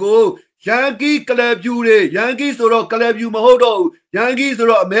ပ်တွေကိုရန်ကီကလပ်ပြူတွေရန်ကီဆိုတော့ကလပ်ပြူမဟုတ်တော့ဘူးရန်ကီဆို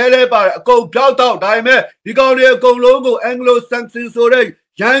တော့အမဲလဲပါတယ်အကုန်ပြောက်တော့ဒါပေမဲ့ဒီကောင်တွေအကုန်လုံးကိုအင်္ဂလိုဆန်ဆင်ဆိုတဲ့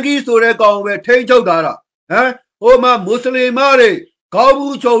ရန်ကီဆိုတဲ့ကောင်ပဲထိန်းချုပ်ထားတာဟိုမှာမွတ်စလင်မတွေခေါင်း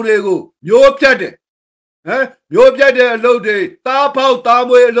ဘူးချုံတွေကိုမျိုးပြတ်တယ်မျိုးပြတ်တဲ့အလုပ်တွေတားပေါက်တား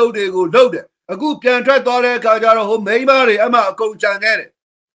မွေးအလုပ်တွေကိုလုပ်တယ်အခုပြန်ထွက်သွားတဲ့အခါကျတော့ဟိုမိန်းမတွေအမှအကုန်ကြံခဲ့တယ်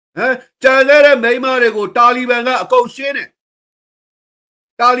ကြံခဲ့တဲ့မိန်းမတွေကိုတာလီဘန်ကအကုန်ရှင်းတယ်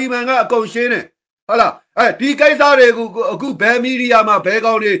တာလီဘန်ကအကုန်ရှင်းတယ်ဟုတ်လားဒီကိစ္စတွေကိုအခုဘယ်မီဒီယာမှာဘယ်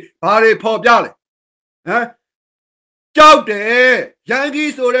ကောင်တွေဘာတွေဖော်ပြလဲကြောက်တယ်ရန်ကီ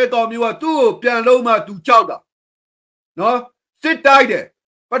ဆိုတဲ့ကောင်မျိုးကသူ့ကိုပြန်လုံးမှသူကြောက်တာနော်စစ်တိုက်တယ်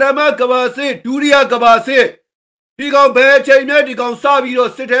ပထမကဘာစစ်ဒုတိယကဘာစစ်ဒီကောင်ဘယ်ချိန်နဲ့ဒီကောင်စပြီး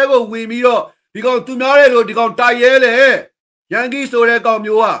တော့စစ်ထဲကိုဝင်ပြီးတော့ဒီကောင်သူများတယ်လို့ဒီကောင်တိုက်ရဲလေရန်ကီဆိုတဲ့ကောင်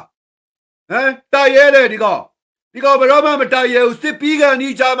မျိုးကတိုက်ရဲတယ်ဒီကောင်ဘယ်တော့မှမတိုက်ရဲဘူးစစ်ပြီးကန်ဒီ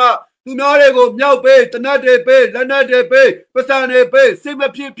ချာမှသူများတွေကိုမြောက်ပေးတနတ်တွေပေးလက်နက်တွေပေးပစံတွေပေးစစ်မ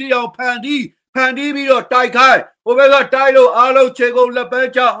ဖြစ်ဖြစ်အောင်ဖန်တီးပြီးတော့တိုက်ခိုင်းဟိုဘက်ကတိုက်လို့အားလုံးခြေကုန်လက်ပန်း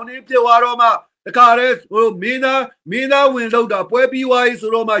ချဟိုနည်းဖြစ်သွားတော့မှတခါတည်းဟိုမင်းသားဝင်လောက်တာပွဲပြီးွားရေး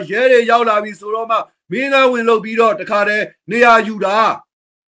ဆိုတော့မှရဲတွေရောက်လာပြီဆိုတော့မှမင်းသားဝင်လောက်ပြီးတော့တခါတည်းနေရာယူတာ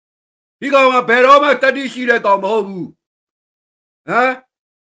ဒီကောင်ကဘယ်တော့မှတတိရှိတဲ့ကောင်မဟုတ်ဘူး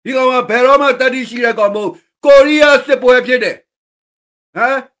ဒီကောင်ကဘယ်တော့မှတတိရှိတဲ့ကောင်မဟုတ်ကိုရီးယားစစ်ပွဲဖြစ်တယ်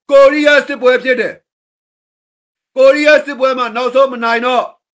ကိုရီးယားစစ်ပွဲဖြစ်တယ်ကိုရီးယားစစ်ပွဲမှာနောက်ဆုံးမနိုင်တော့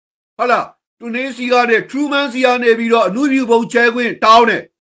ဟုတ်လားတူနီးစီးကနေထရူမန်စီကနေပြီးတော့အနုပြုပုံချဲခွင့်တောင်းတယ်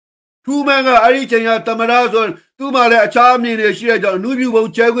ထူးမန်ကအဲ့ဒီချိန်ကသမရဆိုသူ့မှာလည်းအခြားအမြင်တွေရှိတဲ့ကြောင့်အနုပြုပုံ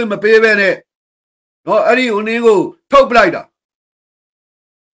ကျဲခွင့်မပေးဘဲနဲ့နော်အဲ့ဒီဟိုနင်းကိုထုတ်ပလိုက်တာ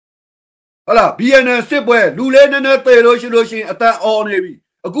ဟုတ်လား BNN စစ်ပွဲလူလေးနည်းနည်းသေလို့ရှိရင်အတန်အော်နေပြီ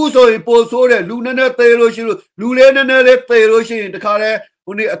အခုဆိုရင်ပိုဆိုးတယ်လူနည်းနည်းသေလို့ရှိလို့လူလေးနည်းနည်းလေးသေလို့ရှိရင်တခါလဲ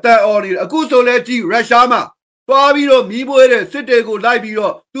ဟိုနေအတန်အော်နေတယ်အခုဆိုလဲကြည့်ရုရှားမှာသွားပြီးတော့မီးပွေးတဲ့စစ်တွေကိုလိုက်ပြီး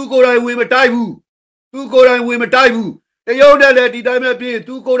တော့သူကိုယ်တိုင်ဝင်မတိုက်ဘူးတရုတ်နဲ့လည်းဒီတိုင်းပဲဖြစ်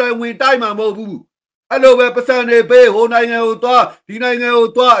သူကိုယ်တိုင်ဝင်တိုက်မှာမဟုတ်ဘူးအဲ့လိုပဲပတ်စံတွေပေးဟိုနိုင်ငံကိုသွားဒီနိုင်ငံကို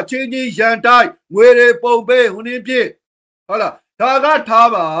သွားအချင်းချင်းရန်တိုက်ငွေတွေပုံပေးဟိုနင်းဖြစ်ဟုတ်လားဒါကထား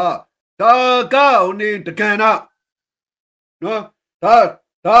ပါဒါကဟိုနင်းတကန်နာနော်ဒါ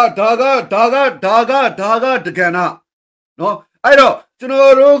ကတကန်နာနော်အဲ့တော့ကျွန်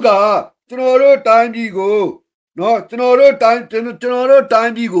တော်တို့တိုင်းပြည်ကိုနော်ကျွန်တော်တို့တိုင်းပြ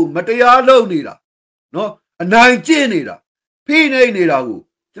ည်ကိုမတရားလုပ်နေတာနော်အနိုင်ကျင့်နေတာဖိနှိပ်နေတာကို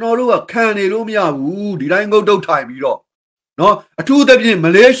ကျွန်တော်တို့ကခံနေလို့မရဘူးဒီတိုင်းငုတ်တုတ်ထိုင်ပြီးတော့နော်အထူးသဖြင့်မ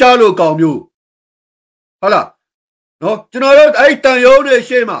လေးရှားလိုကောင်မျိုးဟုတ်လားနော်ကျွန်တော်တို့အဲ့တန်ရုံးတွေ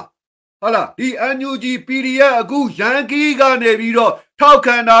ရှေ့မှာဟုတ်လားဒီ NUG PDF အခုရန်ကီကနေပြီးတော့ထောက်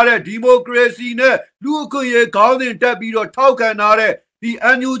ခံထားတဲ့ဒီမိုကရေစီနဲ့လူအခွင့်အရေးခေါင်းစဉ်တက်ပြီးတော့ထောက်ခံထားတဲ့ဒီ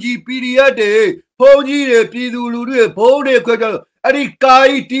NUG PDF တွေဘုံကြီးတွေပြည်သူလူထုတွေဘုံတွေခွဲကြတော့အဲ့ဒီကား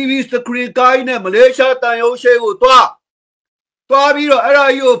TV screen ကားနဲ့မလေးရှားတန်ရုံးရှေ့ကိုသွားပြီးတော့အဲ့ဒါ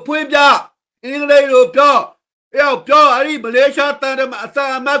ကြီးကိုဖွင့်ပြအင်္ဂလိပ်လိုပြောအဲ့ဒီမလေးရှားတန်တဲ့အစ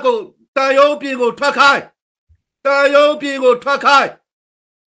အမတ်ကိုတန်ရုံးပြင်ကိုထွက်ခိုင်း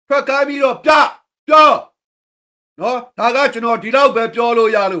ပြီးတော့ပြောနော်ဒါကကျွန်တော်ဒီလောက်ပဲပြော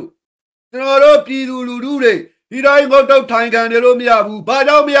လို့ရလို့ကျွန်တော်တို့ပြည်သူလူထုတွေဒီတိုင်းငုတ်တုတ်ထိုင်ခံနေလို့မရဘူးဘာ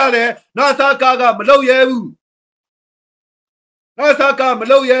ကြောင့်မရလဲနာဆာကာကမလုပ်ရဲဘူးနာဆာကာမ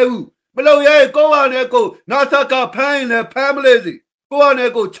လုပ်ရဲကိုယ့်ဟာနဲ့ကိုနာဆာကာဖမ်းရင်လည်းဖမ်းမလို့စီကိုယ့်ဟာ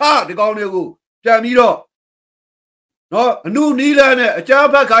နဲ့ကိုချဒီကောင်တွေကိုပြန်ပြီးတော့နော်အနုနီးလန်းနဲ့အကြမ်း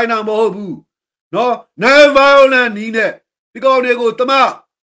ဖက်ခိုင်းတာမဟုတ်ဘူးနော် non violent နီးနဲ့ဒီကောင်တွေကိုတမ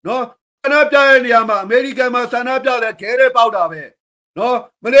နော်ဆန္ဒပြတဲ့နေရာမှာအမေရိကန်မှာဆန္ဒပြလဲခဲတဲ့ပေါက်တာပဲနော်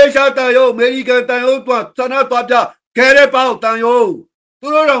မလေးရှားတန်ရုံးအမေရိကန်တန်ရုံးတွားဆန္ဒသွားပြခဲတဲ့ပေါက်တန်ရုံးသူ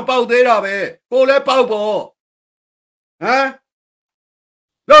တို့တော့ပေါက်သေးတာပဲကိုလည်းပေါက်ပေါ့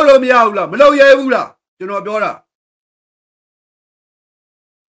လုပ်လို့မရဘူးလားမလုပ်ရဲဘူးလားကျွန်တော်ပြောတာ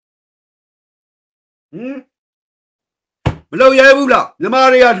မလုပ်ရဲဘူးလားမြန်မာ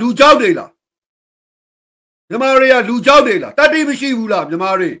တွေကလူကြောက်တွေလားတတိမရှိဘူးလားမြန်မာ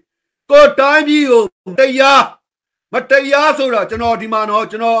တွေကိုတိုင်းပြည်ကိုတရား Mataya Sora, General Dimano,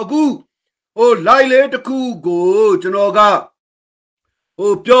 General Gu, oh, Lile the Kugo, General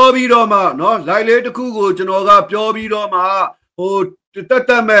Oh, Piobi Roma, no, Lile the Kugo, General Piobi Roma, oh,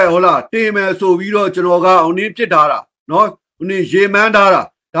 Tatame, Hola, Time, so we don't General only Chitara, no, only Jemandara,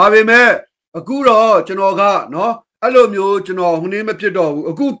 Davime, a good General, no, hello, you, General, who name a Pido,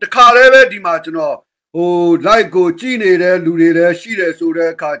 a good Carave Dimachino, oh, like go, Gene, Lule, she, so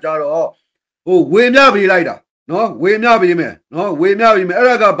the Kajaro, oh, we may be like that. No, we may be me. No, we may be me.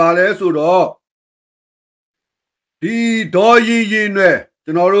 Eraga bale sudo. Di doyi yinwe.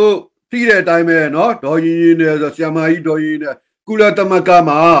 General, tire time no. Doyi yinwe. The Siamai doyi yinwe. Kula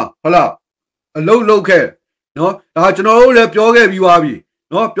tamakama. Hala. A low care. No, that's no le pyoge biwabi.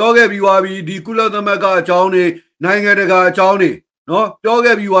 No, pyoge biwabi. Di kula tamaka chowni. Nangega chowni. No,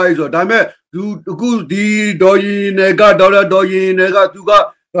 pyoge biwabi so. Time du di doyi nega doyi nega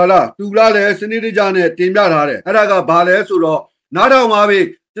tuga. Voilà, tout là, c'est une déjà timbrare. Araga bale suro. Nada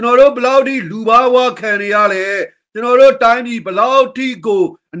mavi. Tenoro bloody lubawa caniale. Tenoro tiny bloody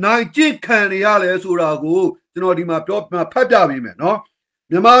go. Night caniale surago. Tenodima propma papavi, no?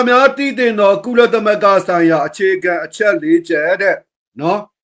 Yamamiati de no cooler the magasaya, a chicken, a chelly, ched,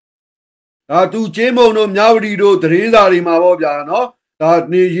 no? Tu Jemo no Nyawrido, the Rizari Mavobia, no? That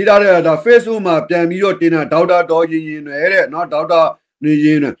ni Yida, the Fesuma, Damio Tina, Dauda Doji in the not Dauda.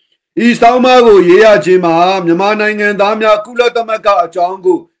 Nyein. Isamago Yea Jima, Yamanang and Damia Kula Tamaka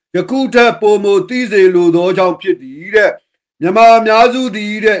Chango, Yakuta Pomo Tize Ludo Jampiti, Yama Miazu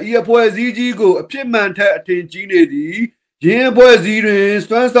di, Eapoezigo, a Pimanta Tengine di, Jimpoezi,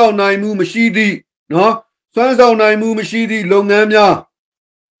 Swansdown Naimu Machidi, no? Swansdown Naimu Machidi, Longamia.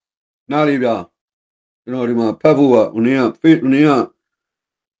 Naribia. You know, Pavua, Unia, Fit Unia.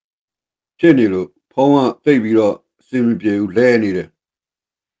 Chenilo, Poma, Baby, Simipia, Lenny.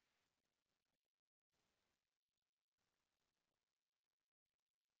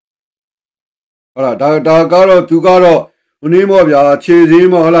 Hola, da caro, tu caro, unimo via,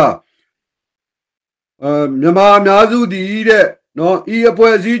 cesimo, hola. Yama Miazu di no, Ia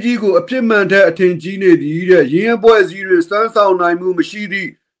Poesigo, a pimenta attingine di Yin Poesi, Sansound Naimu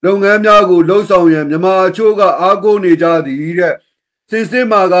Machidi, Longamyago, Losong, Yama Choga, Ago Neja di Since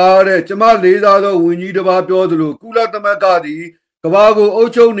Magare, Chama Leza, we need about Yodlu, Kula Tamakadi, Kavago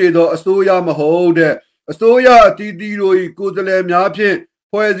Ocho Nedo, Astoya Mahode, Astoya Tidiro, Kuzalem Yapin.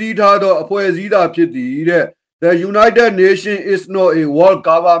 Poesida, Poesida Piti. The United Nations is not a world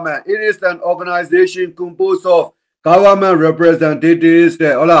government. It is an organization composed of government representatives.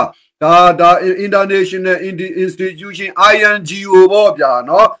 Hola, the international institution INGO,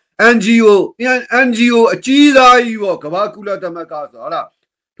 no? NGO, Chiza, you walk, Kavakula Tamakasa. Hola.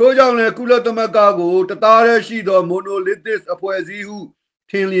 Tojang Kula Tamakago, Tatara Shido, monolithis, a poesy who,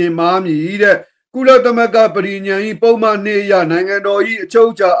 Tinley Mami, Kula Tamaka Perinia, Poma Neya, Nangandoi,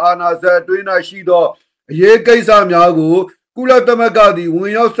 Chocha, Anna, Zadwina Shido, Ye Kaisam Yago, Kula Tamakadi,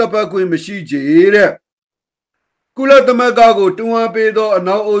 when you supper queen Machiji. Kula Tamakago, Tua Pedo, and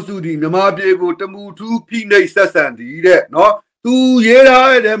now also the Namabiego, Tamu, 2 Pine Sasandi, no? 2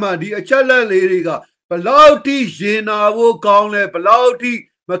 Yera, Emma, the Achala Lyrica, Palauti, Jenavo, Conle, Palauti,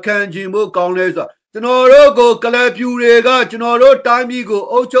 Macanjimo, Conlesa, Tenorogo, Calapurega, Tenoro, Tamigo,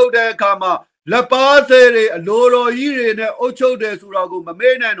 Ocho de Kama. La Pase, Loro Ire, Ocho de Surago,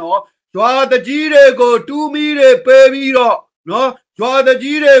 Mamena, no, Joa the Gire go 2 mire, Peviro, no, Joa the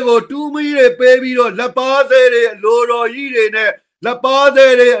Gire go 2 mire, Peviro, La Pase, Loro Ire, La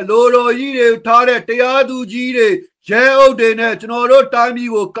Pase, Loro Ire, Tare, Teadu Gire, Jeo de Net, no,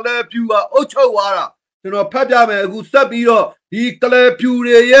 Tamigo, Calapua, Ocho Wara, no, Padame, Gustabiro, he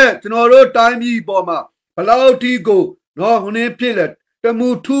Calapure yet, no, Tami Bomber, Palautigo, no, Hune Pillet. The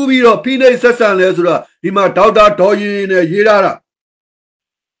move to be a Pine Sassan Lesura, Hima Dauda Doyin, Yirara.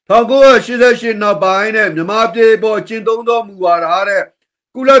 Tango, she said she not buying him, the Mate boy Chindondo Muara,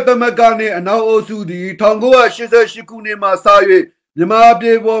 Kula Tamakane, and now also the Tango, she said she couldn't Masaye, the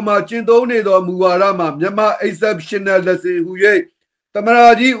Mate boy Chindone or Muarama, Yama exceptional lesson who ye.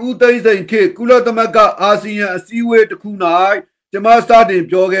 Tamaraji Utais and Kate, Kula Tamaka, Asian, Seaway to Kunai, Jama starting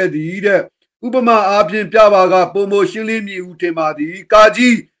Joga the Ida. Ubama Abin Piavaga, Pomo Shilimi Utemadi,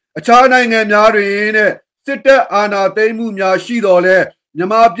 Kaji, a China and Yarin, Sita Anna Temu Yashidole,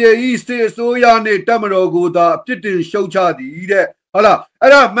 Yamapia East, Soyane Tamaroguda, Pitin Shochadi, Hala,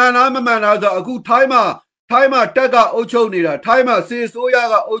 Ara man, I'm a man, as a good timer, Taga Ocho Nida, timer says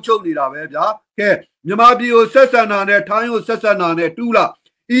Soyaga Ocho Nida, Ke, Yamabio Sessanane, Tayo Sessanane, Tula,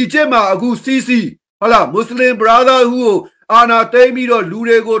 Ijema, a good CC, Hala, Muslim brother who. Anna Tamiro,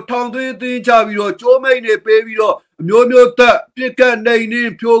 Lurego, Tongue, Chaviro, Chomane, Paviro, Myomo Tap, Pican,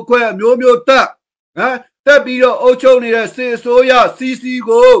 Name, Pure Quam, Myomo Tap, တက်ပြီးတော့အုပ်ချုပ်နေတဲ့စစ်အစိုးရ CC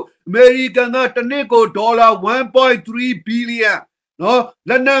ကိုအမေရိကန်ကတစ်နှစ်ကိုဒေါ်လာ 1.3 billion နော်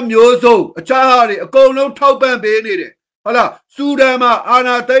လက်နက်မျိုးစုံအခြားဟာတွေအကုန်လုံးထောက်ပံ့ပေးနေတယ်ဟုတ်လားဆူဒန်မှာအာ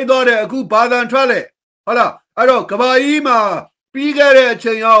ဏာသိမ်းသွားတဲ့အခုဘာသာထွက်လေဟုတ်လားအဲ့တော့ကဘာကြီးမှာပြီးခဲ့တဲ့အ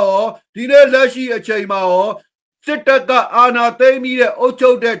ချိန်ရောဒီနေ့လက်ရှိအချိန်မှာရောစစ်တပ်ကအာဏာသိမ်းပြီးတဲ့အုပ်ချု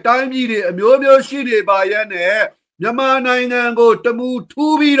ပ်တဲ့တိုင်းပြည်တွေအမျိုးမျိုးရှိနေပါရဲ့နဲ့မြန်မာနိုင်ငံကိုတမူ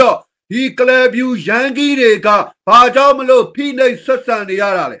ထူးပြီးတော့ဒီကလပ်ဗျူရန်ကြီးတွေကဘာကြောင့်မလို့ဖိနှိပ်ဆက်ဆံနေရ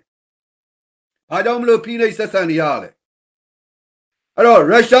တာလဲဘာကြောင့်မလို့ဖိနှိပ်ဆက်ဆံနေရတာလဲအဲ့တော့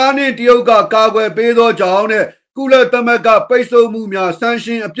ရုရှားနဲ့တရုတ်ကကာကွယ်ပေးသောကြောင့်နဲ့ကုလသမဂ္ဂပိတ်ဆို့မှုများဆန်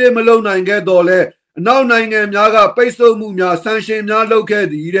ရှင်အပြည့်မလုပ်နိုင်ခဲ့တော့လဲအနောက်နိုင်ငံများကပိတ်ဆို့မှုများဆန်ရှင်များလုပ်ခဲ့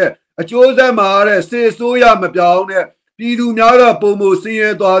သည်တဲ့အကျိုးဆက်မှာတဲ့စစ်အစိုးရမပြောင်းတဲ့ပြည်သူများကပုံမဆင်းရဲ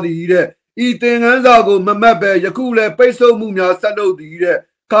သွားသည်တဲ့ဤသင်ခန်းစာကိုမမတ်ပဲယခုလည်းပိတ်ဆို့မှုများဆက်လုပ်သည်တဲ့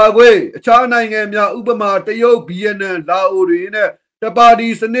ကာကွယ်အခြားနိုင်ငံများဥပမာတရုတ်ဗီယက်နမ်လာအိုတွေနဲ့တပါတီ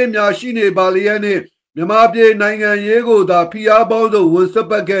စနစ်များရှိနေပါလျက်နဲ့မြန်မာပြည်နိုင်ငံရေးကိုသာဖိအားပေါင်းစုံဝန်ဆက်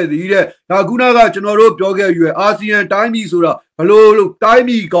ပတ်ခဲ့သည်တဲ့ဒါခုနကကျွန်တော်တို့ပြောခဲ့ရွယ်အာဆီယံတိုင်းပြည်ဆိုတာဘလို့တိုင်း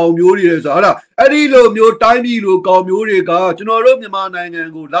ပြည်ကောင်မျိုးတွေလဲဆိုတော့အဲ့ဒီလိုမျိုးတိုင်းပြည်လိုကောင်မျိုးတွေကကျွန်တော်တို့မြန်မာနိုင်ငံ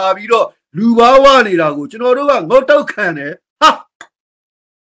ကိုလာပြီးတော့လူဘာဝနေတာကိုကျွန်တော်တို့ကငုတ်တုတ်ခံတယ်ဟာ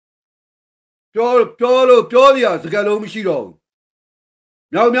ပြောစရာစကားလုံးမရှိတော့ဘူး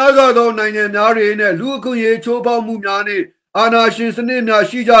မြောက်များစွာသောနိုင်ငံများတွေနဲ့လူအခွင့်အရေးချိုးဖောက်မှုများနဲ့အာဏာရှင်စနစ်များ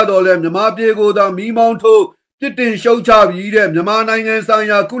ရှိကြတော့လဲမြန်မာပြည်ကိုသာမီးမောင်းထိုးတစ်တင်ရှုတ်ချပြီးတဲ့မြန်မာနိုင်ငံဆိုင်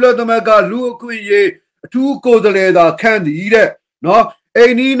ရာကုလသမဂ္ဂလူအခွင့်အရေးအထူးကိုယ်စားလှယ်သာခန့်သည်တဲ့နော်အိ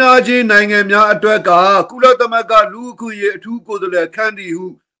န္ဒိနာချင်းနိုင်ငံများအတွက်ကကုလသမဂ္ဂလူအခွင့်အရေးအထူးကိုယ်စားလှယ်ခန့်သည်ဟု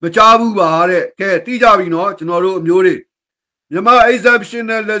မကြားဘူးပါတဲ့ကဲသိကြပြီနော်ကျွန်တော်တို့အမျိုးတွေမြန်မာ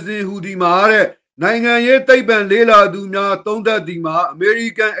exceptional lesson ဟူဒီမှာတဲ့နိုင်ငံရေးသိပ္ပံလေးလာသူများသုံးသပ်သည်မှာ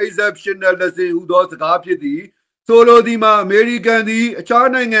American exceptional lesson ဟူသောစကားဖြစ်သည်ဆိုလိုသည်မှာအမေရိကန်သည်အခြား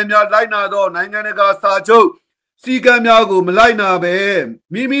နိုင်ငံများလိုက်နာသောနိုင်ငံတကာစာချုပ်စည်းကမ်းများကိုမလိုက်နာပဲ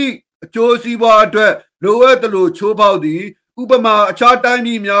မိမိအကျိုးစီးပွားအတွက်လိုအပ်သလိုချိုးဖောက်သည်ဥပမာအခြားတိုင်း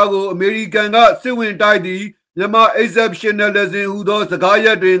ပြည်များကိုအမေရိကန်ကစစ်ဝင်တိုက်သည်မြန်မာ exceptionalism ဟူသောစကားရ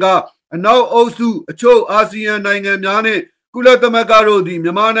ပ်တွင်ကအနောက်အုပ်စုအချို့အာဆီယံနိုင်ငံများနှင့်ကုလသမဂ္ဂတို့သည်မြ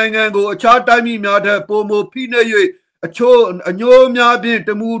န်မာနိုင်ငံကိုအခြားတိုင်းပြည်များထက်ပိုမိုဖိနှိပ်၍အချို့အညိုးများဖြင့်တ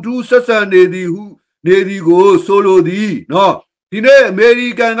မူထူးဆက်ဆံနေသည်ဟုနေဒီကိုဆိုလိုသည်နော်ဒီနေ့အမေရိ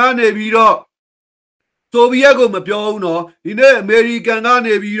ကန်ကနေပြီးတော့ဆိုဗီယက်ကိုမပြောဘူးနော်ဒီနေ့အမေရိကန်က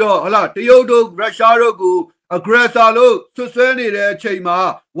နေပြီးတော့ဟလာတရုတ်တို့ရုရှားတို့ကို aggressor လို့ဆွဆွဲနေတဲ့အချိန်မှာ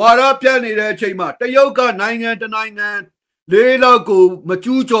ဝါဒပြတ်နေတဲ့အချိန်မှာတရုတ်ကနိုင်ငံတနိုင်ငံလေးလောက်ကိုမ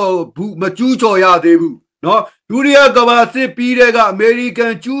ကျူးကျော်ရသေးဘူးနော်ဒုတိယကမ္ဘာစစ်ပြီးတဲ့ကအမေရိက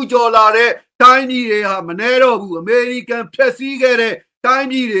န်ကျူးကျော်လာတဲ့တိုင်းပြည်တွေဟာမနှဲတော့ဘူးအမေရိကန်ဖျက်ဆီးခဲ့တဲ့တိုင်း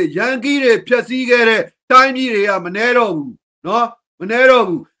ပြည်တွေရန်ကီးတွေဖျက်ဆီးခဲ့တဲ့တိုင်းပြည်တွေကမနှဲတော့ဘူးနော်မနှဲတော့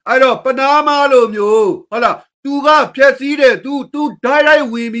ဘူးအဲ့တော့ပနားမားလိုမျိုးဟုတ်လားသူကဖျက်ဆီးတယ်သူဒိုက်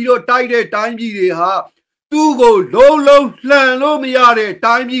ဝင်ပြီးတော့တိုက်တဲ့တိုင်းပြည်တွေဟာသူ့ကိုလုံးလှန်လို့မရတဲ့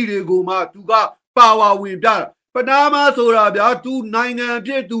တိုင်းပြည်တွေကိုမှသူကပါဝါဝင်ပြတာပနားမားဆိုတာဗျာသူနိုင်ငံအ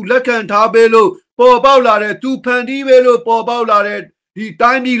ဖြစ်သူလက်ခံထားပေးလို့ပေါ်ပေါက်လာတဲ့သူဖန်တီးပေးလို့ပေါ်ပေါက်လာတဲ့ဒီ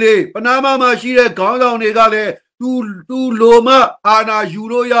တိုင်းပြည်လေးပနားမားမှာရှိတဲ့ခေါင်းဆောင်တွေကလည်းသူလိုမအာဏာယူ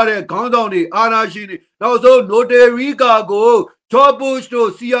လို့ရတဲ့ခေါင်းဆောင်တွေအာဏာရှင်တွေနောက်ဆုံး notary ကိုGeorge Bush တို့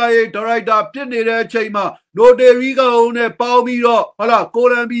CIA ဒါရိုက်တာဖြစ်နေတဲ့အချိန်မှာ notary ကိုနဲ့ပေါင်းပြီးတော့ဟုတ်လားကို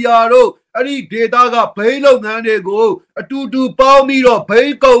လံဘီယာတို့အဲ့ဒီဒေတာကဘိန်းလုပ်ငန်းတွေကိုအတူတူပေါင်းပြီးတော့ဘိ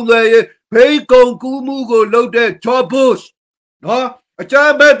န်းကုန်တွေဘိန်းကုန်ကူးမှုကိုလုပ်တဲ့ George Bush နော်အကြ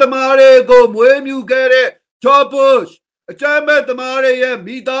မ်းဖက်သမားတွေကိုမွေးမြူခဲ့တဲ့ George Bush အကြမ်းဖက်သမားတွေရဲ့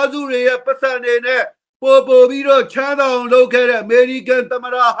မိသားစုတွေရဲ့ပတ်စံတွေနဲ့ပို့ပြီးတော့ချမ်းသာအောင်လုပ်ခဲ့တဲ့အမေရိကန်သမ္မ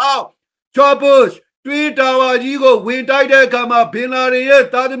တဟောင်း George Bush တွင်းတာဝါကြီးကိုဝင်တိုက်တဲ့အခါမှာဘင်လာဒင်ရဲ့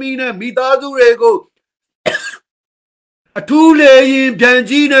သားသမီးနဲ့မိသားစုတွေကိုအထူးလေရင်ပြန်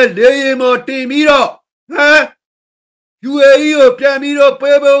ကြီးနဲ့လေရင်မော်တင်ပြီးတော့UAE ကိုပြန်ပြီးတော့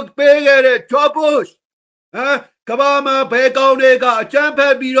ပေးခဲ့တဲ့ George Bush ကဘာမှာဘယ်ကောင်တွေကအကြမ်းဖ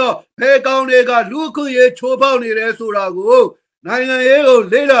က်ပြီးတော့ဘယ်ကောင်တွေကလူအခွင့်အရေးချိုးဖောက်နေတယ်ဆိုတာကိုနိုင်ငံရေးကို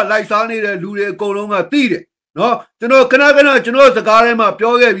လေ့လာလိုက်စားနေတဲ့လူတွေအကုန်လုံးကသိတယ်နော်ကျွန်တော်ခဏကျွန်တော်စကားထဲမှာ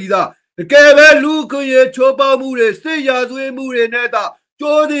ပြောခဲ့ပြီးသားတကယ်ပဲလူအခွင့်အရေးချိုးဖောက်မှုတွေစစ်ရာဇဝတ်မှုတွေနဲ့တာ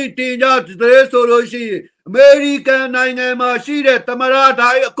ကြိုးစီတင်ကြတဲ့ဆိုလို့ရှိရင်အမေရိကန်နိုင်ငံမှာရှိတဲ့သမရ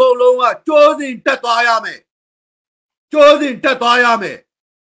တိုင်းအကုန်လုံးကကြိုးစီတက်သွားရမယ်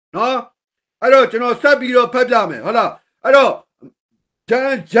နော်အဲ့တော့ကျွန်တော်ဆက်ပြီးတော့ဖတ်ပြမယ်ဟုတ်လားအဲ့တော့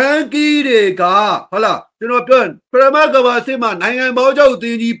ဂျန်ကီတွေကဟုတ်လားကျွန်တော်ပြောပရမတ်ကဘာစစ်မှာနိုင်ငံပေါင်းချုပ်အသ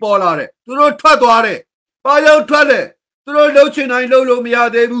င်းကြီးပေါ်လာတယ်သူတို့ထွက်သွားတယ်ဘာကြောင့်ထွက်လဲ သူတို့လှုပ်ချင်တိုင်းလှုပ်လို့မရ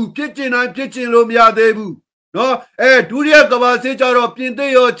သေးဘူးဖြစ်ချင်တိုင်းဖြစ်ချင်လို့မရသေးဘူးနော်ဒုတိယကမ္ဘာစစ်ကြတော့ပြင်သ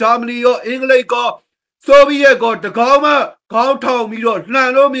စ်ရောဂျာမနီရောအင်္ဂလိပ်ကောဆိုဗီယက်ကောတကောင်းမှခေါင်းထောင်ပြီးတော့လှန်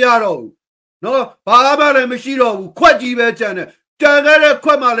လို့မရတော့ဘူးနော်ဘာမှလည်းမရှိတော့ဘူးခွက်ကြီးပဲကြံတယ်ကြံခဲ့တဲ့ခွ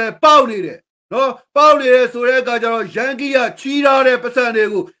က်မှလည်းပေါက်နေတယ်နော်ပေါက်နေတယ်ဆိုတဲ့အခါကျတော့ရန်ကီးကချီးထားတဲ့ပတ်စံတွေ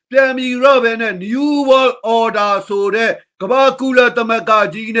ကိုပြန်ပြီးတော့ပဲနဲ့ New World Order ဆိုတဲ့ကမ္ဘာကုလသမဂ္ဂ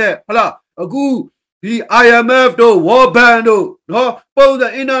ကြီးနဲ့ဟလားအခုဒီ IMF တို့ World Bank တို့နော်ပုံစံ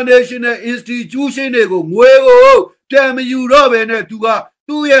International Institution တွေကိုငွေကိုပြန်မယူတော့ပဲနဲ့သူ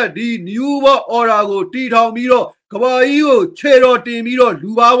ရဲ့ဒီ New World Order ကိုတီထောင်ပြီးတော့ကမ္ဘာကြီးကိုခြေတော်တင်ပြီးတော့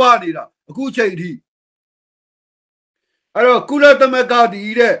လူပါဝနေတာအခုချိန်ထိအဲ့တော့ကုလသမဂ္ဂဒီ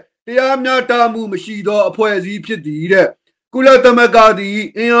တဲ့တရားမျှတမှုမရှိသောအဖွဲ့အစည်းဖြစ်သည်တဲ့ကုလသမဂ္ဂသည်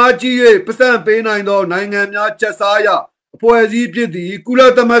အင်အားကြီး၍ပတ်စံပေးနိုင်သောနိုင်ငံများချက်စားရအဖွဲ့အစည်းဖြစ်သည်ကုလ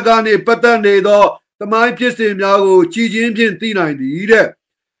သမဂ္ဂနှင့်ပတ်သက်နေသောသမိုင်းဖြစ်စဉ်များကိုကြည်ချင်းဖြင့်သိနိုင်သည်တဲ့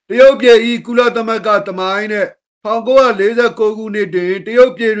တရုတ်ပြည်၏ကုလသမဂ္ဂသမိုင်းနဲ့1949ခုနှစ်တွင်တရု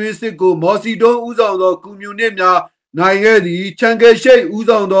တ်ပြည်တွင်စစ်ကိုမော်စီတုံးဦးဆောင်သောကွန်မြူနစ်များနိုင်ခဲ့သည်ချန်ကယ်ရှိတ်ဦး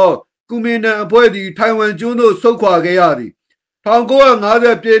ဆောင်သောကွန်မြူနစ်အဖွဲ့သည်ထိုင်ဝမ်ကျွန်းသို့ဆုတ်ခွာခဲ့ရသည်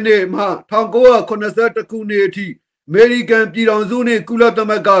1950ပြည့်နှစ်မှ1981ခုနှစ်အထိအမေရိကန်ပြည်ထောင်စုနှင့်ကုလသ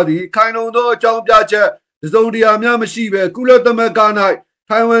မဂ္ဂသည်ခိုင်လုံသောအကြောင်းပြချက်တစုံတရာများမရှိဘဲကုလသမဂ္ဂ၌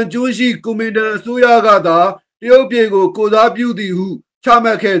ထိုင်ဝမ်ကျွန်းရှိကွန်မြူနစ်အစိုးရကသာတရုတ်ပြည်ကိုကိုစားပြုသည်ဟုချမှ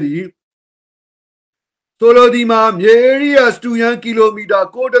တ်ခဲ့သည်ဆိုလိုဒီမှာမြေဧရိယာစတူယန်ကီလိုမီတာ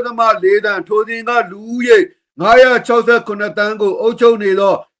9.4 တန်ထိုစဉ်ကလူဦးရေ968တန်းကိုအုပ်ချုပ်နေ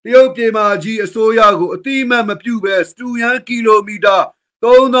သောတရုတ်ပြည်မှာကြီးအစိုးရကိုအတိအမှတ်မပြုဘဲစတူယန်ကီလိုမီတာ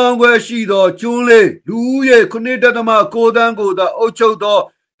3000ခွဲရှိသောကျွန်းလေးလူဦးရေ9.9 တန်းကိုသာအုပ်ချုပ်သော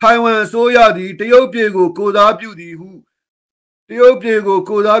ထိုင်ဝမ်အစိုးရသည်တရုတ်ပြည်ကိုကိုစားပြုသည်ဟု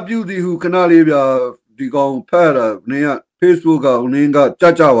ခဏလေးဗျာဒီကောင်ဖတ်တာနင်းက Facebook ကနင်းက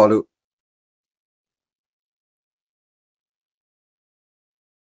ကြပါလို့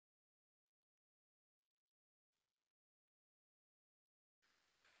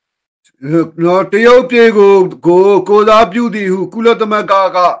နော်တရုတ်ပြည်ကိုစားပြုသည်ဟုကုလသမဂ္ဂ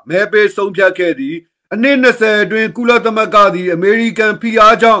ကမဲပေးဆုံးဖြတ်ခဲ့သည်အနှစ်20အတွင်းကုလသမဂ္ဂသည်အမေရိကန်ဖိ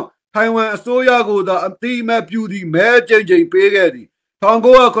အားကြောင့်ထိုင်ဝမ်အစိုးရကိုသာအတိအမှတ်ပြုသည့်မဲကြိမ်ပေးခဲ့သည်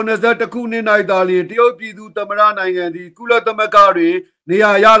1981ခုနှစ်၌သာလျှင်တရုတ်ပြည်သူသမ္မတနိုင်ငံသည်ကုလသမဂ္ဂတွင်နေ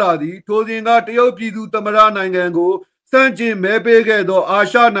ရာရလာသည်ထိုစဉ်ကတရုတ်ပြည်သူသမ္မတနိုင်ငံကိုစန့်ကျင်မဲပေးခဲ့သောအာ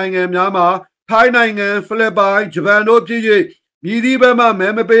ရှနိုင်ငံများမှာထိုင်းနိုင်ငံဖိလစ်ပိုင်ဂျပန်တို့ဖြစ်၍မြည်သည့်ဘက်မှမဲ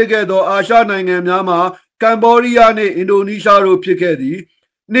မပေးခဲ့သောအာရှနိုင်ငံများမှာကမ္ဘောဒီးယားနှင့်အင်ဒိုနီးရှားတို့ဖြစ်ခဲ့သည်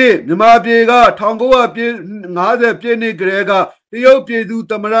မြန်မာပြည်က1950ပြည့်နှစ်ကတည်းကတရုတ်ပြည်သူ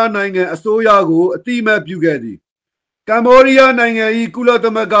သမ္မတနိုင်ငံအစိုးရကိုအတိအမှတ်ပြုခဲ့သည်ကမ္ဘောဒီးယားနိုင်ငံ၏ကုလသ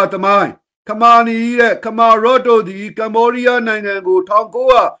မဂ္ဂသမိုင်းခမာနီရဲ့ခမာရော့တို့သည်ကမ္ဘောဒီးယားနိုင်ငံကို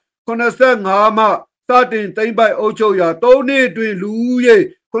1985မှစတင်သိမ်းပိုက်အုပ်ချုပ်ရာ3နှစ်အတွင်းလူဦးရေ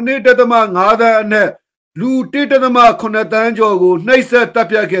9.5 သန်းအနက်လူ 1.8 သန်းကျော်ကိုနှိပ်စက်တပ်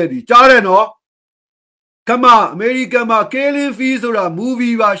ဖြတ်ခဲ့သည်ကြားတယ်နော်အမေရိကန်မှာ Killing Field ဆိုတာ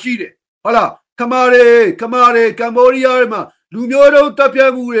movie ပါရှိတယ်ဟုတ်လားခမာတွေကမ္ဘောဒီးယားမှာလူမျိုးတုံးတပ်ဖြ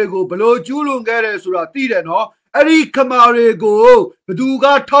တ်မှုတွေကိုဘလို့ကျူးလွန်ခဲ့တယ်ဆိုတာသိတယ်နော်အဲ့ဒီခမာတွေကိုဘသူက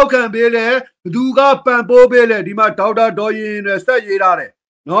ထောက်ခံပေးလဲဘသူကပံ့ပိုးပေးလဲဒီမှာဒေါက်တာဒေါ်ရင်နဲ့ဆက်ရေးထားတယ်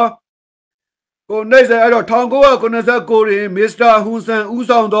နော်ကိုနှိပ်စက်အဲ့တော့1989တွင်မစ္စတာဟွန်ဆန်ဦး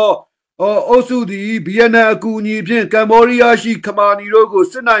ဆောင်သောအုပ်စုသည်ဗီယက်နမ်အကူအညီဖြင့်ကမ္ဘောဒီးယားရှိခမာနီတို့ကို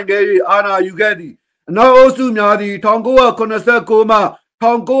စစ်နိုင်ခဲ့၍အာဏာယူခဲ့သည်အနောက်အုပ်စုများသည်1989မှ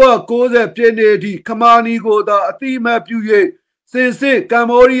1990ပြည့်နှစ်အထိခမာနီကိုသာအတိအမှတ်ပြု၍စင်စစ်ကမ္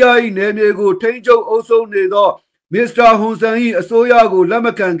ဘောဒီးယား၏နယ်မြေကိုထိန်းချုပ်အုပ်စိုးနေသောမစ္စတာဟွန်ဆန်၏အစိုးရကိုလက်မ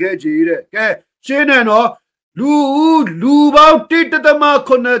ခံခဲ့ကြတဲ့ကဲရှင်းနေတော့လူပေါင်း 1.8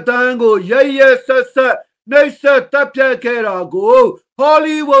 သန်းကိုရက်ဆက်နှိပ်စက်တပ်ဖြတ်ခဲ့တာကိုဟော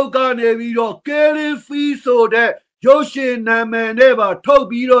လိဝုဒ်ကနေပြီးတော့ Killing Field ဆိုတဲ့ရုပ်ရှင်နာမည်နဲ့ပါထုတ်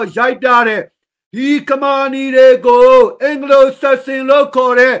ပြီးတော့ရိုက်ပြတဲ့ဒီကမာနီတွေကိုအင်္ဂလိုဆက်စင်လို့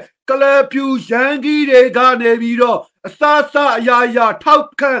ခေါ်တဲ့ကလပ်ဖြူရန်ကြီးတွေကနေပြီးတော့အစအရာထောက်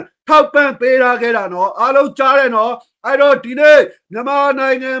ပံ့ပေးထားခဲ့တာနော်အားလုံးကြားတယ်နော်အဲ့တော့ဒီနေ့မြန်မာ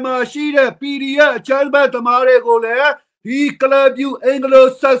နိုင်ငံမှာရှိတဲ့ PDF အချမ်းဘတ်သမားတွေကိုလည်းဒီကလပ်ဖြူအင်္ဂလို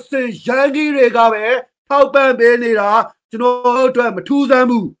ဆက်စင်ရန်ကြီးတွေကပဲထောက်ပံ့ပေးနေတာကျွန်တော်တို့အတွက်မထူးဆန်း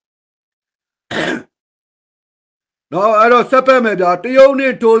ဘူးနော်အဲ့တော့ဆက်ပတ်မယ်ဗျာတရုတ်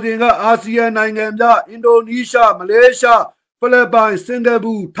နဲ့ထိုစဉ်ကအာဆီယံနိုင်ငံများအင်ဒိုနီးရှားမလေးရှားဖိလစ်ပိုင်စင်ကာ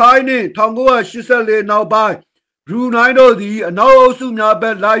ပူထိုင်းနဲ့1984နောက်ပိုင်းဘရူနိုင်းတို့သည်အနောက်အုပ်စုများဘ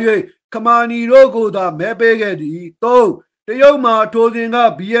က်လာ၍ခမာနီတို့ကိုသာမဲပေးခဲ့သည်3 တရုတ်မှာထိုစဉ်က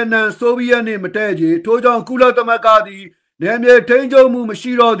ဗီယက်နမ်ဆိုဗီယက်နှင့်မတည့်ကြထိုကြောင့်ကုလသမဂ္ဂသည်နယ်မြေထိန်းချုပ်မှုမ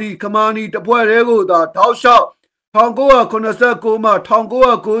ရှိတော့သည့်ခမာနီတပွဲတည်းကိုသာတောက်လျှောက်1989မှ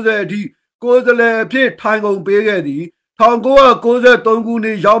1990အထိကိုယ်စားလှယ်အဖြစ်ထိုင်ကုန်ပေးခဲ့သည်1993ခုနှ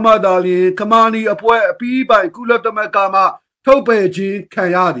စ်ရောက်မှသာလျှင်ခမာနီအဖွဲ့အပြီးပိုင်ကုလသမဂ္ဂမှထုတ်ပယ်ခြင်းခံ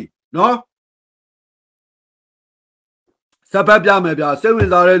ရသည်နော်စပတ်ပြမယ်ဗျာစိတ်ဝင်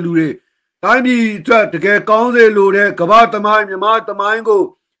စားတဲ့လူတွေတိုင်းပြည်အတွက်တကယ်ကောင်းစေလို့တဲ့ကမ္ဘာသမိုင်းမြန်မာသမိုင်းကို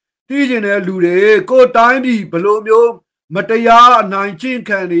သိကျင်တဲ့လူတွေကိုတိုင်းပြည်ဘလို့မျိုးမတရားအနိုင်ကျင့်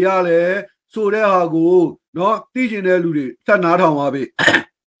ခံနေရလဲဆိုတဲ့ဟာကိုနော်သိကျင်တဲ့လူတွေဆက်နားထောင်ပါပြီ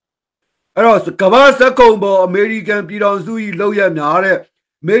အဲ့တော့ကမ္ဘာစက်ကုံပေါ်အမေရိကန်ပြည်ထောင်စုကြီးလောက်ရများတဲ့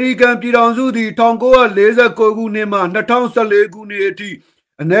အမေရိကန်ပြည်ထောင်စုသည်1949ခုနှစ်မှ2014ခုနှစ်အထိ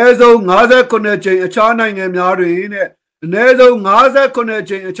အနည်းဆုံး58ကြိမ်အခြားနိုင်ငံများတွင်တဲ့အနည်းဆုံး58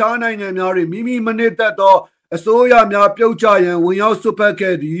ကြိမ်အခြားနိုင်ငံများတွင်မိမိမနစ်သက်သောအစိုးရများပြုတ်ကျရန်ဝင်ရောက်ဆွတ်ဖက်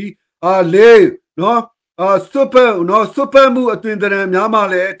ခဲ့သည်လေးနော်ဆွတ်ဖက်မှုအသွင်သဏ္ဍာန်များမှ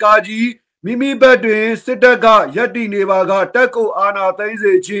လည်းကာကြီးမိမိဘက်တွင်စစ်တပ်ကရပ်တည်နေပါကတပ်ကိုအာဏာသိမ်း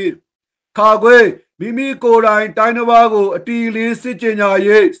စေခြင်းခါခွေမိမိကိုယ်တိုင်တိုင်းတစ်ပါးကိုအတီလင်းစစ်ကြင်ညာ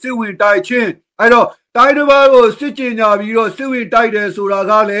ရေးစစ်ဝင်တိုက်ခြင်းအဲ့တော့တိုင်းတစ်ပါးကိုစစ်ကြင်ညာပြီးတော့စစ်ဝင်တိုက်တယ်ဆိုတာ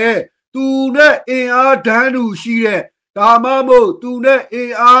ကလည်းသူနဲ့အင်အားဓာတ်တူရှိတဲ့ဒါမှမဟုတ်သူနဲ့အ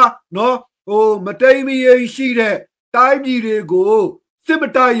င်အားနော်မတိမ်မယိမ်ရှိတဲ့တိုင်းပြည်တွေကိုစစ်မ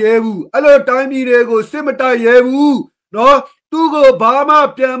တိုက်ရဲဘူးအဲ့လိုတိုင်းပြည်တွေကိုစစ်မတိုက်ရဲဘူးနော်သူ့ကိုဘာမှ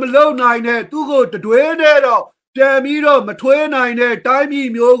ပြန်မလုပ်နိုင်တဲ့သူ့ကိုတတွေးနဲ့တော့ပြန်ပြီးတော့မထွေးနိုင်တဲ့တိုင်းပြည်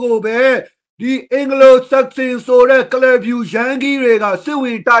မျိုးကိုပဲဒီအင်္ဂလိုဆက်ဆင်ဆိုတဲ့ကလပ်ဖြူရန်ကြီးတွေကစစ်ဝ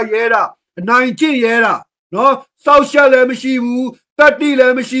င်တိုက်ရဲတာအနိုင်ကျင့်ရဲတာနော်စောက်ရှက်လည်းမရှိဘူးတတ်တိလ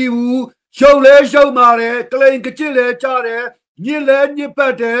ည်းမရှိဘူးရှုပ်လဲရှုပ်မာတယ်ကလိန်ကကြစ်လဲကြတယ်ညစ်လဲညစ်ပ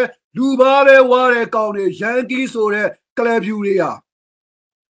တ်တယ်လူပါလဲဝါတဲ့ကောင်တွေရန်ကြီးဆိုတဲ့ကလပ်ဖြူတွေဟာ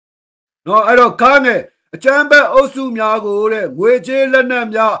နော်အဲ့တော့ကားငယ်အကြမ်းဖက်အုပ်စုများကိုတဲ့ငွေကြေးလက်နက်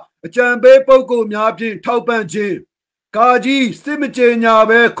များအကြံပေးပုဂ္ဂိုလ်များဖြင့်ထောက်ပံ့ခြင်းကာကြီးစစ်မကြေညာ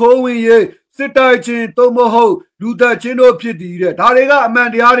ပဲခိုးဝင်ရေးစစ်တိုက်ခြင်းသို့မဟုတ်လူသက်ခြင်းတို့ဖြစ်တည်တဲ့ဒါတွေကအမှန်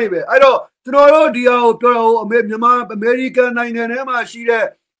တရားတွေပဲအဲ့တော့ကျွန်တော်တို့ဒီဟာကိုပြောတော့အမေရိကန်နိုင်ငံထဲမှာရှိတဲ့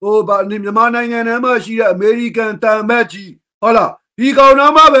မြန်မာနိုင်ငံထဲမှာရှိတဲ့အမေရိကန်တန်မတ်ကြီးဟုတ်လားဒီကောင်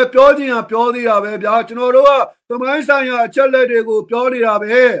သားမှပဲပြောချင်တာပြောသေးတာပဲဗျာကျွန်တော်တို့ကသမိုင်းဆိုင်ရာအချက်လက်တွေကိုပြောနေတာ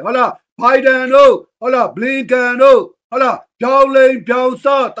ပဲဟုတ်လားဘိုင်ဒန်တို့ဟုတ်လားဘလင်ကန်တို့ဟုတ်လားပြောင်းလိန်ပြောင်းစ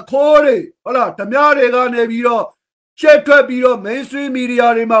တခိုးတွေဟုတ်လားဓမြတွေကနေပြီးတော့ချက်ထွက်ပြီးတော့ mainstream media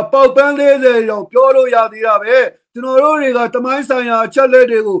တွေမှာပေါက်ပန်း40တောင်ပြောလို့ရသေးတာပဲကျွန်တော်တို့တွေကသမိုင်းဆိုင်ရာအချက်လက်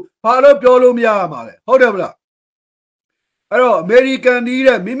တွေကိုဘာလို့ပြောလို့မရမှာလဲဟုတ်တယ်မလားအဲ့တော့အမေရိကန်ကြီး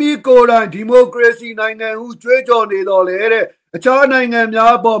တဲ့မိမိကိုယ်တိုင်ဒီမိုကရေစီနိုင်ငံဟုကြွေးကြော်နေတော်လေတဲ့အခြားနိုင်ငံ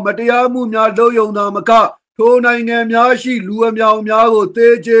များပေါ်မတရားမှုများလုပ်ယုံတာမကထိုနိုင်ငံများရှိလူအမြောင်များကို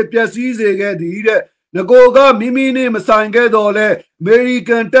တေးချေပျက်စီးစေခဲ့သည်တဲ့ငကိုကမိမိနဲ့မဆိုင်ခဲ့တော့လဲအမေရိက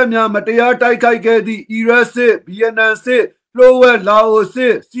န်တပ်များမတရားတိုက်ခိုက်ခဲ့သည့်အီရတ်စစ်ဗီယက်နမ်စစ်လိုဝက်လာအိုစ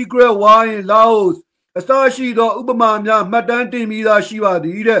စ် Secret War in Laos အစရှိသောဥပမာများမှတ်တမ်းတင်ပြီးသားရှိပါသ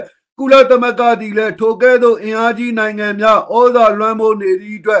ည်တဲ့ကုလသမဂ္ဂသည်လည်းထိုကဲ့သို့အင်အားကြီးနိုင်ငံများဩဇာလွှမ်းမိုးနေသ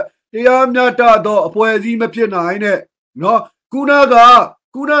ည့်အတွက်တရားမျှတသောအဖွဲ့အစည်းမဖြစ်နိုင်တဲ့နော်ခုန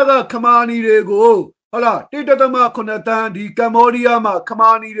ကခမာနီတွေကိုဟုတ်လား1.8တန်းဒီကမ္ဘောဒီးယားမှာခမာ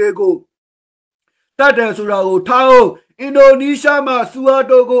နီတွေကိုတတ်တယ်ဆိုတာကိုထားအောင်အင်ဒိုနီးရှားမှာဆူဟာ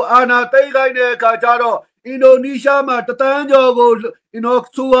တိုကိုအာဏာသိမ်းလိုက်တဲ့အခါကျတော့အင်ဒိုနီးရှားမှာတသန်းကျော်ကို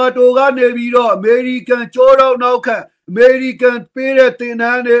ဆူဟာတိုကနေပြီးတော့အမေရိကန်ကြောတော့နောက်ခံအမေရိကန်ပေးတဲ့တင်န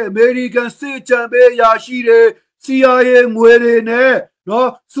န်းတွေအမေရိကန်စစ်ကြံပေးရာရှိတွေ CIA ငွေတွေနဲ့နော်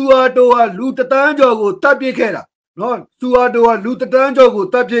ဆူဟာတိုကလူတသန်းကျော်ကိုတပ်ပစ်ခဲ့တာနော်ဆူဟာတိုကလူတသန်းကျော်ကို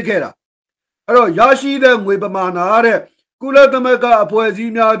တပ်ပစ်ခဲ့တာအဲ့တော့ရရှိတဲ့ငွေပမာဏတဲ့ကုလသမဂ္ဂအဖွဲ့အစ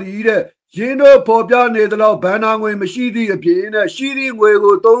ည်းများသည်တဲ့ရင်းတို့ဖော်ပြနေသလောက်ဘဏ္ဍာငွေမရှိသည့်အပြင်နဲ့ရှိသည့်ငွေ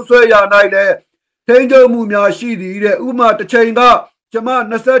ကိုသုံးစွဲရနိုင်တဲ့ထိန်းချုပ်မှုများရှိသည်တဲ့ဥပမာတစ်ချိန်ကကျွန်မ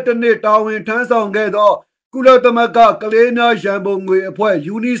22နှစ်တာဝန်ထမ်းဆောင်ခဲ့သောကုလသမဂ္ဂကလေးများရန်ပုံငွေအဖွဲ့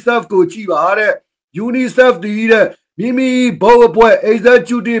UNICEF ကိုကြည့်ပါတဲ့ UNICEF သည်တဲ့မိမိဘုတ်အဖွဲ့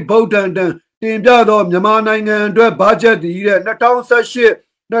Executive ဘုတ်တန်တင်ပြသောမြန်မာနိုင်ငံအတွက်ဘတ်ဂျက်သည်တဲ့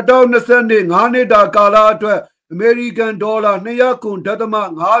2018 2020 5နှစ်တာကာလအတွက်အမေရိကန်ဒေါ်လာ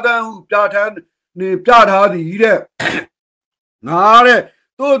200.5 သန်းဟုပြထားသည်တဲ့ငါတဲ့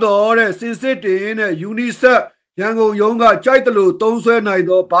သို့တော်တဲ့စင်စစ်တင်တဲ့ UNICEF ရန်ကုန်ရုံးကကြိုက်တယ်လို့သုံးစွဲနိုင်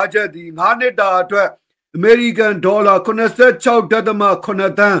သောဘတ်ဂျက်သည်5နှစ်တာအတွက်အမေရိကန်ဒေါ်လာ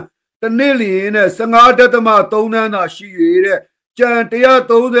86.8 သန်းတစ်နှစ်လျင်နဲ့15.3 သန်းသာရှိရတဲ့ကျန်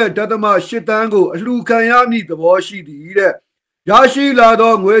130.8 သန်းကိုအလှူခံရမည့်သဘောရှိသည်တဲ့ရရှိလာ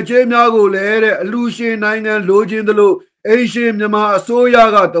သောငွေကြေးများကိုလည်းတဲ့အလှူရှင်နိုင်ငံလိုချင်သလို Asian Yama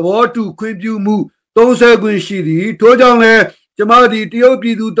Soyaga, the water, Quimbu Mu, those Seguin Shidi, Tojanle, Jamadi,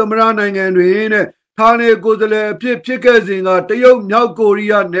 Tiopidu, Tamaran and Rain, Tane Gozale, Picazing, Teo, Now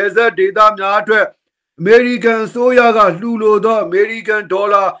Korea, Neza, Deda, Natra, American Soyaga, Lulo, American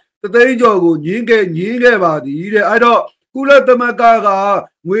dollar, the Danger, Yinga, Badi, I don't. Kula Tamakaga,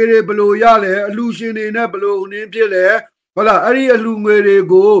 where below Yale, illusion in a below Nimpile, Pala, Ari alum where they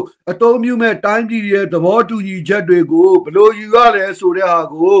go, a tom you met time period, the water you jet they go, below you are so they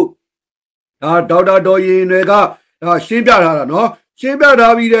go. Dauda doy nega, Shimbara, no?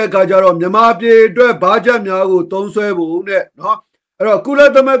 Shimbara Vide Gajarom, Yamapi, Baja Miago, Tonsebo, no?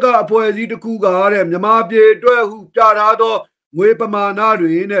 Kula Tamaka, poesy to Kuga, Yamapi, who Jarado,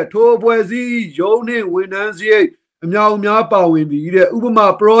 Wepamanari, To poesy, Joni, Winanzi. Meow meow pow in the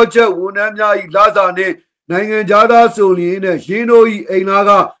Ubama project, Wunamia Lazane, Nyein Jada Solin, Shino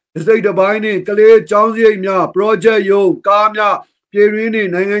Enaga, the state of Bine, Kale, Chaunsy Mia, Project Yo, Kamia, Pierini,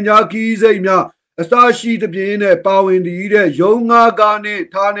 Nyein Yaki Zemia, a star sheet of Pine, pow in the Yonga Gane,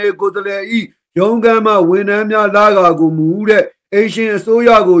 Tane Gotale, Yongama, Winamia Laga, Gumude, Asian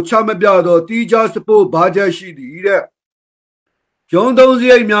Soyago, Chamabiado, Tija Support, Baja Sheet. John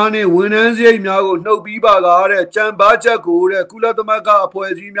Dozier Miani, Winanzi Miago, no Biba Gare, Chambacha Gore, Kulatamaka,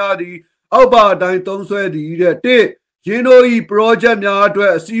 Poesimadi, Alba Danton Swedi, Te, Gino E Project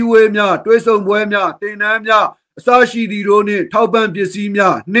Miatra, Siwe Mia, Tweson Buemia, Tenamia, Sashi di Roni, Tauban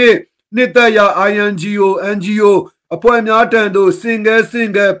Pisimia, Ne, Nitaya, INGO, NGO, a poemiatando, singer,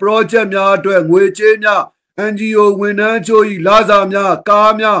 Project Miatra, Wechemia, NGO, Winancho, Lazamia,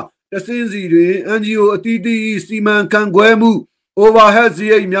 Kamia, the Sinzi, NGO, TDE, Seaman Kanguemu. Overhead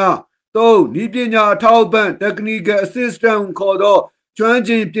Zia, though Nipinia Tauban, technique assistant called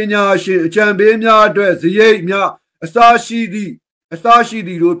Changing Pina, Chambemia dress, Yamia, a Sashi di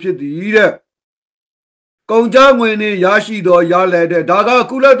Rupia di Ida. Konjang winning Yashi do Yalede, Daga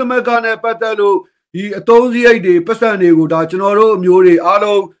Kula to Makane Patalo, he Tonzi de Pasanigo, Dachinoro, Muri,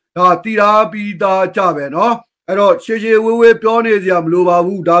 Alo, Da Tira Pida Chaveno, and Shishi Wu Pionesium,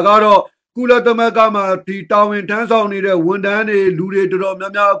 Lubavu, Dagaro. Kula Tamakama, the town in Tanzania, Wundani, Lude,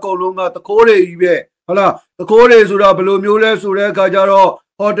 Mama, Colonga, the Kore, Hala, the Kore Sura, below Mule, Sura, Kajaro,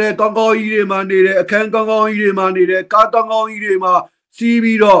 Hote Congo Idemani, Kangongo Idemani, Katongo Idema,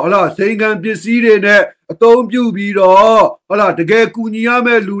 Sibido, Hala, Singan Piside, a Tom Bubido, Hala, the gay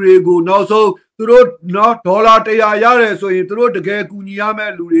Kunyame Lurego, now so, the road not Tola Tayare, so you throw the gay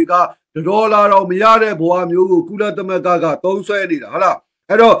Kunyame Lurega, the dollar of Miare, Boamu, Kula Tamakaga, don't say it, Hala,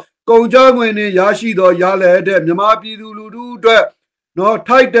 hello. Konjang winning Yashi do Yale, Yamapi Lulu, no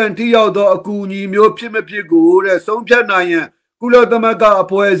Titan Tia do Akuni, Mio Pimapigo, some Janaya, Kula Tamaka,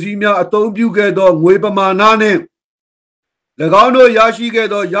 Poesimia, a Tombuke do Webamanane. Legano Yashi get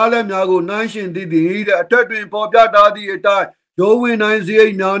do Yale Nago, Nanshin did the a turtle Popia Dadi attack, Joey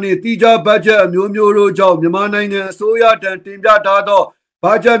 98 Nani, Tija Baja, Mumuro Job, Yamana, Soya, and Timja Tado,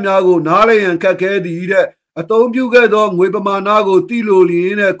 Baja Nago, Nale and Kake the a tom you get on Webamanago,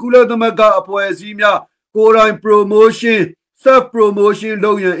 Tiloli, Kula Tamaka, Poesimia, Koran promotion, self promotion,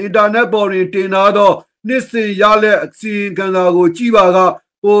 Loyan, Internet boring, Tinado, Nissi Yale, Xin Kanago, Chivaga,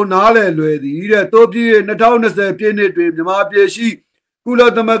 O Nale, Lady, Topi, Nataunas, Pinet, Mapiashi, Kula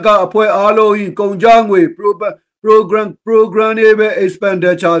Tamaka, Poe Alo in Konjangwe, program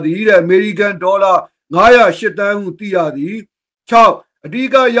expenditure, the American dollar, Naya Shitan Tiadi, Chow.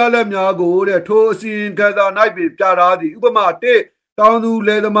 Adiga Yala Miago, the Tosin Gaza Naibi, Jaradi, Ubamate, Tanu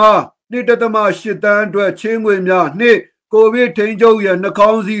Ledama, Nitatama Shitan to a Chingwimia, Ne, Covid Tango and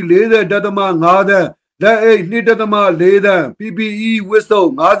Nakonzi, Laser Dadama Nada, that eight Nitatama Laser, PPE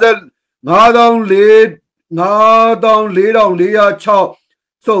whistle, Nadan laid on Lea Chow.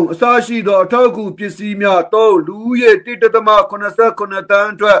 So Sashi the Toku Pisimia, To, Luye, Titatama, Konasa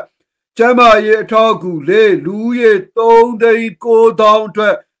Konatan. Chama ye talku le Luye Tong de go down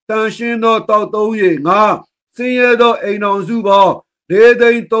to Tanshin no Tau ye nga Sin do Ain on Zuba Le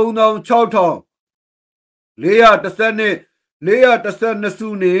de Tong down Chow Tong Lea the Senate Lea the Senate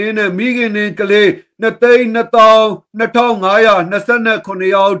Suni Migin in Kale Nate Natong Natong Aya Nasana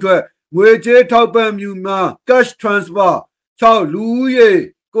Kone out to Weje Taupam Yuma Cash transfer Chow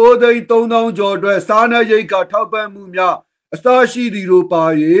Luye Go de Tong down Jordre Sana Yeka Taupam Mumia a star she the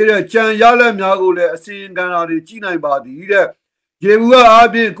Rupa, Chan Yala Nagole, a sing Ganari, China body, Jevua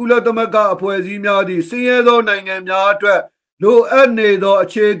Abi, Kulatamaka, Poesimia, the Siedo Nangam Yatra, no Adne do a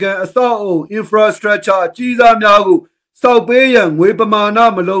chicken, a star infrastructure, Chiza Miagu, South Bayan,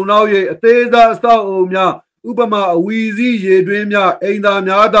 Wipamana, Malone, a Teza, Star Omia, Upama, Wheezy, Ye Dreamia, Ainda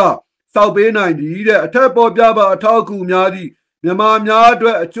Miada, South Bay 90, a tap of Java, a Talku Miadi, Yamam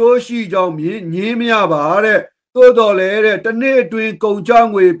Yadra, a Choshi Jom, Yimia Bare. သို့တော်လည်းတဲ့တစ်နှစ်အတွင်းကုန်ကျ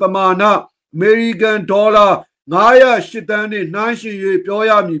ငွေပမာဏအမေရိကန်ဒေါ်လာ908သန်းနဲ့နှိုင်းယှဉ်၍ပြော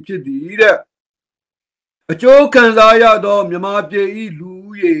ရမည်ဖြစ်သည်တဲ့အကျိုးခံစားရသောမြန်မာပြည်ဤလူ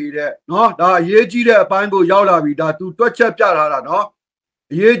ဦးရေတဲ့နော်ဒါအရေးကြီးတဲ့အပိုင်းကိုရောက်လာပြီဒါသူတွက်ချက်ပြထားတာနော်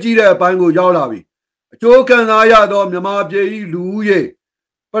အရေးကြီးတဲ့အပိုင်းကိုရောက်လာပြီအကျိုးခံစားရသောမြန်မာပြည်ဤလူဦးရေ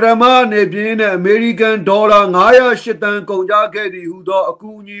ပရမအနေဖြင့်အမေရိကန်ဒေါ်လာ908သန်းကုန်ကျခဲ့သည်ဟုသောအကူ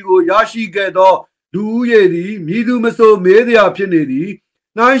အညီကိုရရှိခဲ့သောလူဦးရေသည်မည်သူမဆိုမေးစရာဖြစ်နေသည်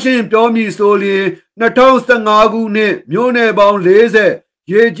နှိုင်းရှင်ပြောမည်ဆိုလျှင်2015ခုနှစ်မြို့နယ်ပေါင်း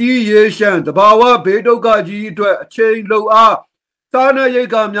40ရေကြီးရေရှမ်းတဘာဝဘေးဒုက္ခကြီးအတွက်အချိန်လုံအားစားနပ်ရိ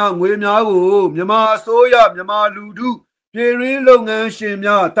က္ခာများငွေများကိုမြန်မာအစိုးရမြန်မာလူထုပြည်ရင်းလုပ်ငန်းရှင်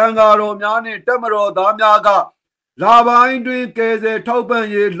များတန်ဃာတော်များနှင့်တပ်မတော်သားများကလာပိုင်းတွင်ကယ်ဆယ်ထောက်ပံ့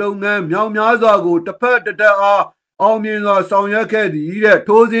ရေးလုပ်ငန်းမြောက်များစွာကိုတစ်ဖက်တစ်တက်အားအောင်မြင်စွာဆောင်ရွက်ခဲ့သည်တဲ့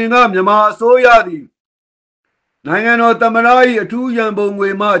ထိုစဉ်ကမြန်မာအစိုးရသည်နိုင်ငံတော်သမ္မတ၏အထူးရန်ပုံငွေ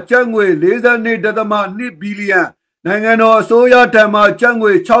မှကျပ်ငွေ42.2ဘီလီယံနိုင်ငံတော်အစိုးရထံမှကျပ်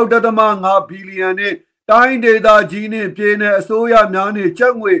ငွေ6.5ဘီလီယံနှင့်တိုင်းဒေသကြီးနှင့်ပြည်내အစိုးရများနှင့်ကျ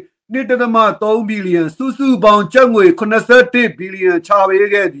ပ်ငွေ1.3ဘီလီယံစုစုပေါင်းကျပ်ငွေ81ဘီလီယံချပေး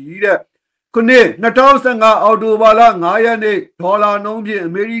ခဲ့သည်တဲ့ခုနှစ်2015အောက်တိုဘာလ9ရက်နေ့ဒေါ်လာနှုန်းဖြင့်အ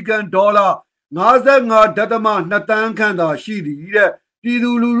မေရိကန်ဒေါ်လာ55.2သန်းခန့်သာရှိသည်တဲ့ပြည်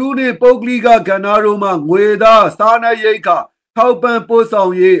သူလူထုနှင့်ပုဂ္ဂလိကကဏ္ဍတို့မှငွေသားစားနပ်ရိက္ခာထောက်ပံ့ပို့ဆော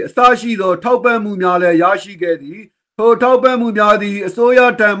င်ရေးအစရှိသောထောက်ပံ့မှုများလည်းရရှိခဲ့သည်ထိုထောက်ပံ့မှုများသည်အစိုးရ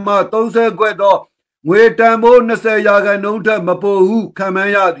ထံမှ30ခွဲသောငွေတန်ဖိုး20%ထက်မပိုဟုခံမှ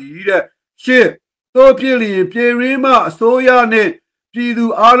န်းရသည်တဲ့ရှစ်သို့ဖြစ်လျင်ပြည်ရင်းမှအစိုးရနှင့်ပြည်သူ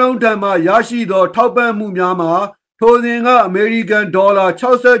အားလုံးထံမှရရှိသောထောက်ပံ့မှုများမှာထိုစဉ်ကအမေရိကန်ဒေါ်လာ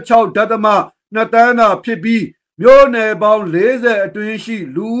66.2သန်းသာဖြစ်ပြီးမြို့နယ်ပေါင်း40အတွင်းရှိ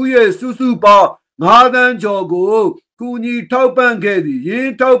လူဦးရေစုစုပေါင်း9သန်းကျော်ကိုကူညီထောက်ပံ့ခဲ့သည်ယ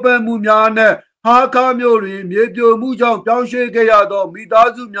င်းထောက်ပံ့မှုများနဲ့ဟာခါမြို့တွင်မြေပြိုမှုကြောင့်ပြောင်းရွှေ့ခဲ့ရသောမိသား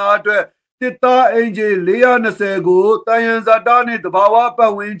စုများအတွက်တစ်သားအင်ဂျီ420ကိုတန်ရန်ဇာတာနှင့်တဘာဝပ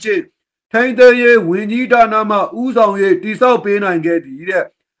တ်ဝန်းကျင်ထိန်းသိမ်းရေးဝန်ကြီးဌာနမှဦးဆောင်၍တည်ဆောက်ပေးနိုင်ခဲ့သည်တဲ့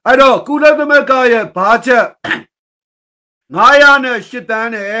အဲ့တော့ကုလသမဂ္ဂရဲ့ဘာချက်908သ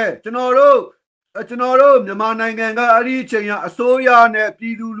န်းနဲ့ကျွန်တော်တို့မြန်မာနိုင်ငံကအဲ့ဒီအချိန်ကအစိုးရနဲ့ပြ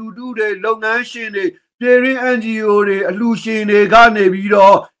ည်သူလူထုတွေလုပ်ငန်းရှင်တွေပြည်ရင်း NGO တွေအလှူရှင်တွေကနေပြီး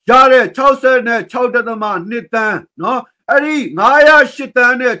တော့ရတဲ့66.2သန်းနော်အဲ့ဒီ908သ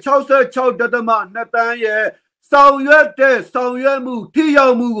န်းနဲ့66.2သန်းရဲ့ဆောင်ရွက်တဲ့ဆောင်ရွက်မှုထိရော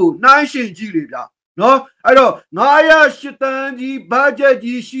က်မှုကိုနှိုင်းယှဉ်ကြည့်လေဗျာနော်အဲ့တော့908သန်းကြီးဘတ်ဂျက်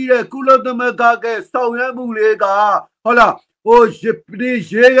ကြီးရှိတဲ့ကုလသမဂ္ဂကဆောင်ရွက်မှုလေးကဟုတ်လားဟို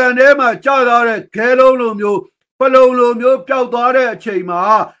ရေကန်ထဲမှာကြာသွားတဲ့ခဲလုံးလိုမျိုးပလုံလိုမျိုးပျောက်သွားတဲ့အချိန်မှာ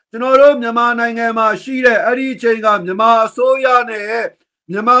ကျွန်တော်တို့မြန်မာနိုင်ငံမှာရှိတဲ့အဲ့ဒီအချိန်ကမြန်မာအစိုးရနဲ့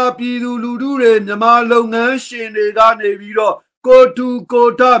မြန်မာပြည်သူလူထုတွေမြန်မာလုပ်ငန်းရှင်တွေကနေပြီးတော့ကိုတူကို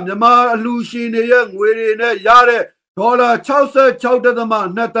ထမြန်မာအလှူရှင်တွေရဲ့ငွေတွေနဲ့ရတဲ့ဒေါ်လာ66.2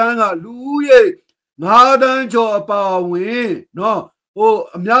သန်းကလူဦးရေ9သန်းကျော်အပါအဝင်နော်ဟို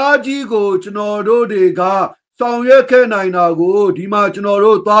အများကြီးကိုကျွန်တော်တို့တွေကဆောင်ရွက်ခဲ့နိုင်တာကိုဒီမှာကျွန်တော်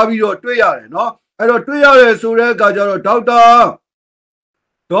တို့သွားပြီးတော့တွေ့ရတယ်နော်အဲ့တော့တွေ့ရတယ်ဆိုတဲ့အခါကျတော့ဒေါက်တာ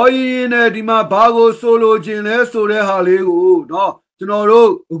ဒေါ်ရင်နဲ့ဒီမှာဘာကိုဆိုလိုချင်လဲဆိုတဲ့ဟာလေးကိုနော်ကျွန်တော်တို့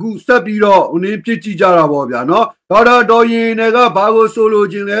အခုဆက်ပြီးတော့ဟိုနည်းပြစ်ကြည့်ကြတာပေါ့ဗျာနော်ဒေါက်တာဒေါ်ရင်နဲ့ကဘာကိုဆိုလို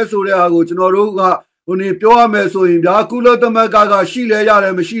ချင်လဲဆိုတဲ့ဟာကိုကျွန်တော်တို့ကဟိုနည်းပြောရမယ်ဆိုရင်ဗျာကုလသမဂ္ဂကရှိလဲရတ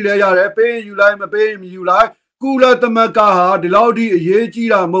ယ်မရှိလဲရတယ်ပေးရင်ယူလိုက်မပေးရင်မယူလိုက်ကုလသမဂ္ဂဟာဒီလောက်ထိအရေးကြီး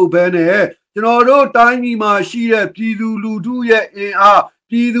တာမဟုတ်ဘဲနဲ့ကျွန်တော်တို့တိုင်းပြည်မှာရှိတဲ့ပြည်သူလူထုရဲ့အင်အား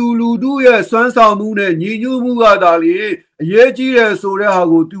ပြည်သူလူထုရဲ့စွမ်းဆောင်မှုနဲ့ညီညွတ်မှုကသာလေအရေးကြီးတယ်ဆိုတဲ့ဟာ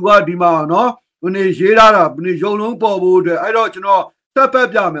ကိုသူကဒီမှာနော်ဟိုနေရေးထားတာဒီရုံလုံးပေါ်ဖို့အတွက်အဲ့တော့ကျွန်တော်သက်ဖက်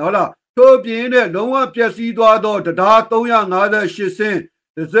ပြမယ်ဟုတ်လားထို့ပြင်နဲ့လုံးဝပျက်စီးသွားသောတရား358စင်း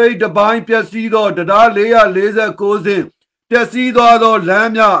တစိမ့်တစ်ပိုင်းပျက်စီးသောတရား449စင်းပျက်စီးသွားသောလ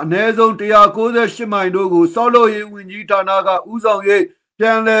မ်းများအနည်းဆုံး198မိုင်တို့ကိုစောက်လို့ရေးဝန်ကြီးဌာနကဦးဆောင်၍ပြ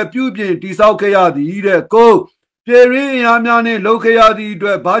န်လည်ပြုပြင်တည်ဆောက်ခဲ့ရသည်တဲ့ကိုပြည်ရင်းအရာများနှင့်လုပ်ခဲ့ရသည့်အတွ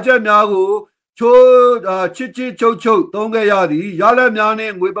က်ဘာချက်များကိုချိုးချစ်ချုပ်သုံးခဲ့ရသည်ရလက်များနှ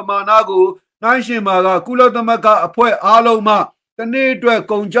င့်ငွေပမာဏကိုနှိုင်းယှဉ်မှာကကုလသမဂ္ဂအဖွဲ့အားလုံးမှတစ်နေ့အတွက်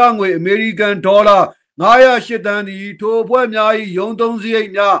ကုန်ကျငွေအမေရိကန်ဒေါ်လာ908သန်းသည်ထိုအဖွဲ့များ၏ရုံးသုံးစရိတ်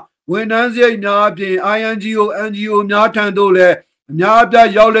များဝန်ထမ်းစရိတ်များအပြင် INGO NGO များထံသို့လည်းအများအပြား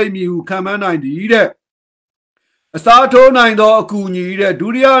ရောက်လိမ့်မည်ဟုခန့်မှန်းနိုင်သည်တဲ့အစားထိုးနိုင်သောအကူအညီတဲ့ဒု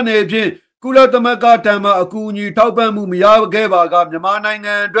တိယအနေဖြင့်ကုလသမဂ္ဂထံမှအကူအညီထောက်ပံ့မှုမရခဲ့ပါကမြန်မာနိုင်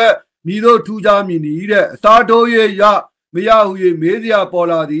ငံအတွက်မိတို့ထူးခြားမြင်နေတဲ့အစားထိုးရ မရဟု၍မေးစရာပေါ်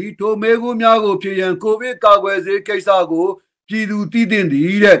လာသည်ထိုမေးခွန်းများကိုဖြေရန်ကိုဗစ်ကာကွယ်ဆေးကိစ္စကိုပြည်သူသိသင့်သ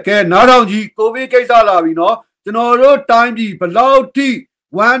ည်တဲ့ကဲနားထောင်ကြည့်ကိုဗစ်ကိစ္စလာပြီနော်ကျွန်တော်တို့တိုင်းပြည်ဘလောက်ထိ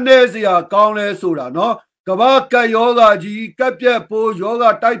ဝမ်းနည်းစရာကောင်းလဲဆိုတာနော်ကမ္ဘာကပ်ယောဂါကြီးကပ်ပြက်ပိုးယောဂါ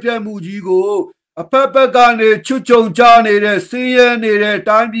တိုက်ပြက်မှုကြီးကိုအဖက်ဖက်ကနေချွတ်ချုံချနေတဲ့ဆင်းရဲနေတဲ့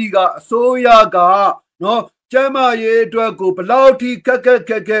တိုင်းပြည်ကအစိုးရကနော်ကျမ်းမာရေးအတွက်ကိုဘလောက်ထိခက်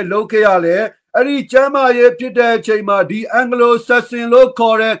ခဲလုပ်ခဲ့ရလဲအဲ့ဒီကျမ်းမာရေးဖြစ်တဲ့အချိန်မှာဒီအင်္ဂလိုဆက်စင်လို့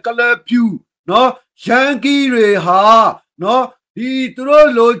ခေါ်တဲ့ကလပ်ဖြူနော်ရန်ကီတွေဟာနော်ဒီသူတို့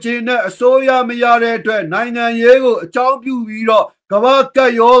လိုချင်တဲ့အစိုးရမရတဲ့အတွက်နိုင်ငံရေးကိုအကြောင်းပြုပြီးတော့ကမ္ဘာက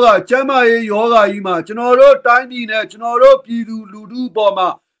ပ်ယောဂကျမ်းမာရေးယောဂကြီးမှာကျွန်တော်တို့တိုင်းပြည်နဲ့ကျွန်တော်တို့ပြည်သူလူထုပေါ်မှာ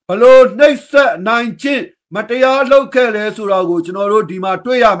ဘလို့နှိပ်စက်နိုင်ခြင်းမတရားလုပ်ခဲ့လဲဆိုတာကိုကျွန်တော်တို့ဒီမှာ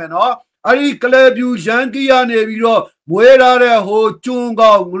တွေ့ရမယ်နော်အဲ့ဒီကလေးပြူရန်ကီကနေပြီးတော့မွေးထားတဲ့ဟိုကျွန်း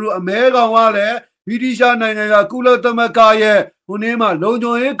ကောင်အမဲကောင်ကလည်းဗြိတိရှနိုင်ငံကကုလသမဂ္ဂရဲ့ဟိုနေ့မှာလုံ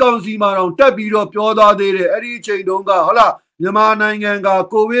ခြုံရေးကောင်စီမှာတော့တက်ပြီးတော့ပြောသွားသေးတယ်အဲ့ဒီအချိန်တုန်းကဟုတ်လားမြန်မာနိုင်ငံက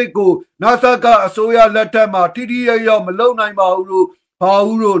ကိုဗစ်ကိုနာဆာကအစိုးရလက်ထက်မှာထိထိရောက်မလုံနိုင်ပါဘူး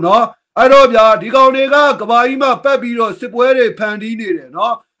လို့နော်အဲ့တော့ဗျာဒီကောင်တွေကကဘာကြီးမှာပတ်ပြီးတော့စစ်ပွဲတွေဖန်တီးနေတယ်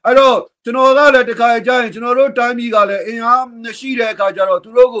နော်အဲ့တော့ကျွန်တော်ကလည်းတခါကြရင်ကျွန်တော်တို့တိုင်းပြည်ကလည်းအင်အားမရှိတဲ့အခါကျတော့သူ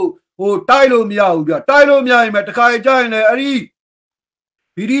တို့ကိုဟိုတိုက်လို့မရဘူးဗျတိုက်လို့မရရင်ပဲတခါကြရင်လည်းအဲ့ဒီ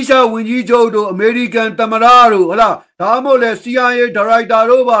ဗြိတိရှဝန်ကြီးချုပ်တို့အမေရိကန်သမ္မတတို့ဟုတ်လားဒါမှမဟုတ်လေ CIA ဒါရိုက်တာ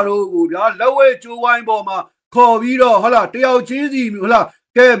တို့ဘာတို့ကိုဗျာလက်ဝဲကျိုးဝိုင်းပေါ်မှာခေါ်ပြီးတော့ဟုတ်လားတယောက်ချင်းစီဟုတ်လား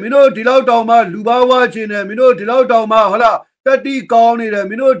ကဲမင်းတို့ဒီလောက်တောင်မှလူဘာဝချင်းနေမင်းတို့ဒီလောက်တောင်မှဟုတ်လားတက်တီကောင်းနေတယ်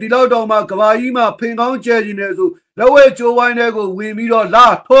မင်းတို့ဒီလောက်တောင်မှကဘာကြီးမှာဖင်ကောင်းကျဲနေတယ်ဆိုလက်ဝဲကျိုးဝိုင်းတွေကိုဝင်ပြီးတော့လာ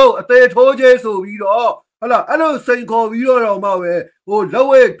ထိုးအသေးထိုးကျဲဆိုပြီးတော့ဟုတ်လားအဲ့လိုစိန်ခေါ်ပြီးတော့မှပဲဟိုလက်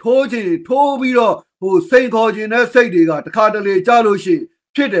ဝဲထိုးခြင်းထိုးပြီးတော့ဟိုစိန်ခေါ်ခြင်းတဲ့စိတ်တွေကတခါတလေကြလို့ရှိ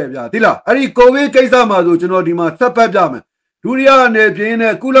ဖြစ်တယ်ဗျာဒီလားအဲ့ဒီကိုဗစ်ကိစ္စမှာဆိုကျွန်တော်ဒီမှာဆက်ပတ်ပြမယ်ဒုတိယအနေဖြင့်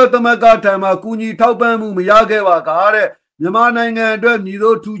နဲ့ကုလသမဂ္ဂထံမှာကူညီထောက်ပံ့မှုမရခဲ့ပါကားတဲ့မြန်မာနိုင်ငံအတွက်ညီ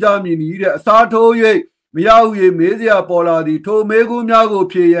တို့ထူးခြားမြင်နေတဲ့အစားထိုး၍မရဟု၍မေးစရာပေါ်လာသည်ထိုမေးခွန်းများကို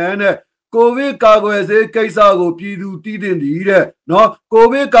ဖြေရန်တဲ့ကိုဗစ်ကာကွယ်ဆေးကိစ္စကိုပြည်သူသိသင့်သည်တဲ့နော်ကို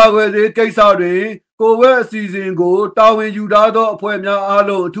ဗစ်ကာကွယ်ဆေးကိစ္စတွင်ကိုဗစ်အစီအစဉ်ကိုတာဝန်ယူထားသောအဖွဲ့များအား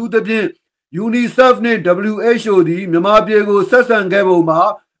လုံးအထူးသဖြင့် UNICEF နဲ့ WHO သည်မြန်မာပြည်ကိုဆက်ဆံခဲ့ပုံမှာ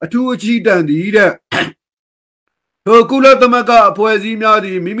အထူးအကြီးတန်းသည်တဲ့ထိုကုလသမဂ္ဂအဖွဲ့အစည်းများသ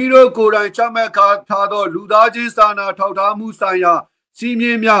ည်မိမိတို့ကိုယ်တိုင်ချမှတ်ထားသောလူသားချင်းစာနာထောက်ထားမှုဆိုင်ရာစီမ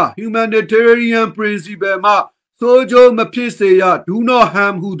င်းများ humanitarian principle မှစိုးကျိုးမဖြစ်စေရ do not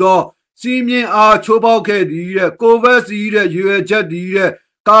harm ဟုသောစီမင်းအားချိုးဖောက်ခဲ့သည်တဲ့ကိုဗစ်စီတဲ့ရွေချက်သည်တဲ့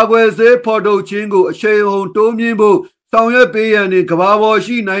ကာကွယ်ဆေးဖော်ထုတ်ခြင်းကိုအရှိန်အဟုန်တိုးမြှင့်ဖို့ဆောင်ရွက်ပေးရန်နှင့်ကမ္ဘာပေါ်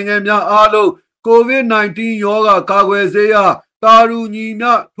ရှိနိုင်ငံများအားလုံး COVID-19 ရောဂါကာကွယ်ဆေးအားတာရူညီမြ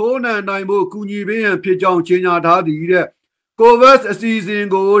ထိုးနှံနိုင်ဖို့ကူညီပေးရန်ဖြစ်ကြောင်းကြေညာထားသည်တဲ့ကိုဗစ်အစီအစဉ်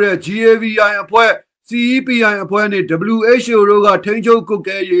ကိုတဲ့ GAVI အဖွဲ့ CEPI အဖွဲ့နဲ့ WHO တို့ကထိန်းချုပ်ကွပ်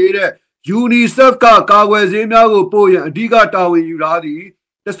ကဲရေးတဲ့ UNICEF ကကာကွယ်ဆေးများကိုပို့ရန်အဓိကတာဝန်ယူထားသည်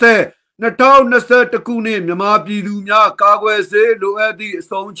2021ခုနှစ်မြန်မာပြည်သူများကာကွယ်ဆေးလိုအပ်သည့်အ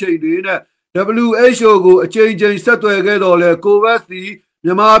ဆုံးချိန်တွင်နဲ့ WHO ကိုအကြိမ်ကြိမ်ဆက်သွယ်ခဲ့တော်လဲကိုဗစ်သည်မြ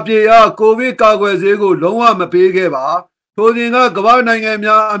န်မာပြည်အားကိုဗစ်ကာကွယ်ဆေးကိုလုံးဝမပေးခဲ့ပါထိုစဉ်ကကမ္ဘာနိုင်ငံ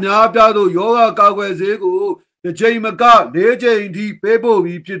များအများအပြားသို့ယောဂကာကွယ်ဆေးကိုတစ်ချိန်မက၄ချိန်ထိပေးပို့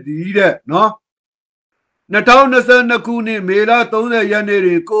ပြီးဖြစ်သည်တဲ့နော်2022ခုနှစ်မေလ30ရက်နေ့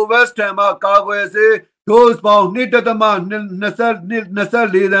တွင်ကိုဗစ်ထံမှကာကွယ်ဆေးdose ပေါင်း1.24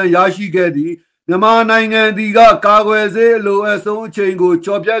 သန်းရရှိခဲ့သည်မြန်မာနိုင်ငံသည်ကကာကွယ်ဆေးအလိုအပ်ဆုံးအချိန်ကို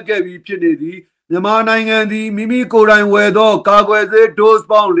ကျော်ဖြတ်ခဲ့ပြီးဖြစ်နေသည်မြန်မာနိုင်ငံသည်မိမိကိုယ်တိုင်ဝယ်သောကာကွယ်ဆေး dose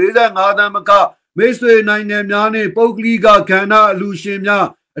ပေါင်း45သန်းမကမိတ်ဆွေနိုင်ငံများနှင့်ပုဂ္ဂလိကကဏ္ဍအလူရှင်များ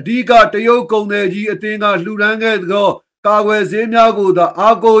အဓိကတရုတ်ကုန်သည်ကြီးအသင်းကလှူဒန်းခဲ့သောကာကွယ်ဆေးများကိုသာ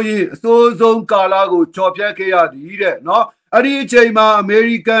အားကိုးရင်အစိုးဆုံးကာလကိုချော်ဖြတ်ခဲ့ရသည်တဲ့နော်အဲ့ဒီအချိန်မှာအမေ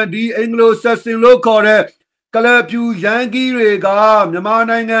ရိကန်ဒီအင်္ဂလိုဆက်စင်လို့ခေါ်တဲ့ကလပ်ဖြူရန်ကီတွေကမြန်မာ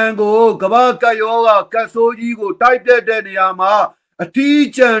နိုင်ငံကိုကမ္ဘာကပ်ရောဂါကပ်ဆိုးကြီးကိုတိုက်ပြတ်တဲ့နေရာမှာအထီး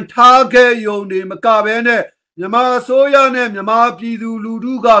ကျန်ထားခဲ့ယုံနေမကဘဲနဲ့မြန်မာအစိုးရနဲ့မြန်မာပြည်သူလူ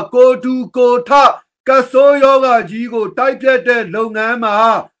ထုကကိုတူကိုထကပ်ဆိုးရောဂါကြီးကိုတိုက်ပြတ်တဲ့လုပ်ငန်းမှာ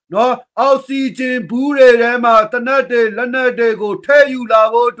နော်အောက်ဆီဂျင်ဘူးတွေထဲမှာတနက်တွေလက်နက်တွေကိုထည့်ယူလာ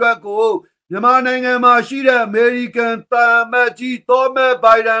ဖို့အတွက်ကိုမြန်မာနိုင်ငံမှာရှိတဲ့အမေရိကန်သံအမတ်ကြီးသောမတ်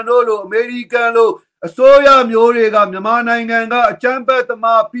ဘိုင်ဒန်တို့လိုအမေရိကန်လိုအစိုးရမျိုးတွေကမြန်မာနိုင်ငံကအကြမ်းဖက်သ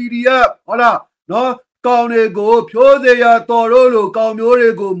မား PDF ဟုတ်လားနော်ကောင်တွေကိုဖြိုးစေရတော်တို့လိုကောင်မျိုးတွေ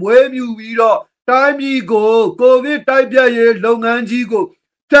ကိုမွေးမြူပြီးတော့တိုင်းပြည်ကိုကိုဗစ်တိုက်ပြတ်ရေးလုပ်ငန်းကြီးကို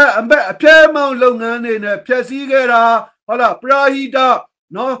အပြဲမောင်လုပ်ငန်းတွေနဲ့ဖျက်ဆီးခဲ့တာဟုတ်လားပရာဟိတ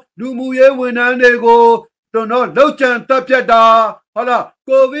နော်လူမှုရေးဝန်ထမ်းတွေကို don't know, no chance, Tapjada, Hala,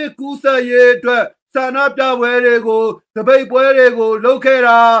 COVID, Kusa, ye, Sanapta, where they go, the babe where they go,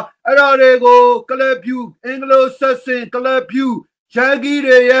 Locera, Ararego, Calapu, Anglo Sassin, Calapu, Shaggy,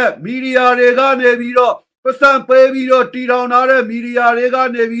 Media, Rega, Nevido, Passan, Pavido, Tiranara, Media, Rega,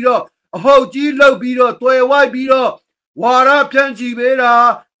 Nevido, a whole Gilo Bido, Toy White Bido, Wara, Pianchi,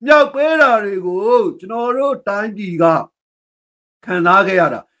 Vera, No, Pera, Rego, Genoro, Time Giga.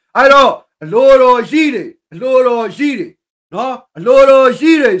 Canagayada. I know, Loro Gide, no, Loro Gide,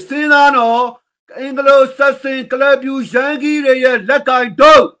 Sinano, Anglo Sassin, Calapu, Shangi, let I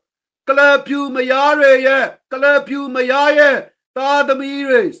do. Calapu, Mayare, Calapu, Mayaye,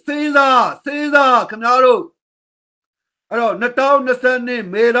 Tadamire, Caesar, Canaro. I know, Natao Nasani,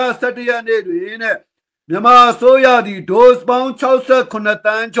 Mera Satiane, Yama Soya, the Dose Bound Chausa,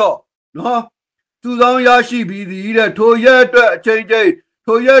 Conatancho, no. Suzan Yashi be the Toyet change,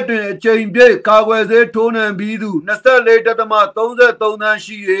 Toyet change, Kawase, Tone and Bidu, Nasta later the Matonza, Tona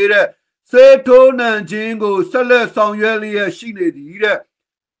she ate, say Tone and Jingo, Sella Song Yelly, she did eat it.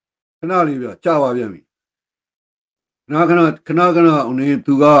 Canalivia, Chava Yami. Kanagana, Uni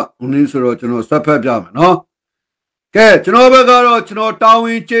Tuga, Unisoro, Sapa Jam, no? Get Chinobagaro, Chino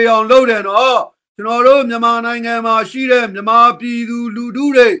Tawin Che on Loden, oh, Chinoro, Yamananga, Shirem, Yama Pidu,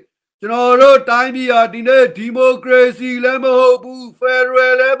 Ludure. General time democracy lemahobu,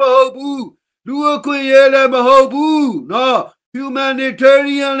 federal lemahobu, Luaquia lemahobu, no,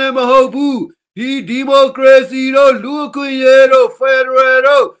 humanitarian lemahobu, the democracy, no, Luaquia,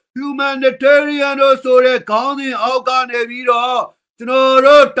 federal, humanitarian, so the county, Alcan Evira,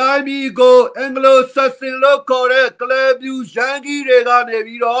 General time go, Anglo Sassin local, Calabu, Shangi, Regan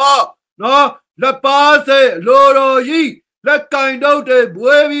Evira, no, La Pase, Loro Yi. Let kind out a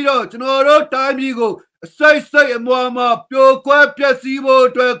bueviro, Genoro, time you go. Say, Mama, pure quap,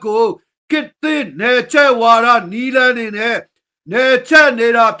 Piasivo, Draco, Kit thin, nature, wara, Nilan in air. Nature,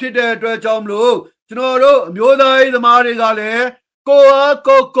 Nera, Pita, Drachamlo, Genoro, Yoda, the Marigale,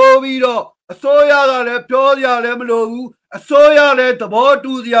 Go, Vido, a soya, le, Pioria, Lemlo, a soya, let the boat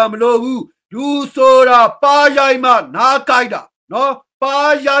the Amlo, do soda, Pajaima, Nakaida, no?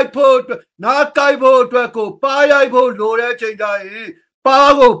 Payai put, Nakai vote, Payai vote, Lore Chingai,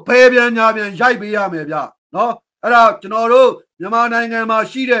 Pago, Pabian Yabian, Jaibia, Mebia, no? Arab, Genoro, Yamanang and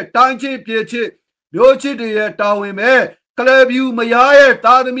Mashide, Tanchi, Pichi, Yochi, the Tawime, Calabu, Maya,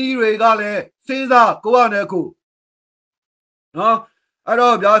 Tadami, Regale, Caesar, Koaneku. No?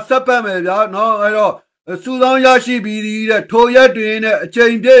 Arab, Sapame, no, Arab. Sudan Yashi be the Toya doing a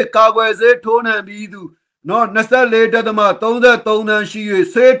change, Kawase, Tone and Bidu. No, Nasa later the Matonda, Tona, she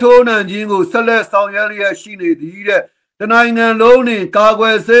say Tone and Jingo, Celeste, Sonyalia, she need the nine and lonely,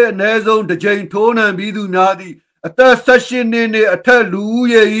 Kawase, Nezo, the Jane Tone and Bidu Nadi, a third session in a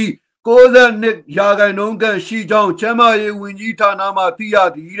Teluye, Koza Nick, Yaga Nonga, she John, Chema, Winjita Nama, Tia,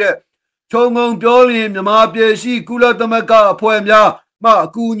 the Chongong Jolly, the Mapia, she, Kula the Maka, Poemia, Ma,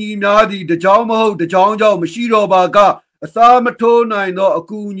 Kuni Nadi, the Jaumo, the Jonjo, Mashiro Baga, a Samatona, no, a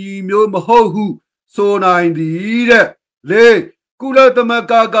Kuni, Moho. So nine the lay, Kula the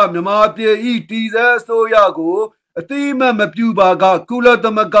Magaga, Namapia, eat these so yago, a theme and Mapubaga, Kula the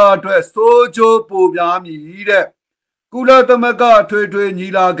Maga dress, so Joe Pobiami, eat it. Kula the Maga, Twe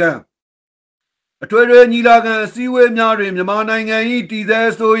Nilagan. A Twe Nilagan, see where Yarim, Yamanang and eat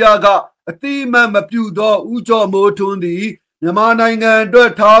these so yaga, a theme and Mapudo, Ujo Motundi, Yamanang and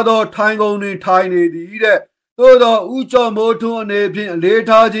Tado, Tango in tiny the eat it. So the Ujo Motu and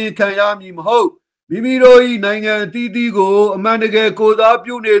later Kayami Ho. Mimiro Nanga Titigo, Manage Koda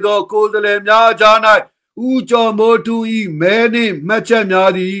Punedo, Kodalemia Janai, Ucho Motu Many,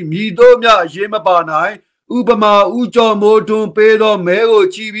 Machanyadi, Midomia, Jemapanai, Upama, Ucho Motu, Pedo, Mego,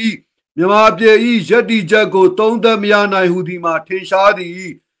 Chibi, Yamapia, Jeti Jago, Tonda Miana, Hudima,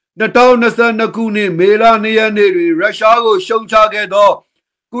 Tenshadi, Natao Nasa Nakuni, Mela Neaneri, Rashago, Shonchagedo,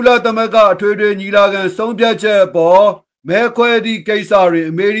 Kula Tamaga, Trade Nilagan, Sombia Chepo. Mekwedi Kaisari,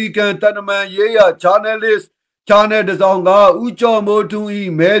 American Tanaman, Yea, Channelist, Channel Desonga, Ucho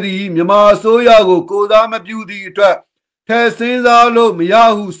Motu, Medi, Mima Soyago, Kodama Beauty Trap, Tessinzalo,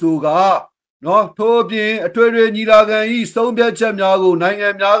 Miyahu Suga, no, Tobian, a Trade Nilagan, Sombia Chamyago, Nang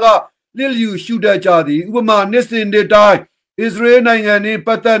Yaga, Lilu Shooter Jadi, Uma Nissin de Die, Israel Nang and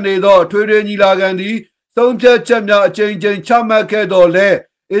Patanedo, Trade Nilagandi, Sombia Chamya, changing Chamakedo Le.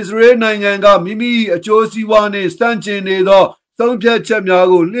 Israel Nanga, Mimi, a Josie one is Sanchin, Sompia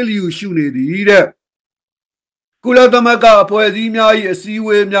Chamyago, Lilu Shuni, the eater. Kulatamaga, Poesimia,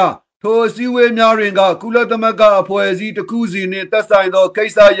 Siwemia, To Siwemia Ringa, Kulatamaga, Poesi, the cousin, Tassin,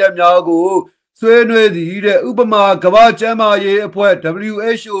 Kesa Yamyago, Swene, the eater, Upama, Kavachama, ye, poet,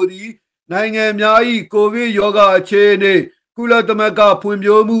 WHOD, နိုင်ငံများ၏ကိုဗစ်ရောဂါအခြေအနေကုလသမဂ္ဂဖွံ့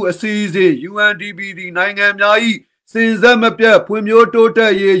ဖြိုးမှုအစီအစဉ် UNDP သည်နိုင်ငံများ၏စဉ်ဆက်မပြတ်ဖွံ့ဖြိုးတိုးတ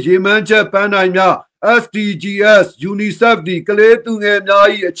က်ရေးရည်မှန်းချက်ပန်းတိုင်များ SDGs UNICEF သည်ကလေးသူငယ်များ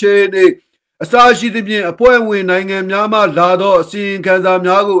၏အခြေအနေအစရှိသဖြင့်အဖွဲ့ဝင်နိုင်ငံများမှလာသောအစီရင်ခံစာ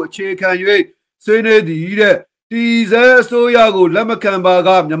များကိုအခြေခံ၍ဆွေးနွေးသည်တဲ့တည်ဆဲအစိုးရကိုလက်မခံပါက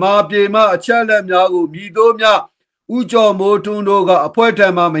မြန်မာပြည်မှအချက်လက်များကိုမြည်တို့များဥကြော်မိုးထွန်းတို့ကအဖွဲ့ထံ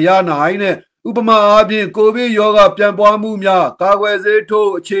မှမရနိုင်တဲ့ဥပမာအားဖြင့်ကိုဗစ်ရောဂါပြန့်ပွားမှုများကာကွယ်ဆေး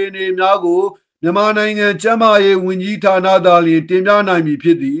ထိုးအခြေအနေများကိုမြန်မာနိုင်ငံကျန်းမာရေးဝန်ကြီးဌာနသာလျှင်တင်ပြနိုင်မည်ဖြ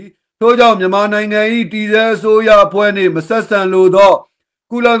စ်သည်ထို့ကြောင့်မြန်မာနိုင်ငံ၏တည်ဆဲအစိုးရအဖွဲ့နှင့်မဆက်ဆံလိုသော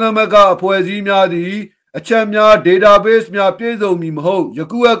ကုလသမဂ္ဂအဖွဲ့အစည်းများသည်အချက်များ database များပြည့်စုံမည်မဟုတ်ယ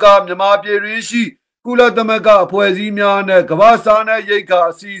ခုအခါမြန်မာပြည်တွင်ရှိကုလသမဂ္ဂအဖွဲ့အစည်းများနှင့်ကမ္ဘာ့စားနပ်ရိက္ခာ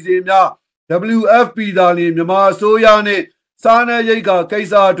အစီအစဉ်များ WFP သာလျှင်မြန်မာအစိုးရနှင့်စားနပ်ရိက္ခာကိစ္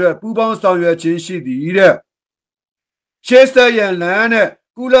စအတွက်ပူးပေါင်းဆောင်ရွက်ခြင်းရှိသည်တဲ့ရှေ့ဆက်ရန်လမ်းနဲ့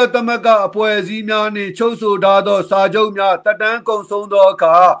ကုလသမဂ္ဂအဖွဲ့အစည်းများနှင့်ချုပ်ဆိုထားသောစာချုပ်များတက်တန်းကုန်ဆုံးသောအ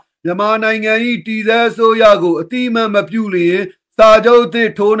ခါမြန်မာနိုင်ငံ၏တည်ဆဲအစိုးရကိုအတိအမှန်မပြုလျင်စာချုပ်သစ်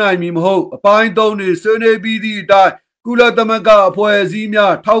ထိုးနိုင်မည်မဟုတ်အပိုင်း၃တွင်ဆွေးနွေးပြီးသည့်အတိုင်းကုလသမဂ္ဂအဖွဲ့အစည်း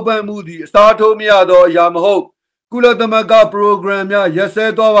များထောက်ပံ့မှုသည်အစားထိုးမရသောအရာမဟုတ်ကုလသမဂ္ဂပရိုဂရမ်များရက်စဲ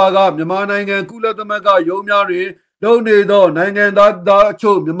သွားပါကမြန်မာနိုင်ငံကုလသမဂ္ဂရုံးများတွင်လုပ်နေသောနိုင်ငံသားအ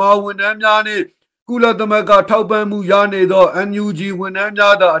ချို့မြန်မာဝန်ထမ်းများနှင့်ကုလသမဂ္ဂထောက်ပံ့မှုရနေသော NUG ဝန်ထမ်း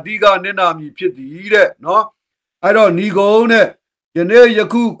များသာအဓိကနစ်နာမည်ဖြစ်သည်တဲ့နော်အဲ့တော့ညီကုန်းနဲ့ယနေ့ယ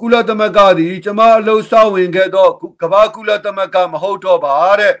ခုကုလသမဂ္ဂသည်ကျမအလုပ်စဝင်ခဲ့သောကမ္ဘာကုလသမဂ္ဂမဟုတ်တော့ပါ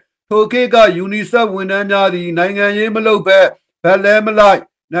တဲ့ထိုခေတ်က UNICEF ဝန်ထမ်းများသည်နိုင်ငံရေးမလုပ်ဘဲဗက်လဲမလိုက်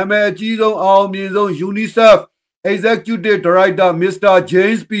နာမည်အကြီးဆုံးအောင်မြင်ဆုံး UNICEF Executive Director Mr.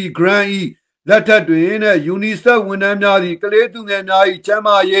 James P. Grant ၏လက်ထက်တွင်တဲ့ UNICEF ဝန်ထမ်းများသည်ကလေးသူငယ်များ၏ကျန်း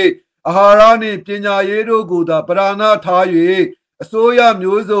မာရေးအာဟာရနှင့်ပညာရေးတို့ကိုသာပဓာနထား၍အစိုးရ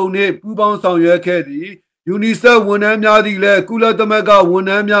မျိုးစုံနှင့်ပူးပေါင်းဆောင်ရွက်ခဲ့သည် UNICEF ဝန်ထမ်းများသည်လည်းကုလသမဂ္ဂဝန်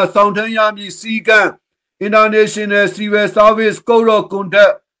ထမ်းများဆောင်ထမ်းရမည့်စည်းကမ်း International Civil Service Code of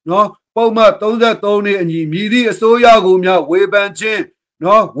Conduct နော်ပုံမှန်33နှင့်အညီမည်သည့်အစိုးရကိုများဝေဖန်ခြင်း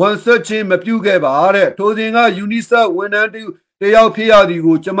နော်ဝန်ဆွတ်ခြင်းမပြုခဲ့ပါတဲ့ထိုစဉ်က UNICEF ဝန်ထမ်းတယောက်ဖြစ်ရသည်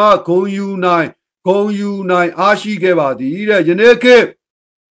ကိုကျွန်မဂုဏ်ယူနိုင်အားရှိခဲ့ပါသည်တဲ့ယနေ့ခေတ်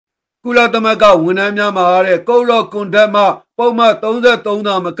ကုလသမဂ္ဂဝန်ထမ်းများမှာတဲ့ Code of Conduct မှာပုံမှန်33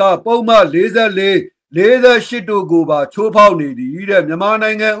သာမကပုံမှန်48တို့ကိုပါချိုးဖောက်နေသည်တဲ့မြန်မာ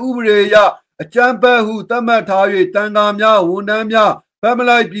နိုင်ငံဥပဒေအရအကြမ်းဖက်ဟုသတ်မှတ်ထား၍တန်ခါများဝန်ထမ်းများဗတ်မ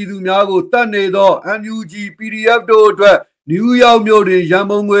လိုက်ပြည်သူများကိုတတ်နေသော NUG PDF တို့အတွက်နယူးယောက်မြို့တွင်ရန်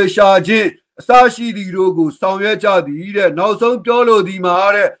ပုံငွေရှာခြင်းအစရှိသည့်တို့ကိုဆောင်ရွက်ကြသည်တဲ့နောက်ဆုံးပြောလိုသည်မှာ